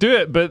love to do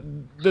it, but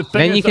the thing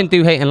Then is you can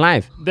do Hating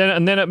Live.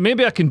 then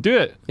maybe I can do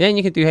it. Yeah,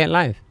 you can do Hating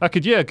Live. I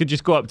could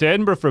just go up to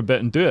Edinburgh for a bit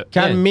and do it.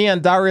 Can me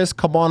and Darius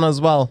come on as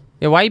well?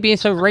 Yeah, why are you being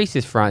so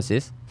racist,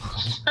 Francis?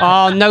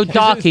 Oh, no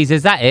darkies,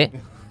 is that it?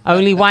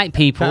 Only white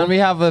people. Can we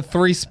have a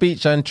 3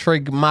 speech and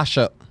trig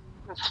mashup?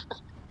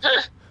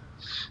 I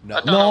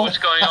don't know what's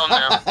going on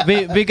now.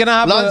 We're gonna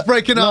have Lines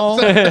breaking up.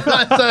 So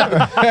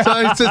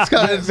it's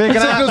kind of,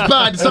 signal's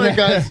bad. Sorry,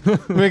 guys.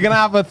 We're gonna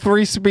have a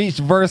 3 speech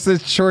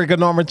versus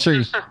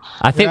trigonometry.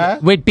 I think Yeah?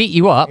 we'd beat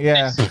you up.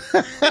 Yeah.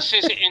 This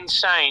is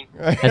insane.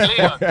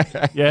 Leo,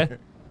 Yeah,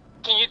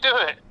 can you do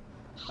it?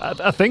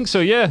 I think so.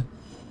 Yeah.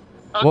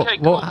 Okay,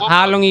 cool.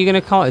 How long are you going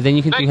to call it? Then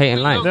you can do Hating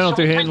Live. Then I'll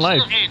do Hating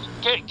Live.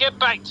 Get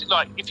back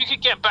to, if you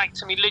could get back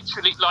to me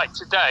literally,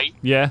 today,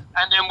 Yeah.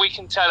 and then we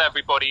can tell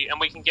everybody, and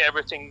we can get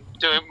everything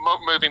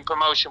moving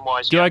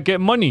promotion-wise. Do I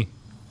get money?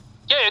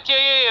 Yeah.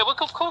 Well,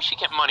 of course you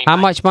get money, How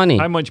mate. much money?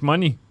 How much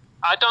money?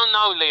 I don't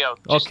know, Leo.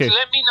 Just Okay.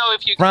 let me know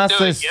if you can do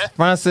Francis, it, yeah?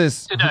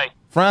 Francis, Today.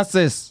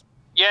 Francis.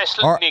 Yes,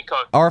 Our, Nico.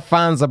 our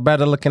fans are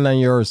better looking than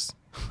yours.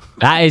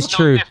 That is It's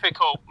true. not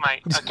difficult,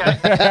 mate, okay?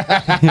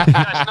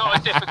 That's not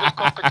a difficult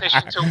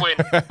competition to win.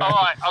 All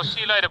right, I'll see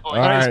you later, boys.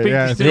 right, speak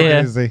to you soon.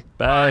 Yeah. easy.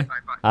 Bye.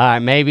 All right,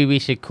 maybe we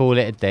should call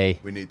it a day.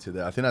 We need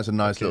to. I think that's a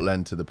nice little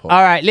end to the pod.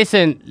 All right,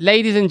 listen,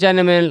 ladies and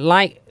gentlemen,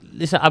 like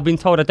listen, I've been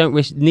told I don't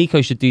wish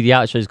Nico should do the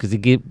outros because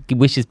he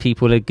wishes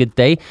people a good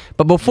day.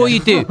 But before you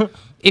do,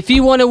 if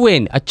you want to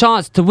win, a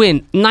chance to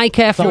win,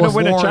 Nike Air Force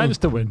win a chance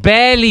to win.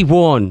 Barely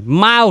worn,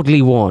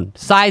 mildly worn,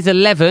 size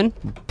 11,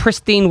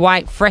 pristine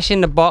white, fresh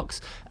in the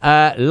box.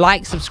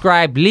 Like,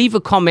 subscribe, leave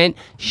a comment,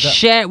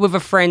 share it with a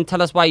friend,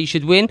 tell us why you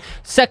should win.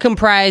 Second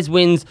prize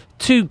wins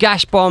 2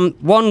 Gash Bomb,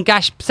 1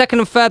 Gash. Second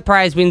and third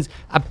prize wins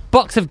a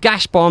box of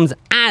Gash Bombs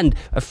and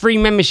a free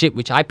membership,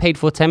 which I paid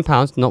for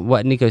 £10, not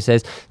what Nico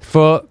says,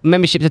 for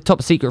membership to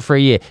Top Secret for a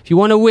year. If you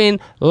want to win,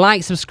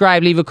 like,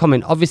 subscribe, leave a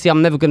comment. Obviously,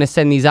 I'm never going to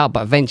send these out,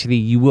 but eventually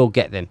you will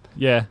get them.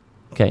 Yeah.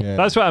 Okay. Yeah.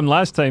 That's what happened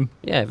last time.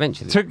 Yeah,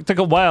 eventually. Took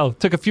a while.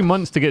 Took a few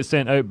months to get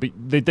sent out, but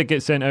they did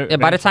get sent out. Yeah,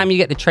 by the time you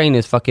get the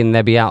trainers, fucking,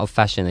 they'll be out of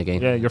fashion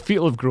again. Yeah, your feet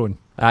will have grown.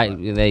 All right,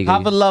 there you go.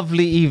 Have a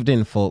lovely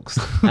evening, folks,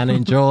 and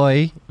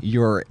enjoy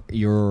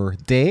your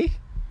day,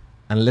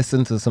 and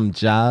listen to some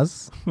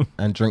jazz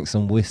and drink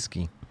some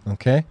whiskey.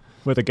 Okay,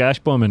 With a Gash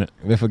Bomb in it.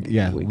 with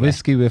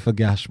whiskey with a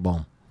gash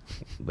bomb.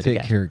 With a Take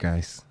gash. care,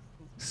 guys.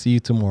 See you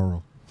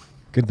tomorrow.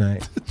 Good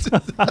night.